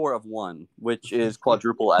times 4 of 1, which is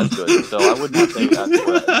quadruple as good. So I would not say as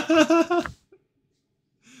bad.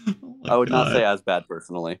 I would not say as bad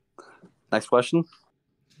personally. Next question.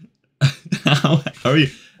 How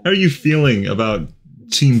are you feeling about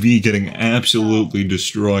Team B getting absolutely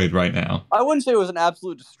destroyed right now? I wouldn't say it was an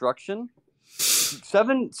absolute destruction.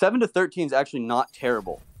 7 to 13 is actually not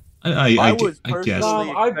terrible. I was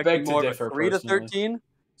personally expecting more of a 3 to 13,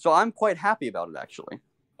 so I'm quite happy about it actually.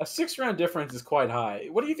 A 6-round difference is quite high.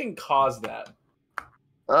 What do you think caused that?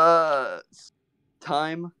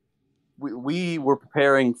 Time. We were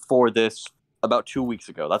preparing for this about 2 weeks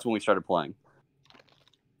ago. That's when we started playing.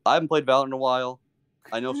 I haven't played Valorant in a while.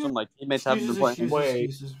 I know some of my teammates haven't been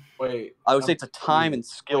playing. Wait. I would say it's a time and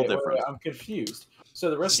skill difference. I'm confused. So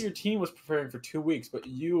the rest of your team was preparing for 2 weeks, but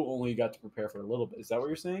you only got to prepare for a little bit. Is that what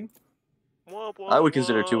you're saying? I would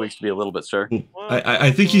consider 2 weeks to be a little bit, sir.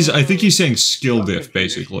 I think he's saying skill diff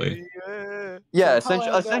basically. Yeah,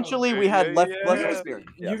 essentially we had less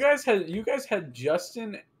experience. You guys had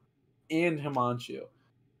Justin and Himanshu.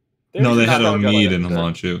 No, they had Omid and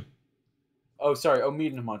Himanshu. Oh, sorry,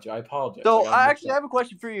 Omid and Himanshu. I apologize. So I actually have a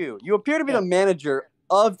question for you. You appear to be the manager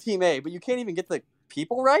of Team A, but you can't even get the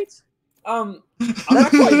people right? I'm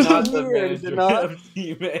actually not the manager of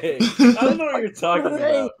Team A. I don't know what you're talking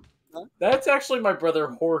about. That's actually my brother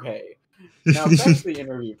Jorge. Now back to the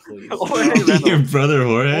interview, please. Your brother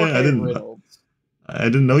Jorge? I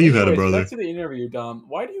didn't know you had a brother. Back to the interview, Dom.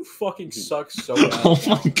 Why do you fucking suck so bad? Oh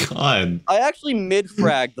my god. I actually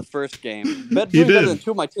mid-fragged the first game. Better than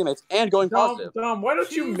 2 of my teammates and going positive. Dom, why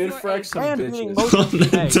don't you mid-frag some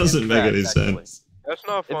bitches? That doesn't make any sense. That's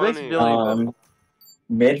not funny.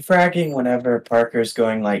 Mid-fragging whenever Parker's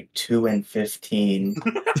going like 2 and 15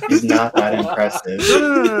 is not that impressive.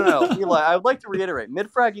 No. Eli, I would like to reiterate,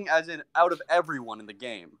 mid-fragging as in out of everyone in the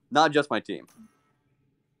game, not just my team.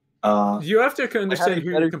 You have to understand who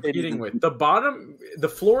you're competing with.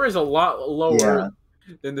 The floor is a lot lower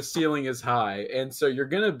than the ceiling is high, and so you're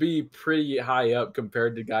gonna be pretty high up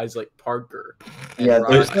compared to guys like Parker. Yeah,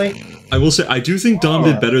 there's like. I will say I do think Dom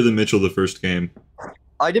did better than Mitchell the first game.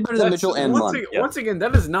 I did better than Mitchell and Munn. Once again,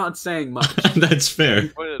 that is not saying much. That's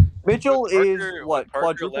fair. Mitchell is what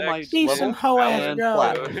quadruple my level and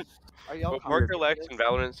flat. But Parker lacks in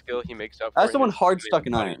Valorant skill. He makes up. As someone hard stuck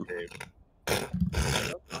in iron.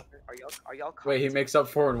 Are y'all? Wait, he makes up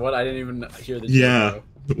for in what? I didn't even hear the. Yeah,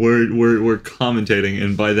 we're commentating,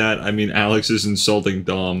 and by that I mean Alex is insulting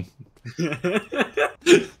Dom. Could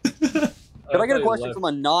I get a question from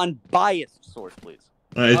a non-biased source, please?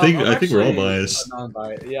 I think we're all biased.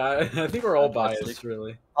 Yeah, I think we're all biased,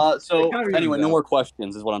 really. So anyway, no more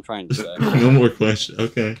questions is what I'm trying to say. No more questions.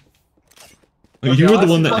 Okay. You were the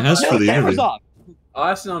one that asked for the interview. I'll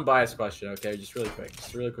ask an unbiased question. Okay, just really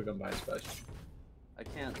quick unbiased question. I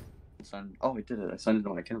can't. Oh, I did it. I signed into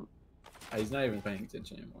my account. He's not even paying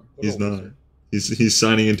attention anymore. He's not. He's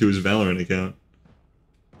signing into his Valorant account.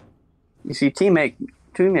 You see,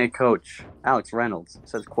 teammate coach Alex Reynolds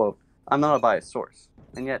says, "quote I'm not a biased source,"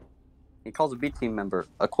 and yet he calls a B team member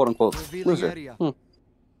a quote unquote loser.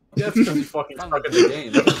 That's because he fucking stuck in the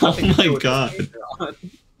game. Oh my god.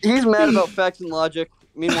 He's mad about facts and logic.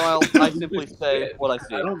 Meanwhile, I simply say what I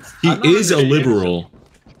see. He is a liberal.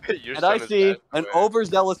 And I see an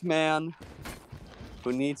overzealous man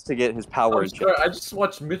who needs to get his power in check. I just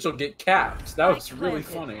watched Mitchell get capped. That was really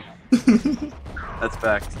funny. That's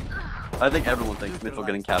fact. I think everyone thinks Mitchell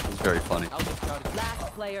getting capped is very funny.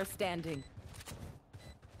 Last player standing.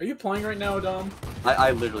 Are you playing right now, Dom? I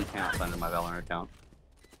literally can't sign into my Valorant account.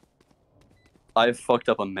 I've fucked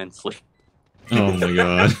up immensely. Oh my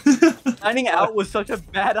god. Signing out was such a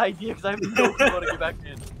bad idea because I have no clue how to get back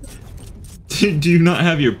in. Do you not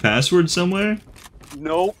have your password somewhere?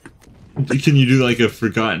 Nope. Can you do like a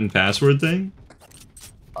forgotten password thing?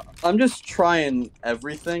 I'm just trying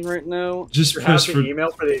everything right now. Just You press have for the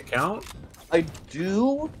email for the account? I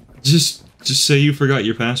do, just say you forgot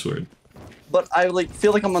your password. but I like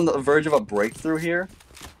feel like I'm on the verge of a breakthrough here.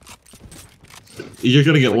 You're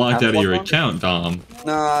gonna get Like, locked out of your have account, Dom.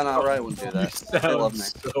 No, Riot wouldn't do that. They love me.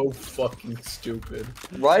 So fucking stupid.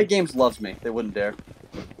 Riot Games loves me. They wouldn't dare.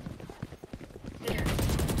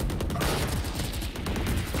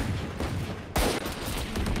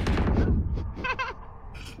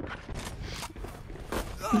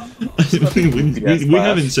 we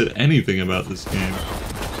haven't said anything about this game.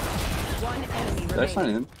 Did I sign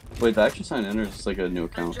in? Wait, did I actually sign in, or is this like a new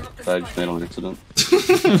account that I just made on accident?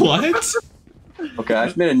 What? Okay, I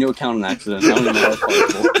just made a new account on accident. I don't even know how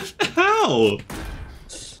it's possible.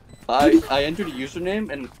 How? I entered a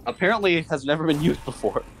username, and apparently it has never been used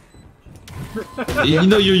before. You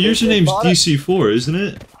know, your username's DC4, isn't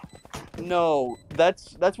it? No,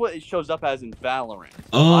 that's what it shows up as in Valorant.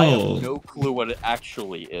 Oh. I have no clue what it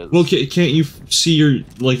actually is. Well, can't you see your,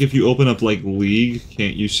 like, if you open up, like, League,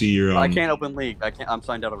 can't you see your, I can't open League. I'm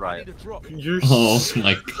signed out of Riot. Oh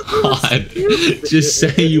my god. Just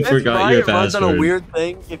say you forgot your Riot runs on a password. weird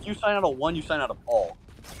thing. If you sign out of one, you sign out of all.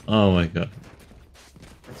 Oh my god.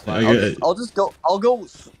 I'll go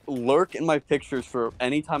lurk in my pictures for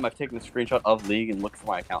any time I've taken a screenshot of League and look for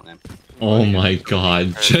my account name. Oh my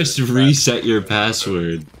god. Just reset your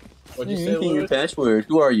password. What'd you say, your password?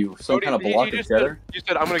 Who are you? Some kind of block of cheddar? You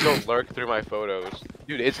said I'm gonna go lurk through my photos.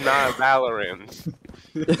 Dude, it's not Valorant.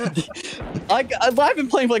 I've been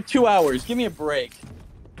playing for like 2 hours. Give me a break.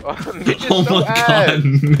 Oh my god,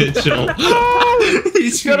 Mitchell.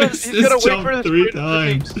 He's gonna wait for jump 3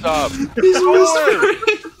 times. Stop.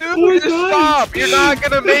 Dude, stop! You're not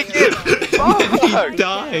gonna make it! He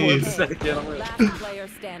died.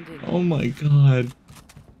 Oh my god.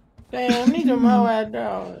 Damn, need some more at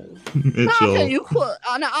dollars. Mitchell. I'll tell you what.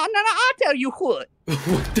 I'll tell you what.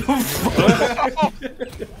 What the fuck?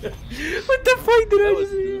 What the fuck did I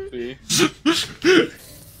just hear?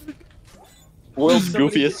 World's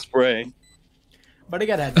goofiest spray. But he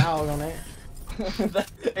got that dog on it.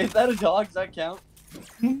 Is that a dog? Does that count?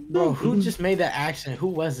 Bro, who just made that accent? Who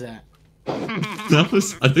was that? I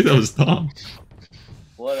think that was Tom.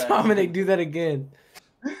 What accent? Dominic, do that again.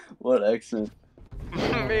 What accent?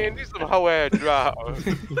 Man, do some hoe ass drop.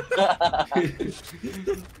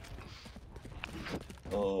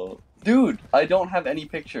 Oh, dude, I don't have any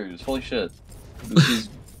pictures. Holy shit. This is...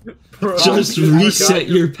 Bro, just reset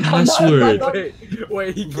your password.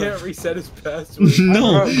 Wait, he can't reset his password.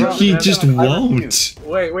 No, he just won't.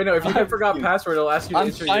 Wait, no, if you forgot password, it'll ask you to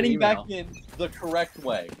enter your signing email. back in the correct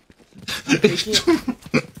way.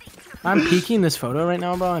 I'm peeking this photo right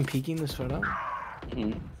now, bro. I'm peeking this photo.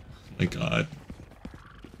 My god.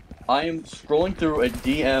 I am scrolling through a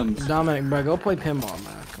DMs. Dominic, bro, go play pinball,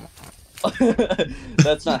 man. Come on.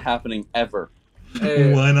 That's not happening ever.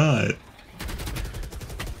 Hey, why not?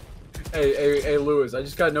 Hey, Lewis, I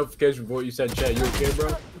just got a notification for what you said in chat. You okay,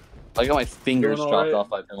 bro? I got my fingers chopped off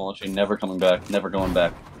by pinball machine. Never coming back. Never going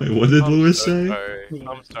back. Wait, what did Lewis say? Sorry.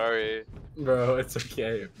 I'm sorry. Bro, it's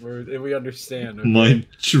okay. We understand. Okay? My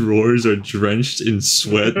drawers are drenched in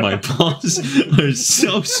sweat. My palms are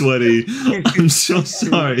so sweaty. I'm so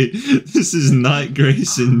sorry. This is not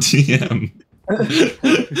Grayson DM. I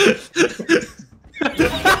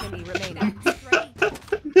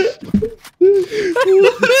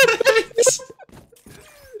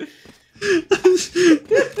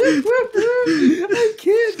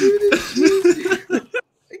can't do this.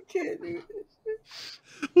 I can't do this.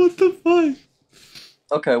 What the fuck?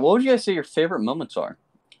 Okay, what would you guys say your favorite moments are?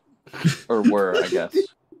 Or were, I guess.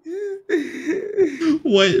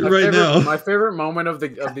 Now? My favorite moment of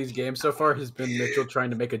these games so far has been Mitchell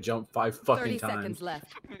trying to make a jump 5 fucking 30 times. seconds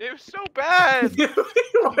left. It was so bad.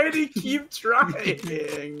 Why did he keep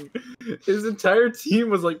trying? His entire team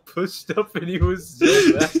was like pushed up and he was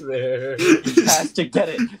still back there. He has to get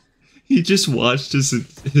it. He just watched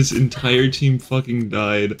his entire team fucking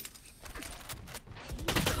died.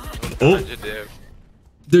 Oh,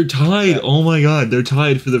 they're tied. Oh my god, they're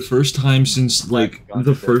tied for the first time since like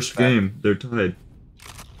the first game. They're tied.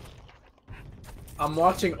 I'm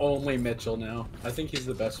watching only Mitchell now. I think he's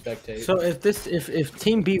the best spectator. So if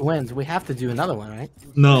Team B wins, we have to do another one, right?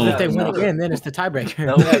 No. If they win again, then it's the tiebreaker.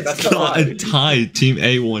 No, It's not a tie. Team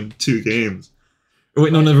A won 2 games. Oh,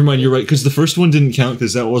 wait, no, never mind. You're right, because the first one didn't count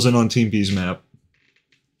because that wasn't on Team B's map.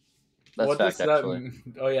 That's what fact, does that actually. mean?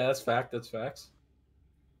 Oh yeah, that's fact. That's facts.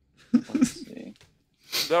 Let's see.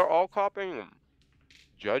 They're all copying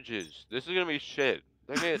judges. This is gonna be shit.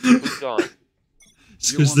 They're gonna get pooped on.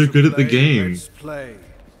 It's because they're good at the game. Let's play.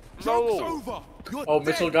 No. Oh,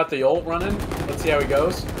 Mitchell got the ult running. Let's see how he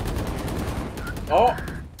goes. Oh.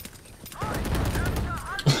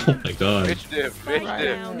 Oh my god. Bitch dip.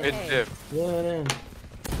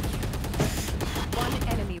 One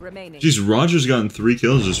enemy remaining. Jeez, Roger's gotten 3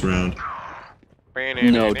 kills this round.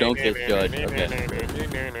 No, don't get judged. Okay.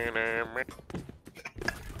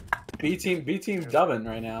 B team dubbing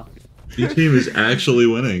right now. B team is actually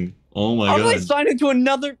winning. Oh my god. I'm like signed into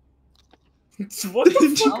another. What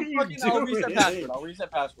the fuck are you doing? I'll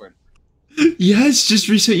reset password. Yes, just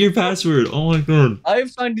reset your password. Oh my god. I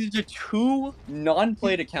have signed into 2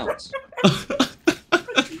 non-played accounts.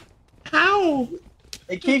 How?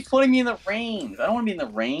 It keeps putting me in the range. I don't want to be in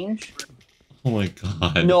the range. Oh my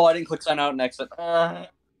god. No, I didn't click sign out and exit. I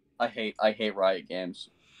hate Riot Games.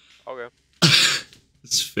 Okay.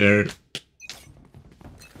 It's fair.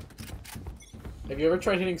 Have you ever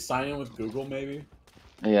tried hitting sign in with Google, maybe?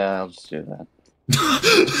 Yeah, I'll just do that.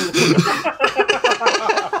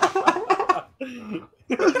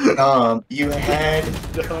 You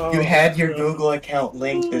had your Google account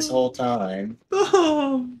linked this whole time.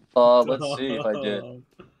 Let's see if I did.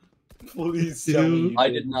 Please tell me. I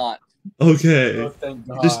did not. Okay. Oh, thank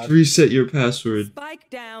God. Just reset your password. Spike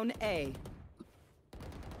down A.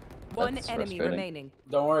 One enemy remaining.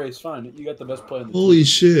 Don't worry, it's fine. You got the best player in the Holy team.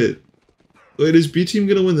 shit. Wait, is B team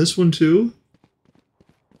gonna win this one too?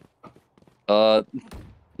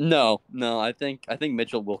 No. I think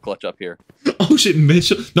Mitchell will clutch up here. Oh shit,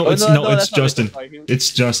 Mitchell. No, it's that's Justin. not Mitchell.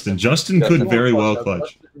 It's Justin. Justin could very well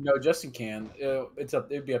clutch. No, Justin can.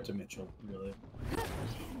 It'd be up to Mitchell, really.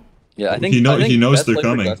 Yeah, I think he knows best they're play for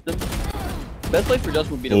coming. Best play for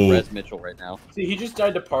Justin would be to res Mitchell right now. See, he just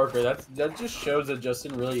died to Parker. That just shows that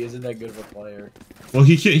Justin really isn't that good of a player. Well,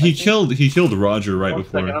 he killed Roger right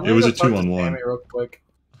before. It was a 2-on-1. Real quick.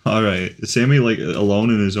 All right, is Sammy like alone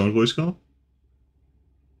in his own voice call?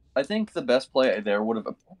 I think the best play there would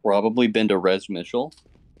have probably been to res Mitchell,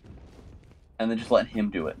 and then just let him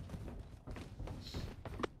do it.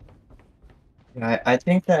 I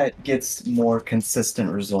think that gets more consistent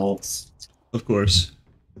results. Of course.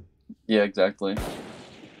 Yeah, exactly.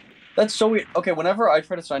 That's so weird. Okay, whenever I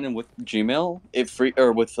try to sign in with Gmail,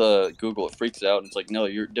 with Google, it freaks out. It's like, no,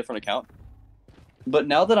 you're a different account. But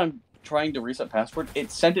now that I'm trying to reset password,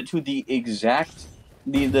 it sent it to the exact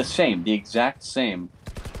same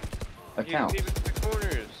account.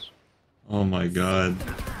 Oh my god.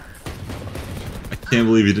 I can't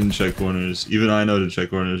believe he didn't check corners. Even I know to check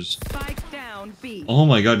corners. Oh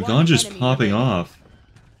my god, Ganja's popping off.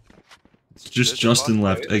 It's just Justin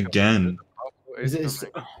left again.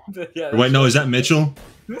 Wait, no, is that Mitchell?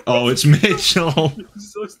 Oh, it's Mitchell. Here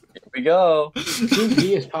we go. Team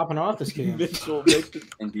B is popping off this game. Mitchell.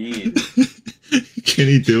 Indeed. Can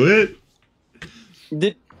he do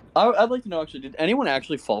it? I'd like to know, actually, did anyone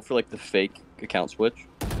actually fall for like the fake account switch?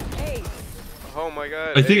 Oh my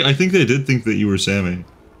god. I think they did think that you were Sammy.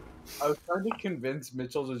 I was trying to convince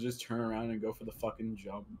Mitchell to just turn around and go for the fucking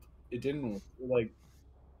jump. It didn't, like...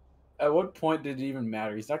 At what point did it even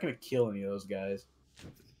matter? He's not going to kill any of those guys.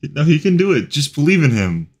 No, he can do it. Just believe in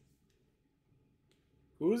him.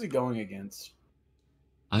 Who was he going against?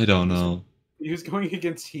 I don't know. He was going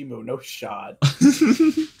against Hemo. No shot.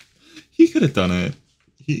 He could have done it.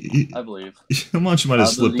 I believe. Much might have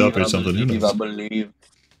slipped up or something. Who knows? I believe.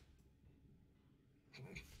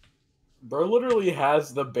 Bro literally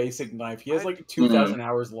has the basic knife. He has like 2,000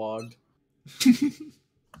 hours logged.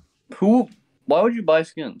 Why would you buy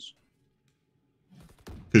skins?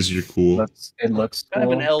 Because you're cool. It looks Kind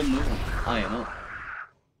cool. of an L move. I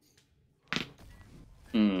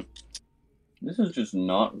know. This is just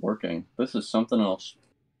not working. This is something else.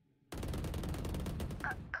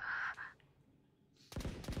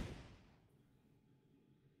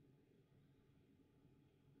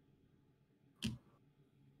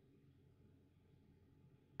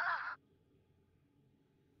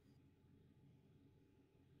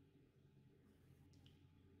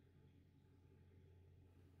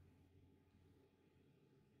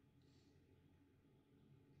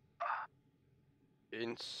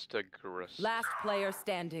 Instagress. Last player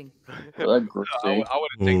standing. I wouldn't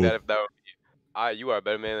take that if that would be. You are a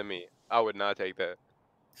better man than me. I would not take that.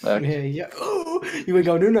 Yeah. Oh, you ain't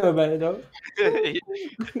gonna do nothing about it though.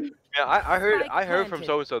 Yeah, I heard from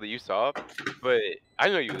so and so that you saw, but I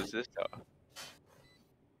know you was this tough.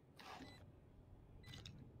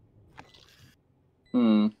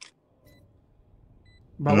 Bro,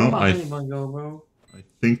 No, I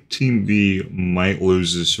think Team B might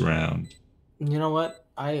lose this round. You know what?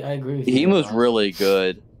 I agree with you. He was really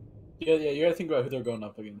good. Yeah, you gotta think about who they're going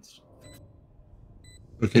up against.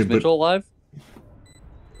 Okay, Is Mitchell alive?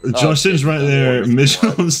 Justin's right there.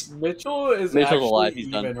 Mitchell is Mitchell's actually alive. He's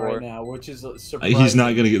done even for. right now, which is surprising. He's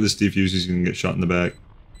not gonna get this defuse. He's gonna get shot in the back.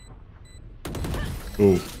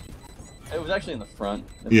 Oh. It was actually in the front.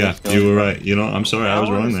 Yeah, you were right. You know, I'm sorry, I was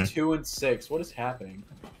wrong there. 2 and 6. What is happening?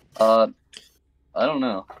 I don't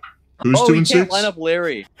know. Who's 2 and 6? He can't line up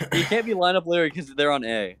Larry. He can't be line up Larry because they're on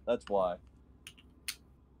A. That's why.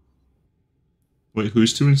 Wait,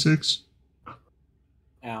 who's 2 and 6?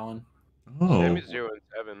 Alan. Oh. Sammy's 0 and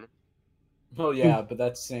 7. Well, yeah, but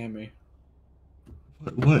that's Sammy.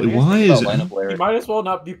 What? Why is it? You might as well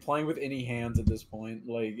not be playing with any hands at this point.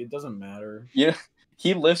 Like, it doesn't matter. Yeah,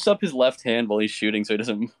 he lifts up his left hand while he's shooting, so he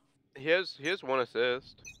doesn't. He has 1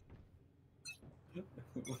 assist.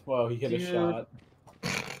 Well, he hit a shot.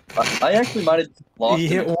 I actually might have lost. He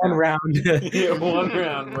hit one round. He hit 1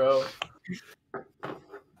 round, bro.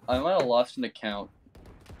 I might have lost an account.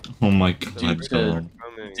 Oh my god.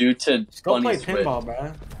 Due to Just go funny play pinball,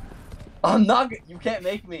 bro. I'm not. You can't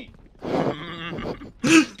make me.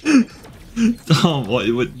 Oh,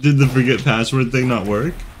 what did the forget password thing not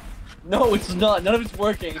work? No, it's not. None of it's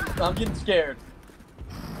working. I'm getting scared.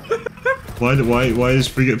 Why is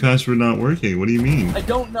forget password not working? What do you mean? I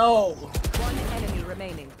don't know. One enemy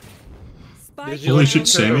remaining. Holy shit,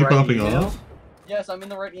 Sammy popping off? Yes, I'm in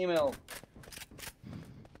the right email.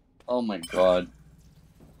 Oh my god.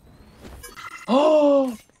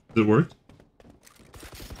 Oh! Did it work?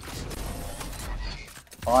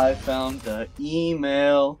 I found the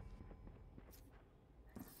email.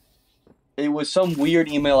 It was some weird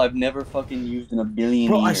email I've never fucking used in a billion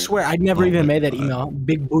Bro, years. I swear, I never even made that email.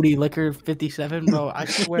 Big Booty Liquor 57, bro. I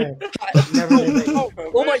swear. I never made that email.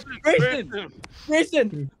 Oh my,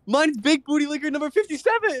 Grayson! Mine's Big Booty Liquor number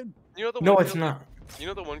 57! You know the No, one, it's not. You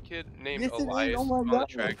know the one kid named Yes, it is. Elias Oh my on the God.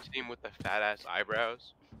 track team with the fat ass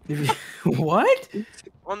eyebrows? What?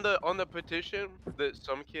 On the petition that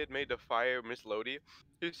some kid made to fire Miss Lodi,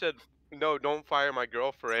 he said, "No, don't fire my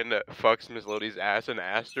girlfriend that fucks Miss Lodi's ass," and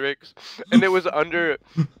asterisk, and it was under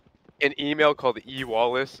an email called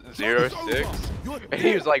eWallace06, and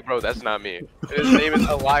he was like, "Bro, that's not me. His name is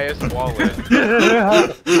Elias Wallace."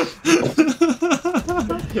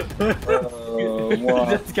 Wow.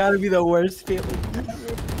 That's gotta be the worst feeling.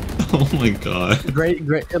 Oh my god. Great,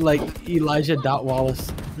 like Elijah.Wallace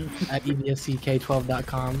at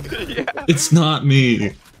ebsck12.com. Yeah. It's not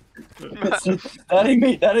me. That ain't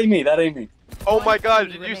me. That ain't me. That ain't me. Oh my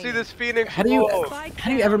god, did you see this Phoenix? How do you wall?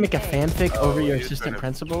 ever make a fanfic over your assistant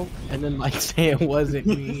principal and then like say it wasn't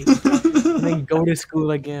me and then go to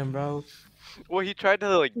school again, bro? Well, he tried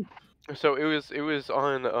to like, so it was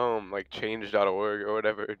on like change.org or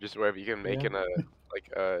whatever, just wherever you can make a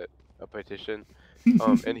petition.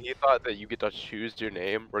 And he thought that you get to choose your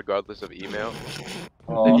name regardless of email.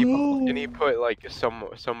 And he put like some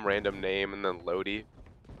random name and then Lodi.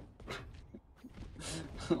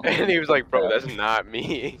 And he was like, "Bro, that's not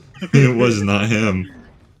me." It was not him.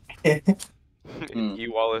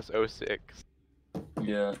 eWallace06.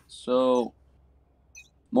 Yeah, so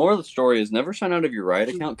moral of the story is never sign out of your Riot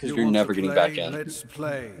account because you're never getting back in. Let's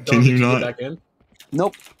play. Can you not? Back in?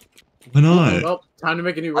 Nope. Why not? Well, time to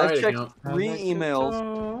make a new I've Riot checked account. 3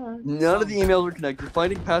 emails. None of the emails are connected.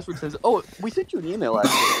 Finding password says, "Oh, we sent you an email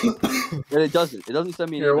actually," and it doesn't. It doesn't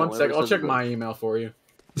send me an Here, email. 1 second. I'll check it. my email for you.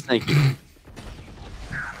 Thank you.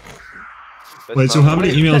 Wait, so how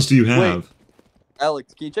many emails do you have? Wait.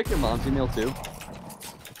 Alex, can you check your mom's email too?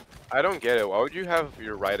 I don't get it. Why would you have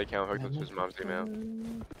your Riot account hooked up to his mom's email?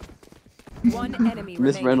 One enemy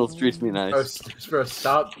Miss remaining. Reynolds treats me nice. Bro,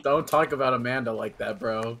 stop. Don't talk about Amanda like that,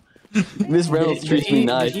 bro. Miss Reynolds treats me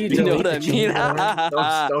nice. You know what I mean?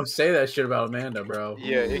 Don't say that shit about Amanda, bro.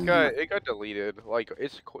 Yeah, it got deleted. Like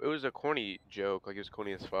it was a corny joke. Like it was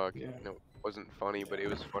corny as fuck. Yeah. You know, it wasn't funny, but it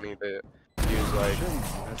was funny that he was like,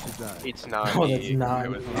 "It's not Oh, me." that's not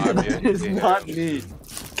It was me. not me. It's not me.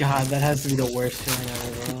 God, that has to be the worst feeling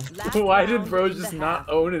ever, bro. Why did bro just not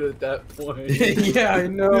own it at that point? Yeah, I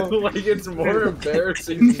know. Like it's more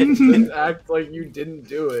embarrassing to act like you didn't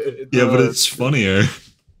do it. Yeah, but it's funnier.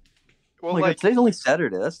 Well, Oh my God, today's only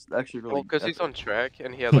Saturday. That's actually really. well, because he's on track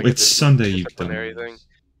and he had like It's Sunday, you disciplinary thing.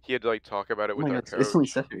 He had to like talk about it Oh with my our God, coach. it's only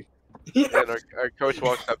Saturday. And our coach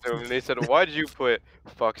walks up to him and they said, "Why did you put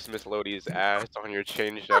fucks Miss Lodi's ass on your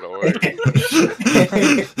change.org?"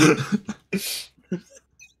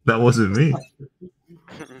 That wasn't me.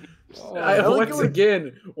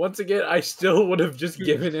 Once again, I still would have just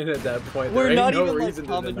given in at that point. We're There ain't not no even like reason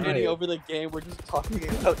to deny commentating it. over the game. We're just talking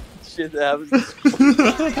about shit that happens.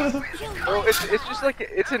 Well, it's just like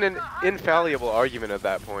it's an infallible argument at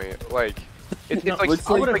that point. Like It's No, like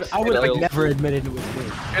I would have never admitted it was me.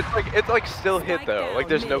 it's like still hit though. Like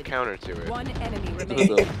there's no counter to it. One enemy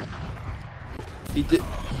remaining. He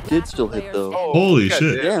did still hit though. Oh, Holy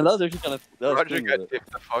shit. Yeah, that was actually kind of. Roger got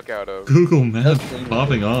dipped the fuck out of. Google Maps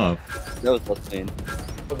popping off. That was insane.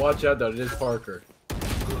 Watch out though, it is Parker.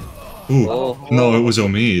 Ooh, no, it was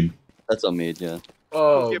Omid. That's Omid, yeah.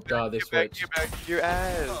 Oh god, they switched. Get back to your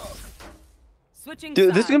ass. Switching Dude,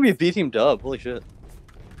 this is sides. gonna be a B team dub. Holy shit.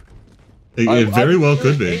 It very well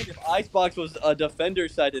could be. If Icebox was a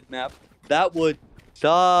defender-sided map, that would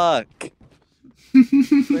suck.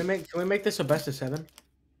 Can we make this a best of 7?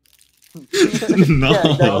 No.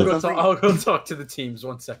 Yeah, I'll go talk to the teams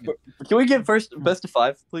 1 second. Can we get first best of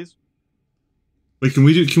 5, please? Wait, can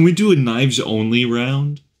we do a knives only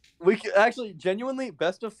round? We could, actually, genuinely,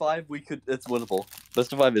 best of 5. It's winnable.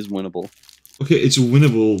 Best of 5 is winnable. Okay, it's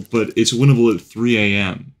winnable, but it's winnable at 3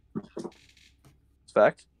 a.m. It's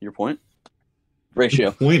fact. Your point. Ratio.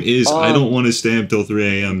 The point is, I don't want to stay up till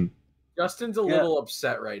 3 a.m. Justin's a little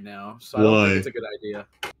upset right now, so I Why? don't think it's a good idea.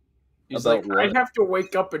 He's About like, what? I have to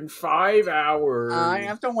wake up in 5 hours. I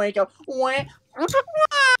have to wake up. I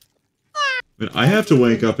mean, I have to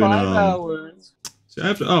wake up in 5 hours. See, I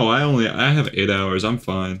have 8 hours. I'm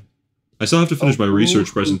fine. I still have to finish my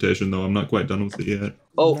research presentation though. I'm not quite done with it yet.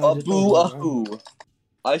 Oh,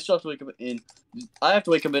 I still have to wake up in. I have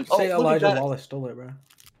to wake up in. Say look at Elijah that. Wallace stole it, bro.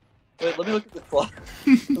 Wait, let me look at the clock.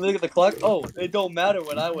 Let me look at the clock. Oh, it don't matter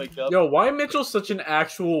when I wake up. Yo, why Mitchell's such an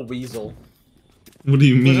actual weasel? What do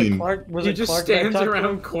you mean? He just stands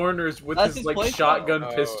around corners with That's his his like play shotgun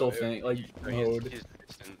style. pistol Oh, thing, like mode. He's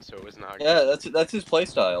distant, so it was not. Yeah, that's his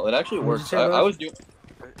playstyle. It actually What did you works. say, I Raj? was doing.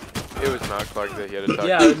 It was not Clark that he had to talk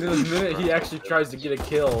Yeah, to. and then the minute he actually tries to get a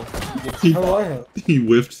kill, He, How do I know? he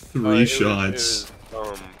whiffed 3 It was, shots.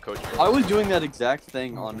 Coach. I was doing that exact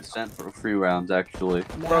thing on Ascent for free rounds, actually.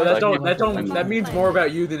 bro, Like, that means more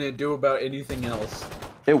about you than it do about anything else.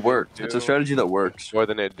 It worked. It's a strategy that works. More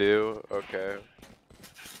than it do. Okay.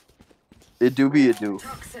 It do be. It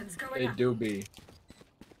do be.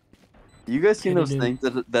 You guys seen those things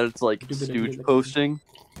that it's like stooge posting?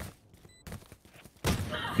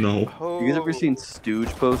 No. You guys ever seen stooge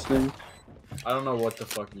posting? I don't know what the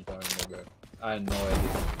fuck you're talking about, bro. I had no idea.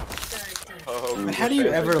 Oh, How do you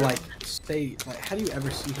ever like say like? How do you ever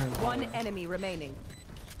see her? One enemy remaining.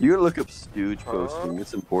 You gotta look up stooge posting.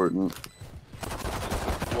 It's important.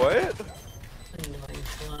 What?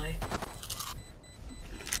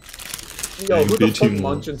 Yo, who the BT fuck more.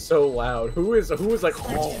 munching so loud? Who is like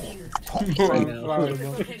oh right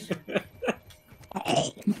now?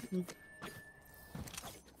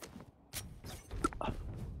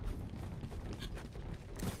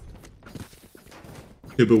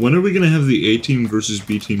 Okay, but when are we gonna have the A team versus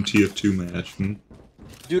B team TF2 match?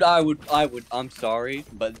 Dude, I would. I'm sorry,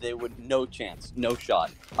 but they would no chance, no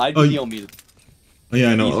shot. I'd Oh, heal me. Oh,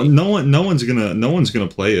 yeah, I know. Easy. No one's gonna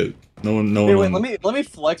play it. No one. Wait, let me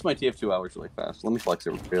flex my TF2 hours really fast. Let me flex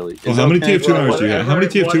it really. Well, how many TF2 hours do you have? How many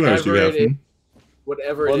TF2 hours do you have?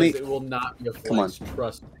 Whatever it is, it will not be a flex.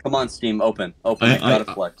 Trust me. Come on, Steam, open. I gotta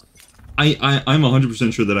flex. I'm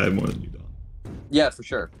 100% sure that I have more than you, Don. Yeah, for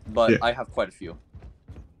sure. But Yeah. I have quite a few.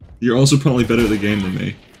 You're also probably better at the game than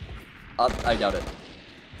me. I doubt it.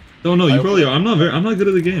 No, you probably are. I'm not good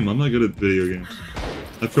at the game. I'm not good at video games.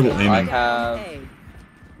 I have trouble I aiming. have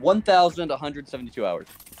 1,172 hours.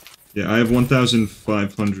 Yeah, I have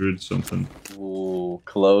 1,500 something. Ooh,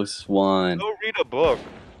 close one. Go read a book.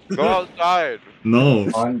 Go outside. No.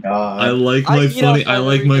 Oh God. I like my funny. I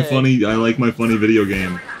like my funny. I like my funny video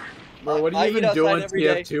game. Bro, what do I you eat even do on outside every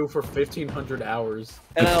day. TF2 for 1,500 hours?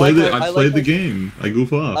 And I played like the game. I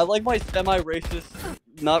goof off. I like my semi-racist,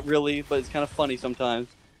 not really, but it's kind of funny sometimes.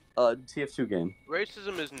 TF2 game.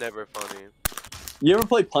 Racism is never funny. You ever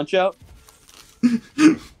play Punch-Out?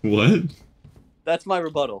 What? That's my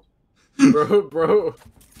rebuttal. Bro.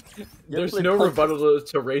 There's play no Punch- rebuttal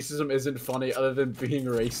to racism isn't funny other than being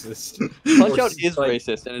racist. Punch-Out Or, is like-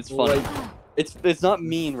 racist and it's funny. like- It's not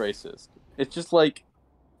mean racist. It's just like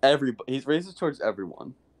everybody. He's racist towards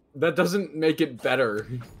everyone. That doesn't make it better.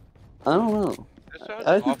 I don't know. That sounds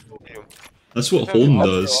I- awful. That's what Holden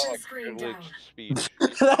does. Privileged speech.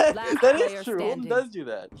 that is true. Holden does do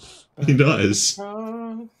that. He does.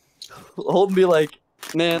 Holden be like,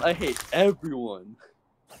 man, I hate everyone.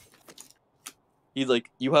 He's like,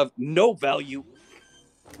 you have no value.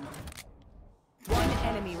 One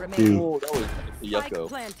enemy remaining. Oh, that was Spike yucko.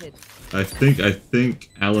 planted. I think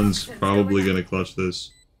Alan's probably gonna clutch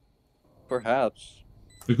this. Perhaps.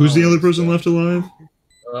 Wait, who's the other person left alive?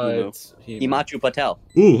 It's Himanshu Patel.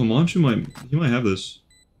 Ooh, Himanshu might have this.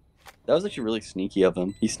 That was actually really sneaky of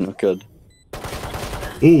him. He snuck good.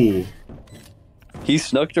 Ooh. He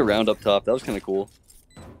snuck around up top. That was kind of cool.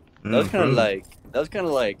 That was kind of like. That was kind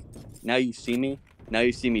of like. Now you see me. Now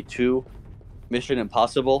you see me 2. Mission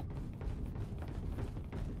Impossible.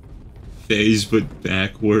 Phase, but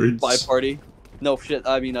backwards. Spy Party. No shit.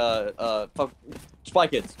 I mean, fuck. Spy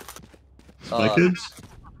Kids. Spy Kids.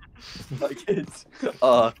 Spy Kids.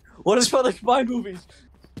 What is other spy movies?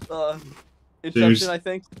 Inception, I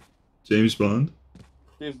think. James Bond.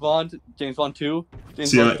 James Bond 2,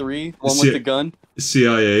 James Bond 3, one with the gun.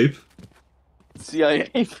 CIA.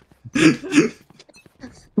 CIA.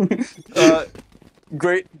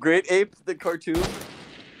 Great Ape, the cartoon.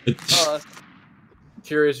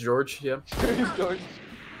 Curious George, yeah. Curious George.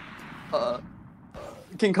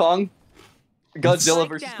 King Kong. Godzilla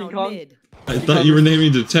versus King Kong. I thought you were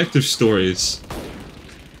naming detective stories.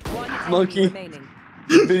 Monkey.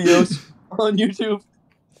 Videos on YouTube.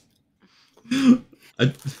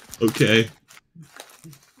 Okay.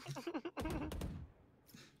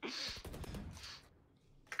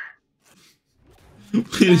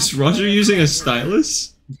 Wait, is Roger using a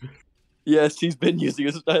stylus? Yes, he's been using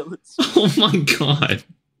a stylus. Oh my god.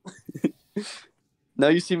 Now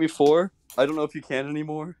you see me 4. I don't know if you can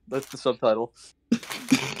anymore. That's the subtitle.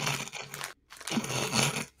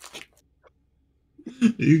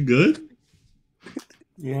 Are you good?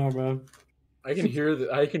 Yeah, bro. I can hear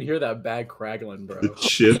that bag crackling, bro. The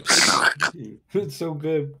chips. It's so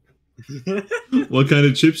good. What kind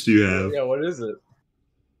of chips do you have? Yeah, what is it?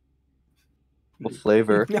 What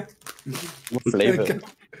flavor? What flavor?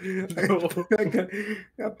 I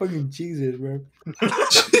got fucking Cheez-Its, bro.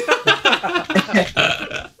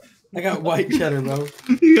 I got white cheddar, bro.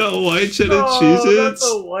 You got white cheddar Cheez-Its? That's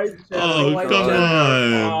a white cheddar. Oh, white come cheddar.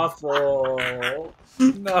 on. Awful.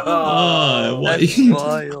 No. Why? That's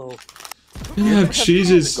wild. You have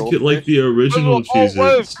Cheez-Its to get like the original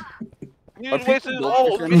Cheez-Its. You wasted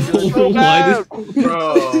ult. Why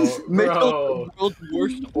Bro. Mitchell, world's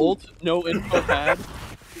worst ult, no info had.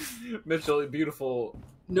 Mitchell, beautiful.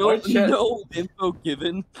 No info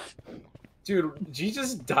given. Dude,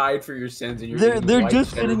 Jesus died for your sins, and you're They're white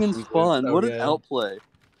just cheddar sitting in Cheez-Its. spawn. What an Okay. outplay.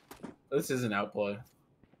 This is an outplay.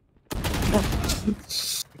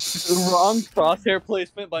 Wrong crosshair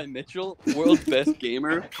placement by Mitchell, world's best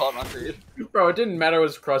gamer, caught on trade. Bro, it didn't matter what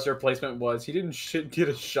his crosshair placement was. He didn't get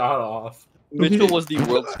a shot off. Mitchell was the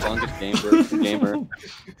world's strongest gamer.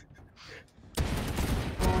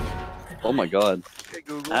 Oh my god.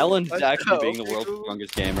 Alan's actually being the world's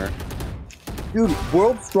strongest gamer. Dude,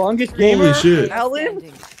 world's strongest gamer? Holy shit.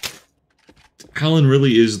 Alan? Alan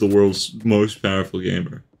really is the world's most powerful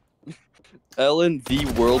gamer. Alan, the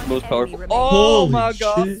world's most powerful. Oh Holy my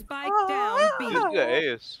god. shit. Spike down B.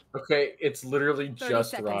 Okay, it's literally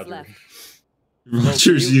just Roger. left.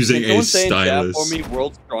 Roger's using Can a someone say in chat stylus. for me,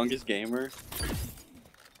 world's strongest gamer?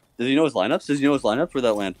 Does he know his lineups? Does he know his lineups? Where'd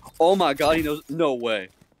that land? Oh my god, he knows. No way.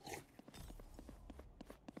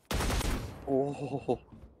 Oh.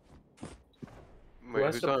 Wait, Who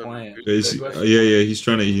has who's to on? plant? Yeah,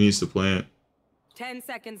 he needs to plant. 10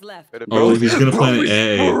 seconds left. Oh, he's gonna plant Bro, he's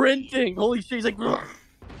A. sprinting. Holy shit, he's like. Oh,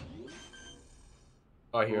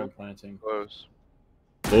 I hear him planting. Close.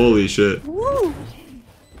 Holy shit. Woo! I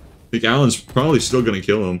think Alan's probably still gonna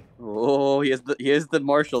kill him. Oh, he has the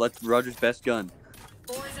Marshall. That's Roger's best gun.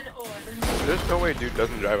 There's no way dude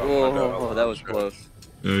doesn't drive on Oh, that was close.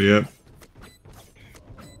 Oh, yeah.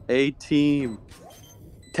 A team.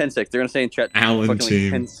 10-6. They're gonna say in chat. Alan fucking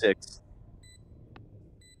team. Like 10-6.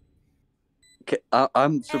 Okay,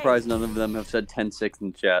 I'm surprised none of them have said 10-6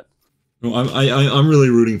 in chat. Well, I'm really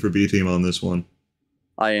rooting for B team on this one.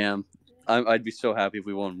 I am. I'd be so happy if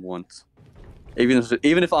we won once, even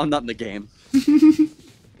if I'm not in the game.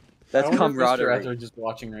 That's camaraderie. Mr. just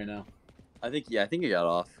watching right now. I think he got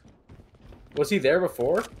off. Was he there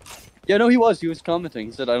before? Yeah, no, he was. He was commenting.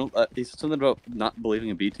 He said he said something about not believing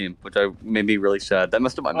in B team, which made me really sad. That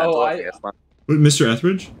messed up my mental. I guess. Wait, Mr.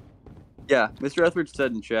 Etheridge? Yeah, Mr. Etheridge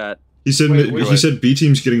said in chat. He said he said B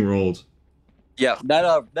team's getting rolled. Yeah,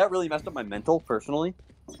 that really messed up my mental personally.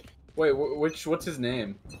 Wait, what's his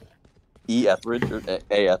name? E Etheridge or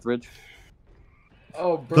A Etheridge?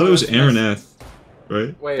 Oh, bro. I thought it was Aaron F.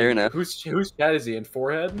 Right? Wait, Aaron F. whose chat is he in?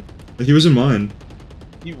 Forehead? He was in mine.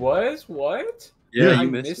 He was? What? Yeah, I you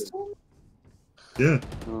missed him? Yeah.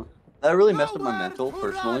 That really messed up my mental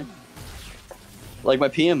personally. Like my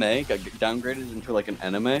PMA got downgraded into like an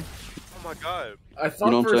anime. Oh my god. I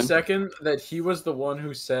thought for a second that he was the one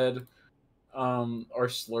who said our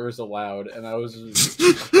slurs allowed, and I was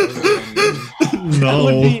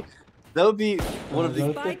No. That would be one of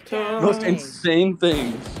the most insane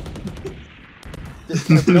things.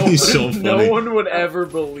 He's so funny. No one would ever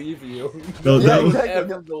believe you. No, Yeah, that,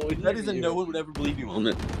 exactly. That is a no one would ever believe you on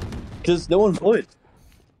it. Because no one would.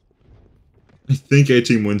 I think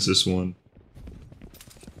A-Team wins this one.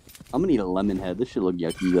 I'm gonna eat a lemon head. This should look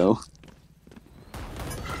yucky though.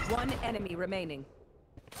 One enemy remaining.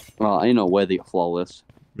 Well, I know where they get flawless.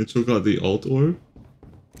 Mitchell got the alt orb?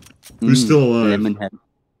 Who's still alive? Lemon head.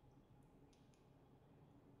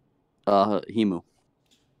 Himu.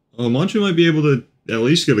 Oh, Manchu might be able to at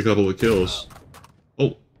least get a couple of kills.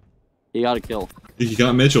 Oh. He got a kill. He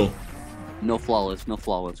got Mitchell. No flawless, no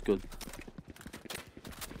flawless. Good.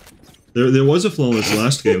 There was a flawless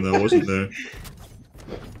last game though, wasn't there?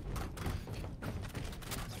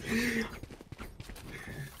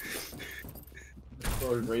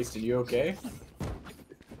 Oh, Grayson, you okay?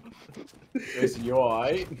 Grayson, you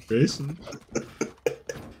alright? Grayson?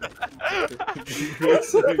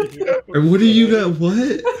 What do you got?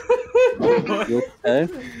 What? You okay?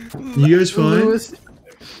 You guys fine?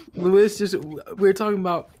 Lewis just, we were talking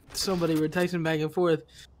about somebody, we were texting back and forth,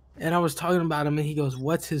 and I was talking about him, and he goes,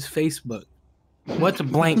 "What's his Facebook? What's a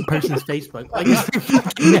blank person's Facebook?" Like,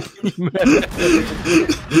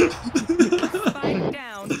 Spike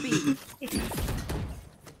down B.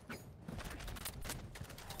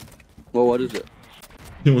 Well, what is it?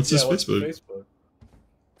 Yeah, what's his what's Facebook? Facebook?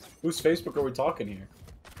 Whose Facebook are we talking here?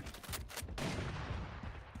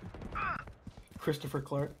 Christopher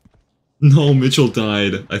Clark. No, Mitchell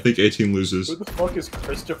died. I think A-Team loses. Who the fuck is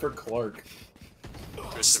Christopher Clark?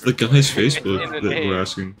 It's the guy's Facebook that we're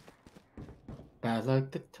asking. I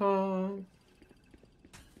like to talk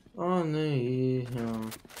on the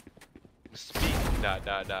Speak. ...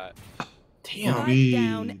 Damn. Spike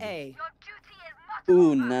down A.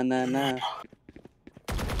 Ooh, nah.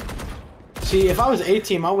 See, if I was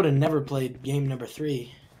A-Team, I would have never played game number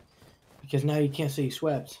 3. Because now you can't say you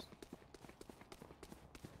swept.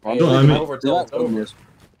 No, I mean, Over till it's over.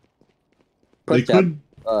 they could.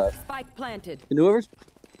 Spike planted. Can whoever's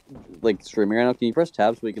like streaming right now, can you press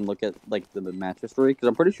tab so we can look at like the match history? Because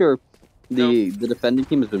I'm pretty sure the defending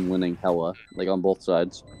team has been winning hella, like on both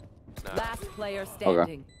sides. Last player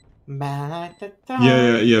standing.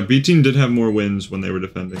 Yeah. B-Team did have more wins when they were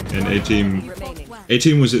defending, and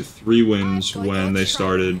A-Team was at 3 wins when they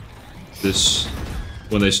started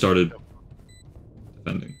defending.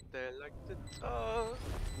 They like to talk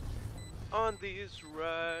on these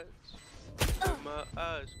rides. With my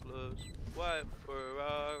eyes closed. White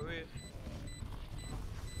Ferrari.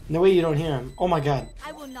 No way you don't hear him. Oh my god.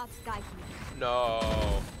 I will not sky you. No.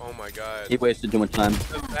 Oh my god. He wasted too much time.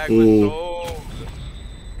 The bag was sold.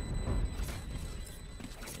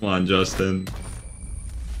 Come on, Justin.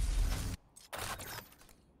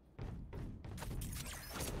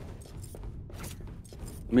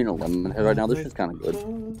 I mean, a lemon head right now. This is kind of good.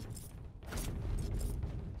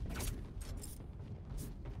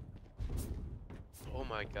 Oh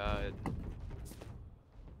my god.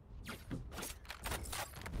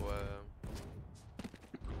 Wow.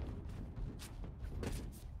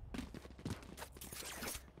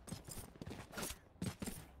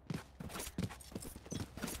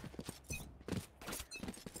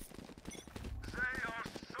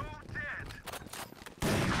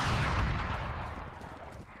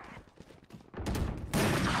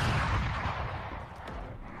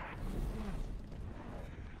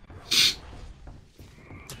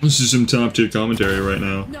 This is some top tier commentary right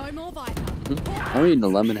now. No more Viper. I'm eating a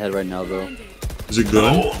lemon head right now, though. Is it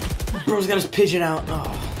good? Bro's got his pigeon out.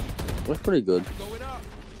 Oh. That's pretty good.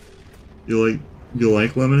 You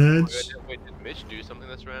like lemon heads? Wait, did Mitch do something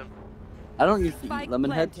this round? I don't usually eat lemon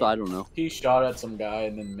head, so I don't know. He shot at some guy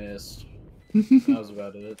and then missed. That was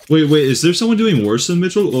about it. Wait, is there someone doing worse than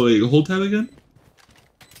Mitchell? Oh, wait, hold tab again?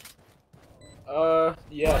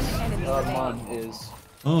 Yes. Mon is.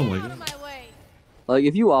 Oh my god. Like,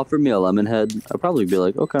 if you offered me a lemon head, I'd probably be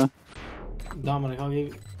like, okay. Dominic, I'll give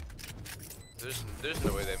you. There's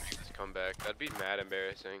no way they make this comeback. That'd be mad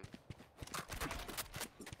embarrassing.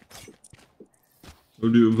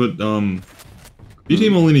 But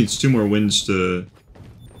B-Team only needs 2 more wins to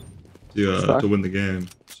win the game.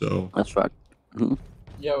 So that's right.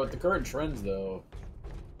 Yeah, with the current trends though,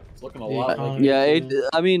 it's looking a lot like. Yeah,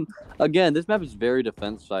 I mean, again, this map is very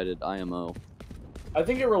defense-sided. IMO. I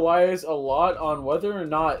think it relies a lot on whether or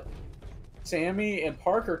not Sammy and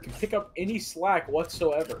Parker can pick up any slack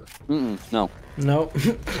whatsoever. No. No.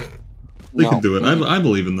 They can do it. I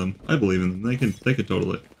believe in them. They can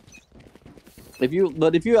total it. If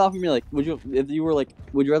you offer me like, would you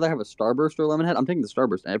rather have a Starburst or a Lemon Head? I'm taking the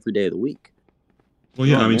Starburst every day of the week. Well,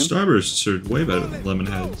 yeah, I mean, Starbursts are way better than Lemon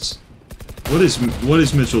Heads. What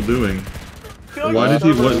is Mitchell doing? I feel Why did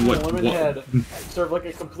he? What? Lemon Head serve like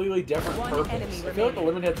a completely different purpose. I feel like the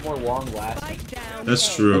Lemon Head's more long lasting.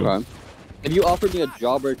 That's true. Okay. If you offered me a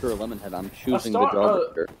Jawbreaker or Lemon Head, I'm choosing the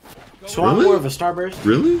Jawbreaker. So I'm more of a Starburst.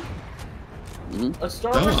 Really? Mm-hmm. A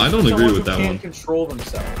Starburst I don't agree with that one. Can't control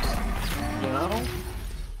themselves. You know?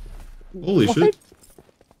 Holy shit.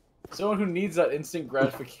 Someone who needs that instant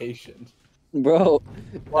gratification. Bro,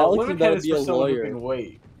 Well, Alex Lemon is about Head to is be for a someone who lawyer. can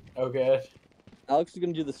wait. Okay. Alex is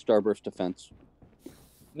gonna do the Starburst defense.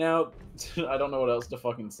 Now, I don't know what else to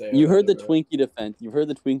fucking say. You heard the Twinkie defense. You've heard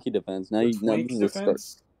the Twinkie defense. Now you know this is a start.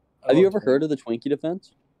 Have you ever heard of the Twinkie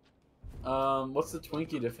defense? What's the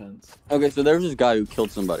Twinkie defense? Okay, so there's this guy who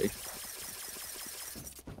killed somebody,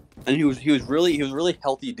 and he was really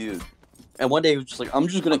healthy dude. And one day he was just like, I'm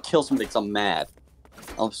just gonna kill somebody because I'm mad,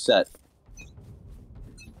 I'm upset.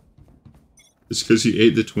 It's because he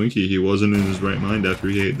ate the Twinkie. He wasn't in his right mind after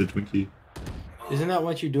he ate the Twinkie. Isn't that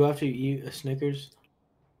what you do after you eat a Snickers?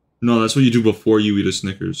 No, that's what you do before you eat a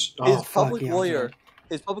Snickers. His public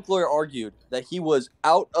lawyer argued that he was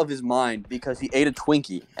out of his mind because he ate a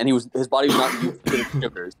Twinkie and his body was not used to the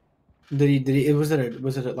sugars. Did he? Was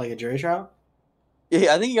it like a jury trial?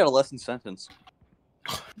 Yeah, I think he got a less than sentence.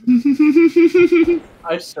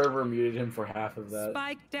 I server muted him for half of that.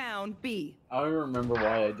 Spike down B. I don't even remember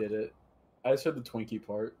why I did it. I just heard the Twinkie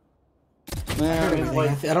part.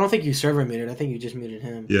 I don't think you server muted. I think you just muted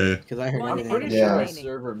him. Yeah. Because I heard I'm everything. pretty sure I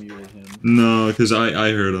server muted him. No, because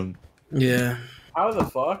I heard him. Yeah. How the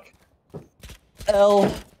fuck?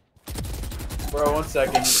 L. Bro, 1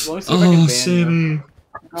 second. Let me see if I can Oh, ban Sammy. you.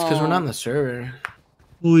 It's because we're not in the server.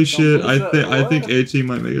 Holy shit! I think what? AT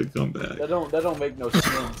might make a comeback. That don't make no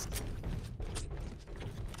sense.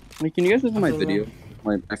 Wait, can you guys look at my video?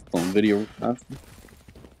 My phone video.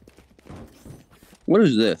 What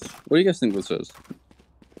is this? What do you guys think this is?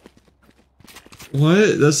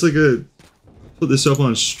 What? That's like a. Put this up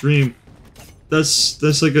on stream. That's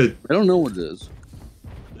like a. I don't know what it is.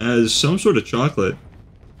 As some sort of chocolate.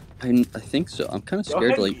 I think so. I'm kind of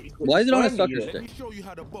scared. Like, why is it on a sucker stick?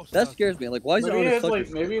 That scares me. Like, why is it on a sucker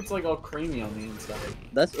stick? Maybe it's like all creamy on the inside.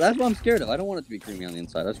 That's what I'm scared of. I don't want it to be creamy on the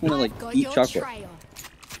inside. I just want to like eat chocolate.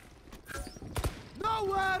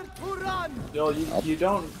 Nowhere to run. Yo, you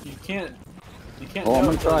can't. Oh, I'm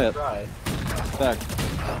know gonna try it. try. Back.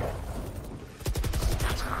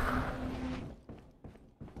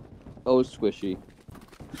 Oh, it's squishy.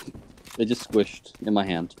 It just squished in my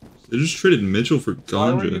hand. They just traded Mitchell for Why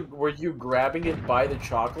ganja. were you grabbing it by the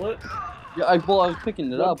chocolate? Yeah, I was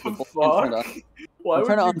picking it What up. the but fuck? Why I'm would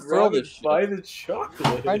trying to you unfurl grab it this shit. by the chocolate?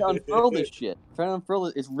 I'm trying to unfurl this shit. I'm trying to unfurl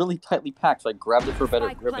it. It's really tightly packed, so I grabbed it for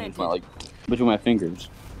better grip and it's not like between my fingers.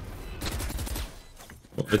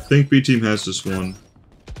 Well, I think B team has this one.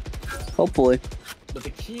 Hopefully. But the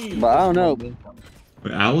key. But I don't know.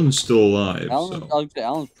 Wait, Alan's still alive.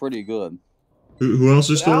 Alan's pretty good. Who else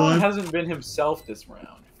is But still Alan alive? hasn't been himself this round.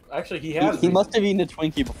 Actually, he has. He must have eaten a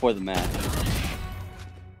Twinkie before the match.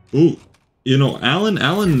 Ooh, you know,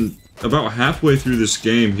 Alan. About halfway through this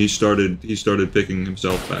game, he started picking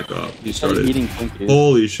himself back up. He started eating Twinkies.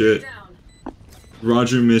 Holy shit!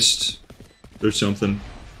 Roger missed. There's something.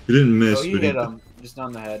 He didn't miss. Oh, he but hit him, just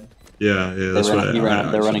on the head. Yeah, that's what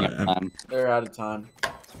They're running out of time. They're out of time.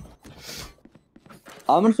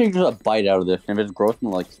 I'm gonna take just a bite out of this, and if it's gross, I'm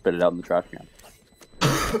gonna like spit it out in the trash can.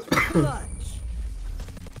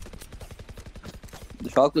 The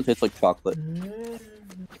chocolate tastes like chocolate.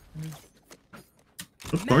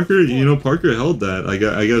 Parker, you know, Parker held that.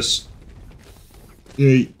 I guess.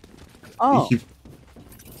 Yeah. Oh.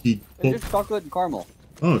 He It's just chocolate and caramel.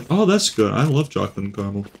 Oh, that's good. I love chocolate and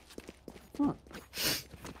caramel. Huh.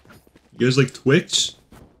 You guys like Twix?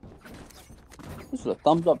 This is a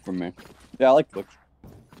thumbs up from me. Yeah, I like Twix.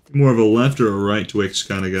 More of a left or a right Twix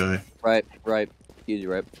kind of guy. Right. Easy,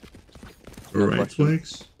 right. A right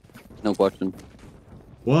Twix? No question.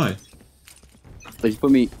 Why? Like, you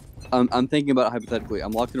put me. I'm thinking about it hypothetically.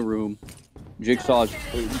 I'm locked in a room. Jigsaw's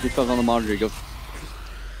on the monitor. He goes,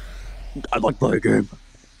 I'd like to play a game.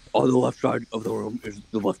 On the left side of the room is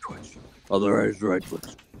the left Twix. On the right is the right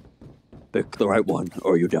Twix. Pick the right one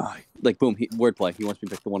or you die. Like, boom, wordplay. He wants me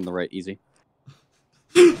to pick the one on the right. Easy.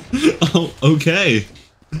 Oh, okay.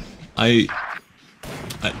 I,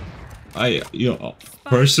 you know,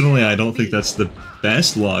 personally, I don't think that's the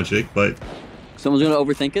best logic, but... Someone's gonna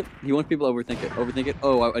overthink it? He wants people to overthink it. Overthink it?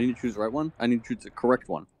 Oh, I need to choose the right one? I need to choose the correct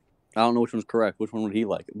one. I don't know which one's correct. Which one would he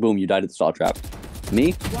like? Boom, you died at the saw trap.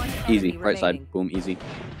 Me? Easy. Right side. Boom, easy.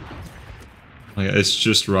 Like, it's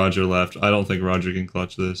just Roger left. I don't think Roger can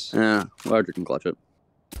clutch this. Yeah, Roger can clutch it.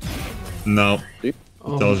 No. See?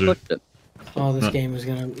 Tells you. It. Oh, this game is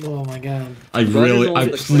gonna. Oh my god. I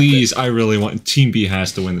really want Team B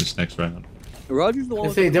has to win this next round. Roger's the one.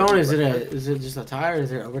 If they don't, is it just a tie or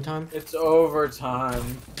is it overtime? It's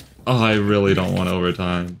overtime. Oh, I really don't want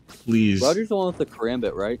overtime. Please. Roger's the one with the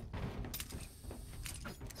karambit, right?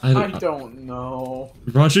 I don't know.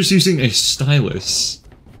 Roger's using a stylus.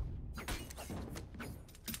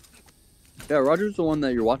 Yeah, Roger's the one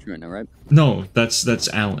that you're watching right now, right? No, that's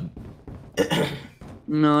Alan.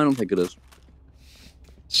 No, I don't think it is.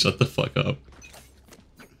 Shut the fuck up.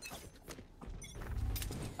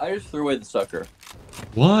 I just threw away the sucker.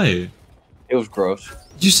 Why? It was gross.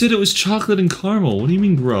 You said it was chocolate and caramel. What do you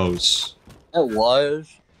mean gross? It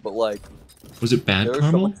was, but like... Was it bad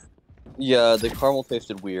caramel? Yeah, the caramel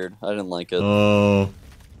tasted weird. I didn't like it. Oh.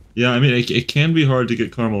 Yeah, I mean, it can be hard to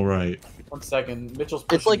get caramel right. 1 second, Mitchell's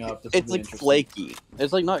pushing up. It's like flaky.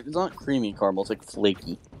 It's like it's not creamy caramel. It's like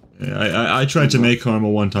flaky. Yeah, I tried to make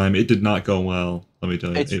caramel one time. It did not go well. Let me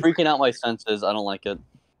tell you. It's freaking out my senses. I don't like it.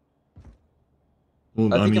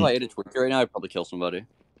 Well, I think if I ate a Twinkie right now, I'd probably kill somebody.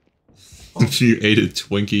 If you ate a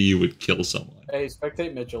Twinkie, you would kill someone. Hey,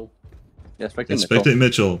 spectate Mitchell. Yeah, spectate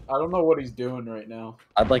Mitchell. I don't know what he's doing right now.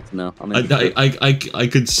 I'd like to know. I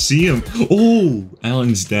could see him. Oh,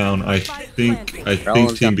 Alan's down. I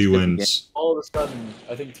think Team B wins. All of a sudden,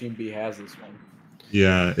 I think Team B has this one.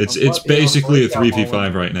 Yeah, it's basically a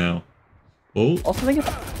 3v5 right now. Oh. Also, I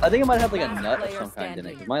think it might have like a nut of some kind in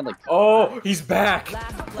it. Mine like. Oh, he's back.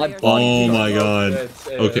 Oh my god.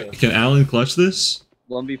 Okay, can Alan clutch this?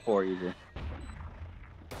 1v4 easy.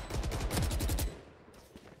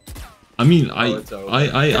 I mean, I'm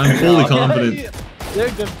fully confident.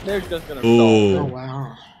 They're just gonna. Oh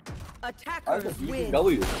wow. Attackers win.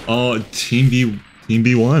 Oh, Team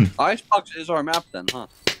B won. Icebox is our map then, huh?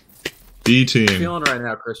 B team. How are we feeling right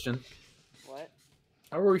now, Christian? What?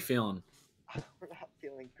 How are we feeling? We're not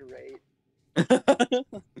feeling great.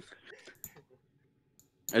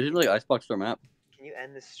 I didn't really icebox our map. Can you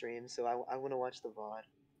end the stream so I want to watch the VOD?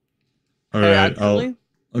 Alright, actually,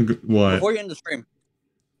 what? Before you end the stream,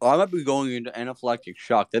 I might be going into anaphylactic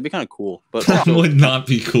shock. That'd be kind of cool, but That would not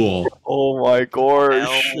be cool. Oh my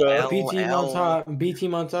gosh. B team on top. B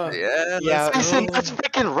team on top. Yeah. Grayson, that's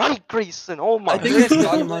freaking right, Grayson. Oh my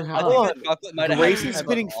god. Grayson's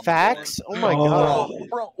spitting facts? Oh my god.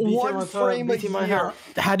 Bro, one frame a year.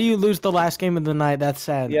 How do you lose the last game of the night? That's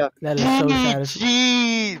sad. Yeah. That is so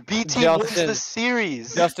sad. B team wins the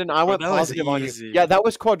series. Justin, I went positive on you. Yeah, that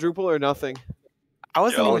was quadruple or nothing. I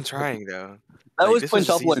wasn't even trying though. That was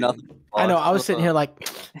quintuple or nothing. I know. I was sitting here like,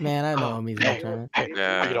 man, I know he's not trying.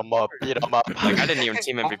 Yeah. Beat him up. Like I didn't even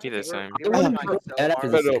team MVP this time. It wasn't bad after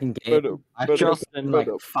the second game. I just in like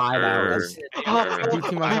 5 hours. B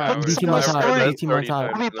team on top. B team on top. B team on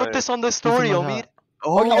top. Let me put this on the story, Omid.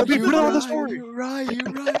 Oh, we put it on the story. You're right.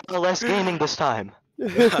 LS Gaming this time.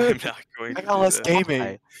 I'm not going to. ALS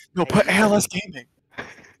Gaming. No, put ALS Gaming.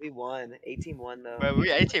 We won. 18 won though. Bro, we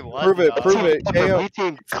 18 won. Prove it. Prove it.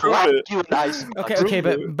 A-Team clapped you nice. Okay,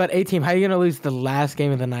 but A-Team, how are you gonna lose the last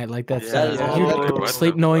game of the night like that? Yeah. You go to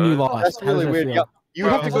sleep knowing you lost. That's really weird. Yeah. You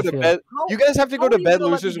have to go to bed. You guys have to go to bed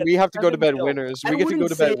losers, and we have to go to bed winners. We get to go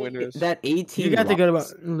to bed winners. That 18. You got to go to bed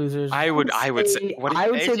losers. I would say. What I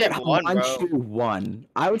would say that won, Hamanchu won.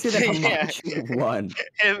 I would say that Hamanchu won.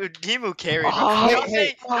 Gimu carried.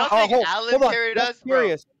 Hey, Alan carried us, bro.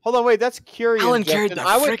 Curious. Hold on, wait. That's curious. Alan carried Justin. the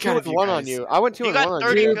I went frick out of you 2-1 on guys. you. I went 2-1 on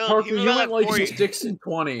you. Dude, Parker, you went like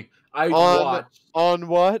 6-20. I watched. On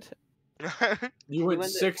what? You went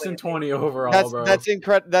 6-20 overall, bro. That's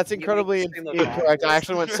incredibly incorrect. I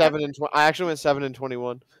actually went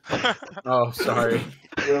 7-21. Oh, sorry.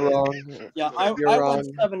 You're wrong. Yeah, I went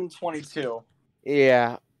 7-22.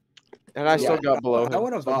 Yeah. And I still got below him. I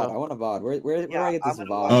want a VOD. I want a VOD. Where do I get this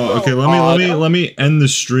VOD? Oh, okay. Let me end the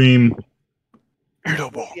stream.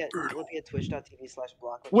 Looking at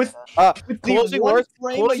twitch.tv/block. With closing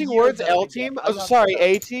words, L team. Oh, sorry,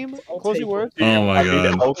 A team. Closing words. Oh my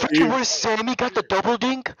god. Where Sammy got the double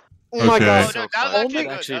dink? Oh my god. So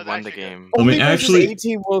actually won the game. Let me actually. A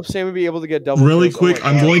team will Sammy be able to get double. Really kills. quick, Oh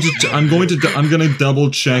I'm gonna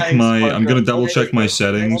double check my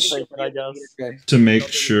settings to make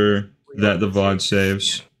sure that the VOD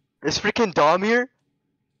saves. Is freaking Dom here?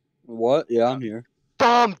 What? Yeah, I'm here.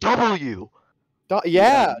 Dom W.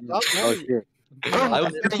 Yeah. Oh shit. I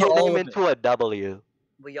was putting your name into a W.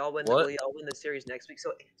 Will y'all win? What? Will y'all win the series next week?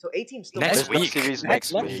 So A team still Next won. week. Series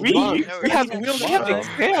next week. We have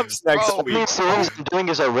exams next The week. series I'm doing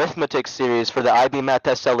is arithmetic series for the IB Math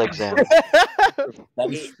SL exam.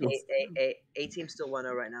 A team still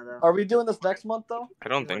 1-0 right now though. Are we doing this next month though? I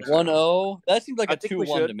don't think so. 1-0. That seems like I a think we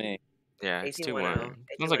 2-1 should. to me. Yeah, it's 2-1.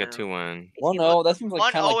 Sounds like a 2-1. Well, no, that seems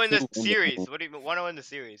like kind of 1-0 like in the series. What do you mean 1-0 in the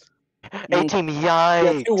series? 18, yikes.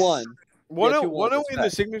 Yeah, 2-1. 1-0 in the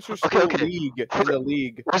signature school league. In the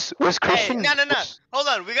league. Was Christian? Hey, no. Hold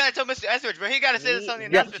on. We gotta tell Mr. Etheridge, bro. He gotta say this on the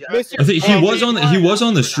Yeah, announcement. I think he was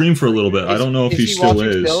on the stream for a little bit. I don't know if he still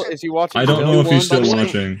is. Is he watching? I don't know if he's still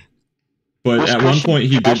watching. But at one point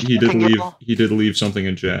he did leave something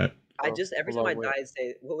in chat. I just every time I die,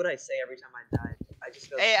 say what would I say every time I died? I just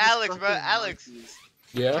go. Hey, Alex, bro. Alex.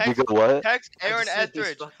 Yeah. You go what? Text Aaron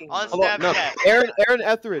Etheridge on Hold on, no, Snapchat. Aaron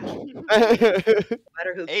Etheridge.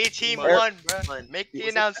 A team won, bro. Make the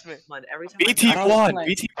announcement. Every time BT won.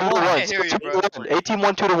 BT I hear you, bro. A team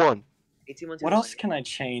won 2-1. What else can I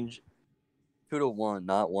change? 2-1,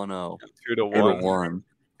 not 1-0. 2-1.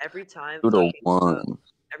 Every time. 2-1.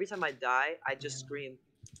 Every time I die, I just scream.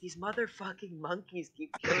 These motherfucking monkeys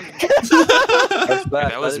keep killing me.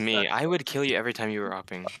 That was me. I would kill you every time you were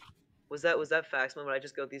upping. Was that facts, man? When I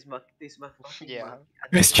just go these motherfucking yeah.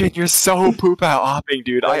 Christian, you're so poop out hopping,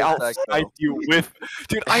 dude. I outsniped you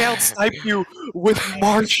with,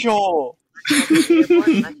 Marshall.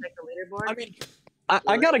 I mean,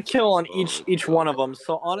 I got a kill on each one of them,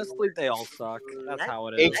 so honestly, they all suck. That's how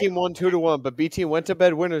it is. A team won 2-1, but B team went to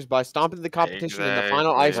bed winners by stomping the competition in the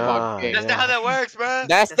final icebox game. That's not how that works, bro.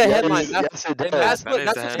 That's the headline. Yes, it does. That's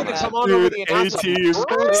what's gonna come on over the announcement.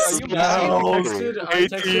 I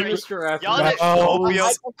texted Mr. Y'all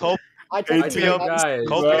I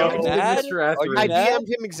DM'd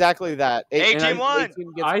him exactly that. A team won.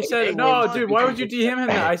 I said no, dude. Why would you DM him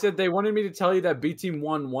that? I said they wanted me to tell you that B team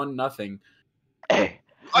won 1-0. Hey.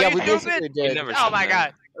 Are Yeah, you we stupid? basically did. Oh my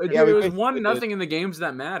god. Dude, Yeah, we it was basically 1-0 in the games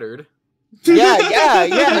that mattered. Yeah,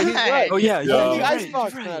 he's right. Oh yeah, The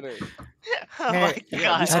icebox matter. Oh my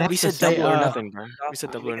god. We said double or nothing, bro. We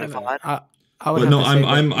said double or nothing. But no,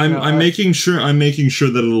 I'm making sure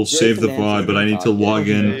that it'll save the VOD, but I need to log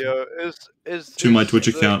in to my Twitch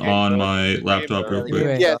account on my laptop real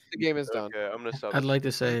quick. Yes, the game is done. Okay, I'm gonna stop. I'd like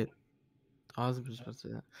to say, I was supposed to say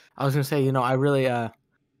that. I was gonna say, I really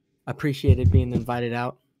appreciated being invited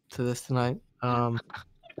out to this tonight. And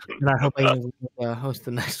I hope I can host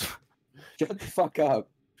the next one. Shut the fuck up.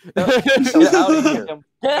 Get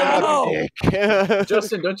out of here.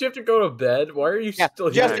 Justin, don't you have to go to bed? Why are you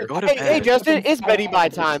still here? Justin, hey, Justin, it's Betty by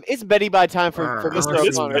time. It's Betty by time for Mr.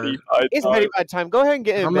 O'Connor. It's Betty by time. Go ahead and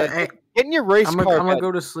get in bed. Get in your race car. I'm gonna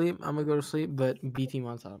go to sleep. but B team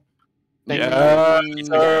on top. Yeah,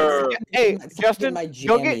 sir. Hey, Justin,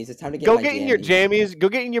 go get in your jammies, go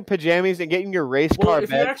get in your pajamas, and get in your race car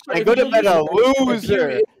bed, and go to bed a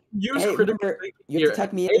loser. You have to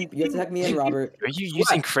tuck me in. You have to tuck me in, Robert. Are you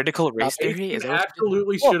using critical race theory? Is that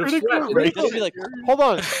absolutely should have sweat. Hold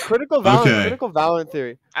on, critical Valorant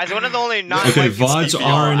theory. As one of the only non. Okay, VODs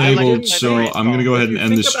are enabled, so I'm gonna go ahead and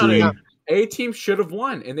end the stream. A team should have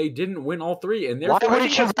won, and they didn't win all three. And why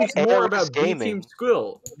wouldn't you think more about B team's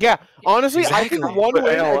skill? Yeah, honestly, I think one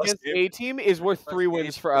win against A team is worth 3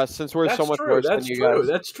 wins for us since we're so much worse than you guys.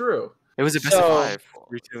 That's true. It was a best of 5.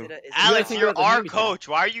 Alex, you're our coach.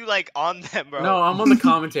 Why are you like on them, bro? No, I'm on the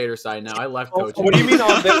commentator side now. I left coach. What do you mean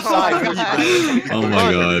on their side? Oh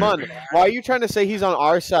my god. Why are you trying to say he's on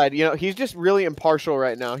our side? He's just really impartial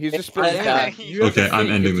right now. He's just pretty bad. Okay, I'm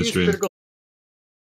ending the stream.